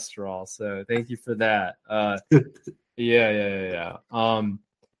my cholesterol. So thank you for that. Yeah.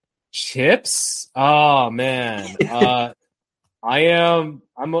 Chips. Oh man.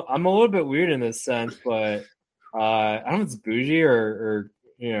 I'm a little bit weird in this sense, but I don't know if it's bougie or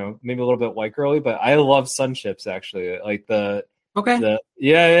maybe a little bit white girly, but I love Sun Chips actually. Like the okay.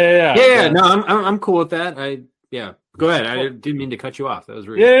 Yeah. No, I'm cool with that. Go ahead. I didn't mean to cut you off. That was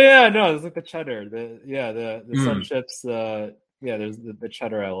rude. Yeah. No, it's like the cheddar. The Sun Chips. There's the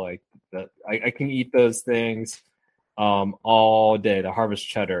cheddar I like. That I can eat those things all day. The Harvest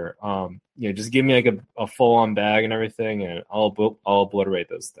cheddar. Just give me like a full on bag and everything, and I'll obliterate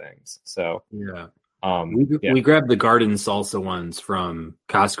those things. So yeah. We grab the garden salsa ones from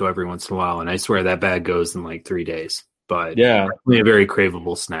Costco every once in a while, and I swear that bag goes in like 3 days. But yeah, definitely a very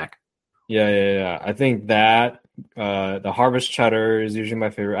craveable snack. Yeah. I think that the Harvest cheddar is usually my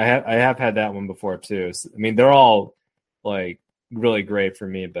favorite. I have had that one before too. So, I mean, they're all like really great for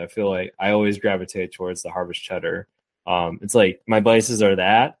me, but I feel like I always gravitate towards the Harvest cheddar. It's like my vices are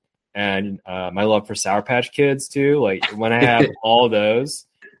that, and my love for Sour Patch Kids too. Like when I have all those,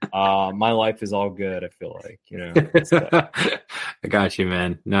 my life is all good. I feel like I got you,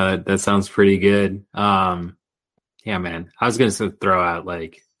 man. No, that sounds pretty good. Yeah, man. I was gonna throw out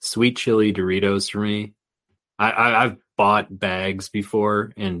like sweet chili Doritos for me. I've bought bags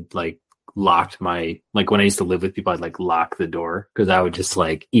before and like locked my like when I used to live with people, I'd like lock the door because I would just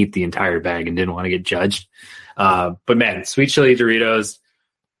like eat the entire bag and didn't want to get judged. But man, sweet chili Doritos,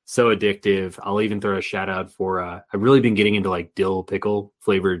 so addictive. I'll even throw a shout out for I've really been getting into like dill pickle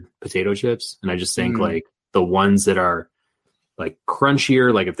flavored potato chips, and I just think like the ones that are like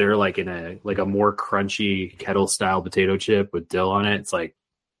crunchier, like if they're like in a more crunchy kettle style potato chip with dill on it, it's like,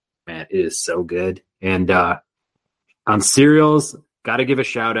 man, it is so good. And on cereals, got to give a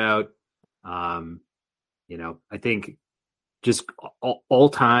shout out. I think just all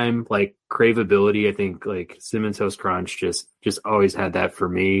time like craveability. I think like Cinnamon Toast Crunch just always had that for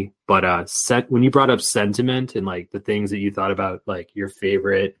me. But when you brought up sentiment and like the things that you thought about, like your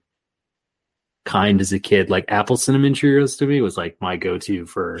favorite kind as a kid, like apple cinnamon Cheerios to me was like my go-to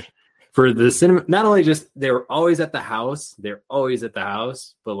for the cinnamon. Not only just they're always at the house,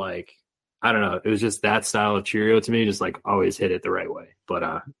 but like I don't know, it was just that style of Cheerio to me just like always hit it the right way.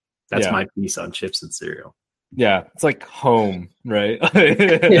 But that's my piece on chips and cereal. Yeah, it's like home, right?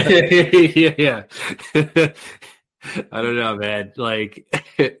 Yeah. I don't know, man. Like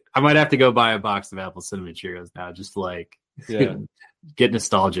I might have to go buy a box of apple cinnamon Cheerios now just to like get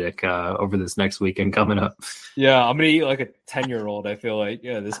nostalgic over this next weekend coming up. Yeah, I'm gonna eat like a 10-year-old, I feel like,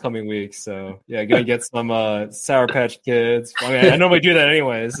 this coming week. So yeah, gonna get some Sour Patch Kids. I mean, I normally do that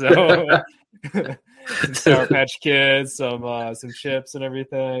anyway, so some Sour Patch Kids, some chips and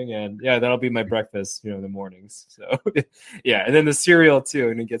everything, and yeah, that'll be my breakfast, in the mornings. So yeah, and then the cereal too,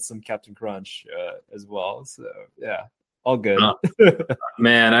 and get some Captain Crunch as well. So yeah, all good.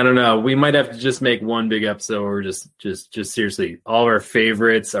 Man, I don't know. We might have to just make one big episode where just seriously, all of our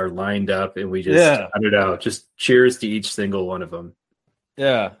favorites are lined up, and we just I don't know, just cheers to each single one of them.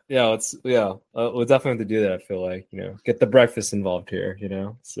 Yeah, we'll definitely have to do that. I feel like get the breakfast involved here.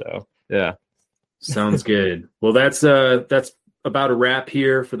 So yeah. Sounds good. Well, that's about a wrap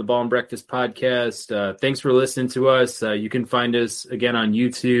here for the Ball and Breakfast podcast. Thanks for listening to us. You can find us again on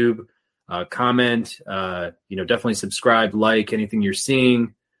YouTube. Comment, definitely subscribe, like anything you're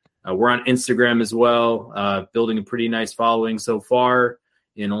seeing. We're on Instagram as well, building a pretty nice following so far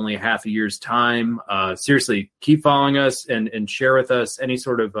in only half a year's time. Seriously, keep following us and share with us any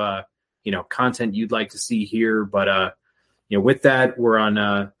sort of, content you'd like to see here. But, with that, we're on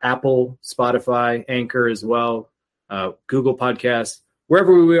Apple, Spotify, Anchor as well, Google Podcasts,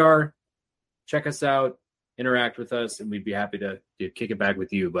 wherever we are. Check us out, interact with us, and we'd be happy to kick it back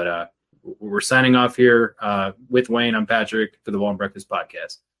with you. But we're signing off here with Wayne. I'm Patrick for the Ball and Breakfast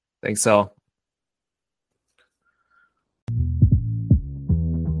podcast. Thanks, Al.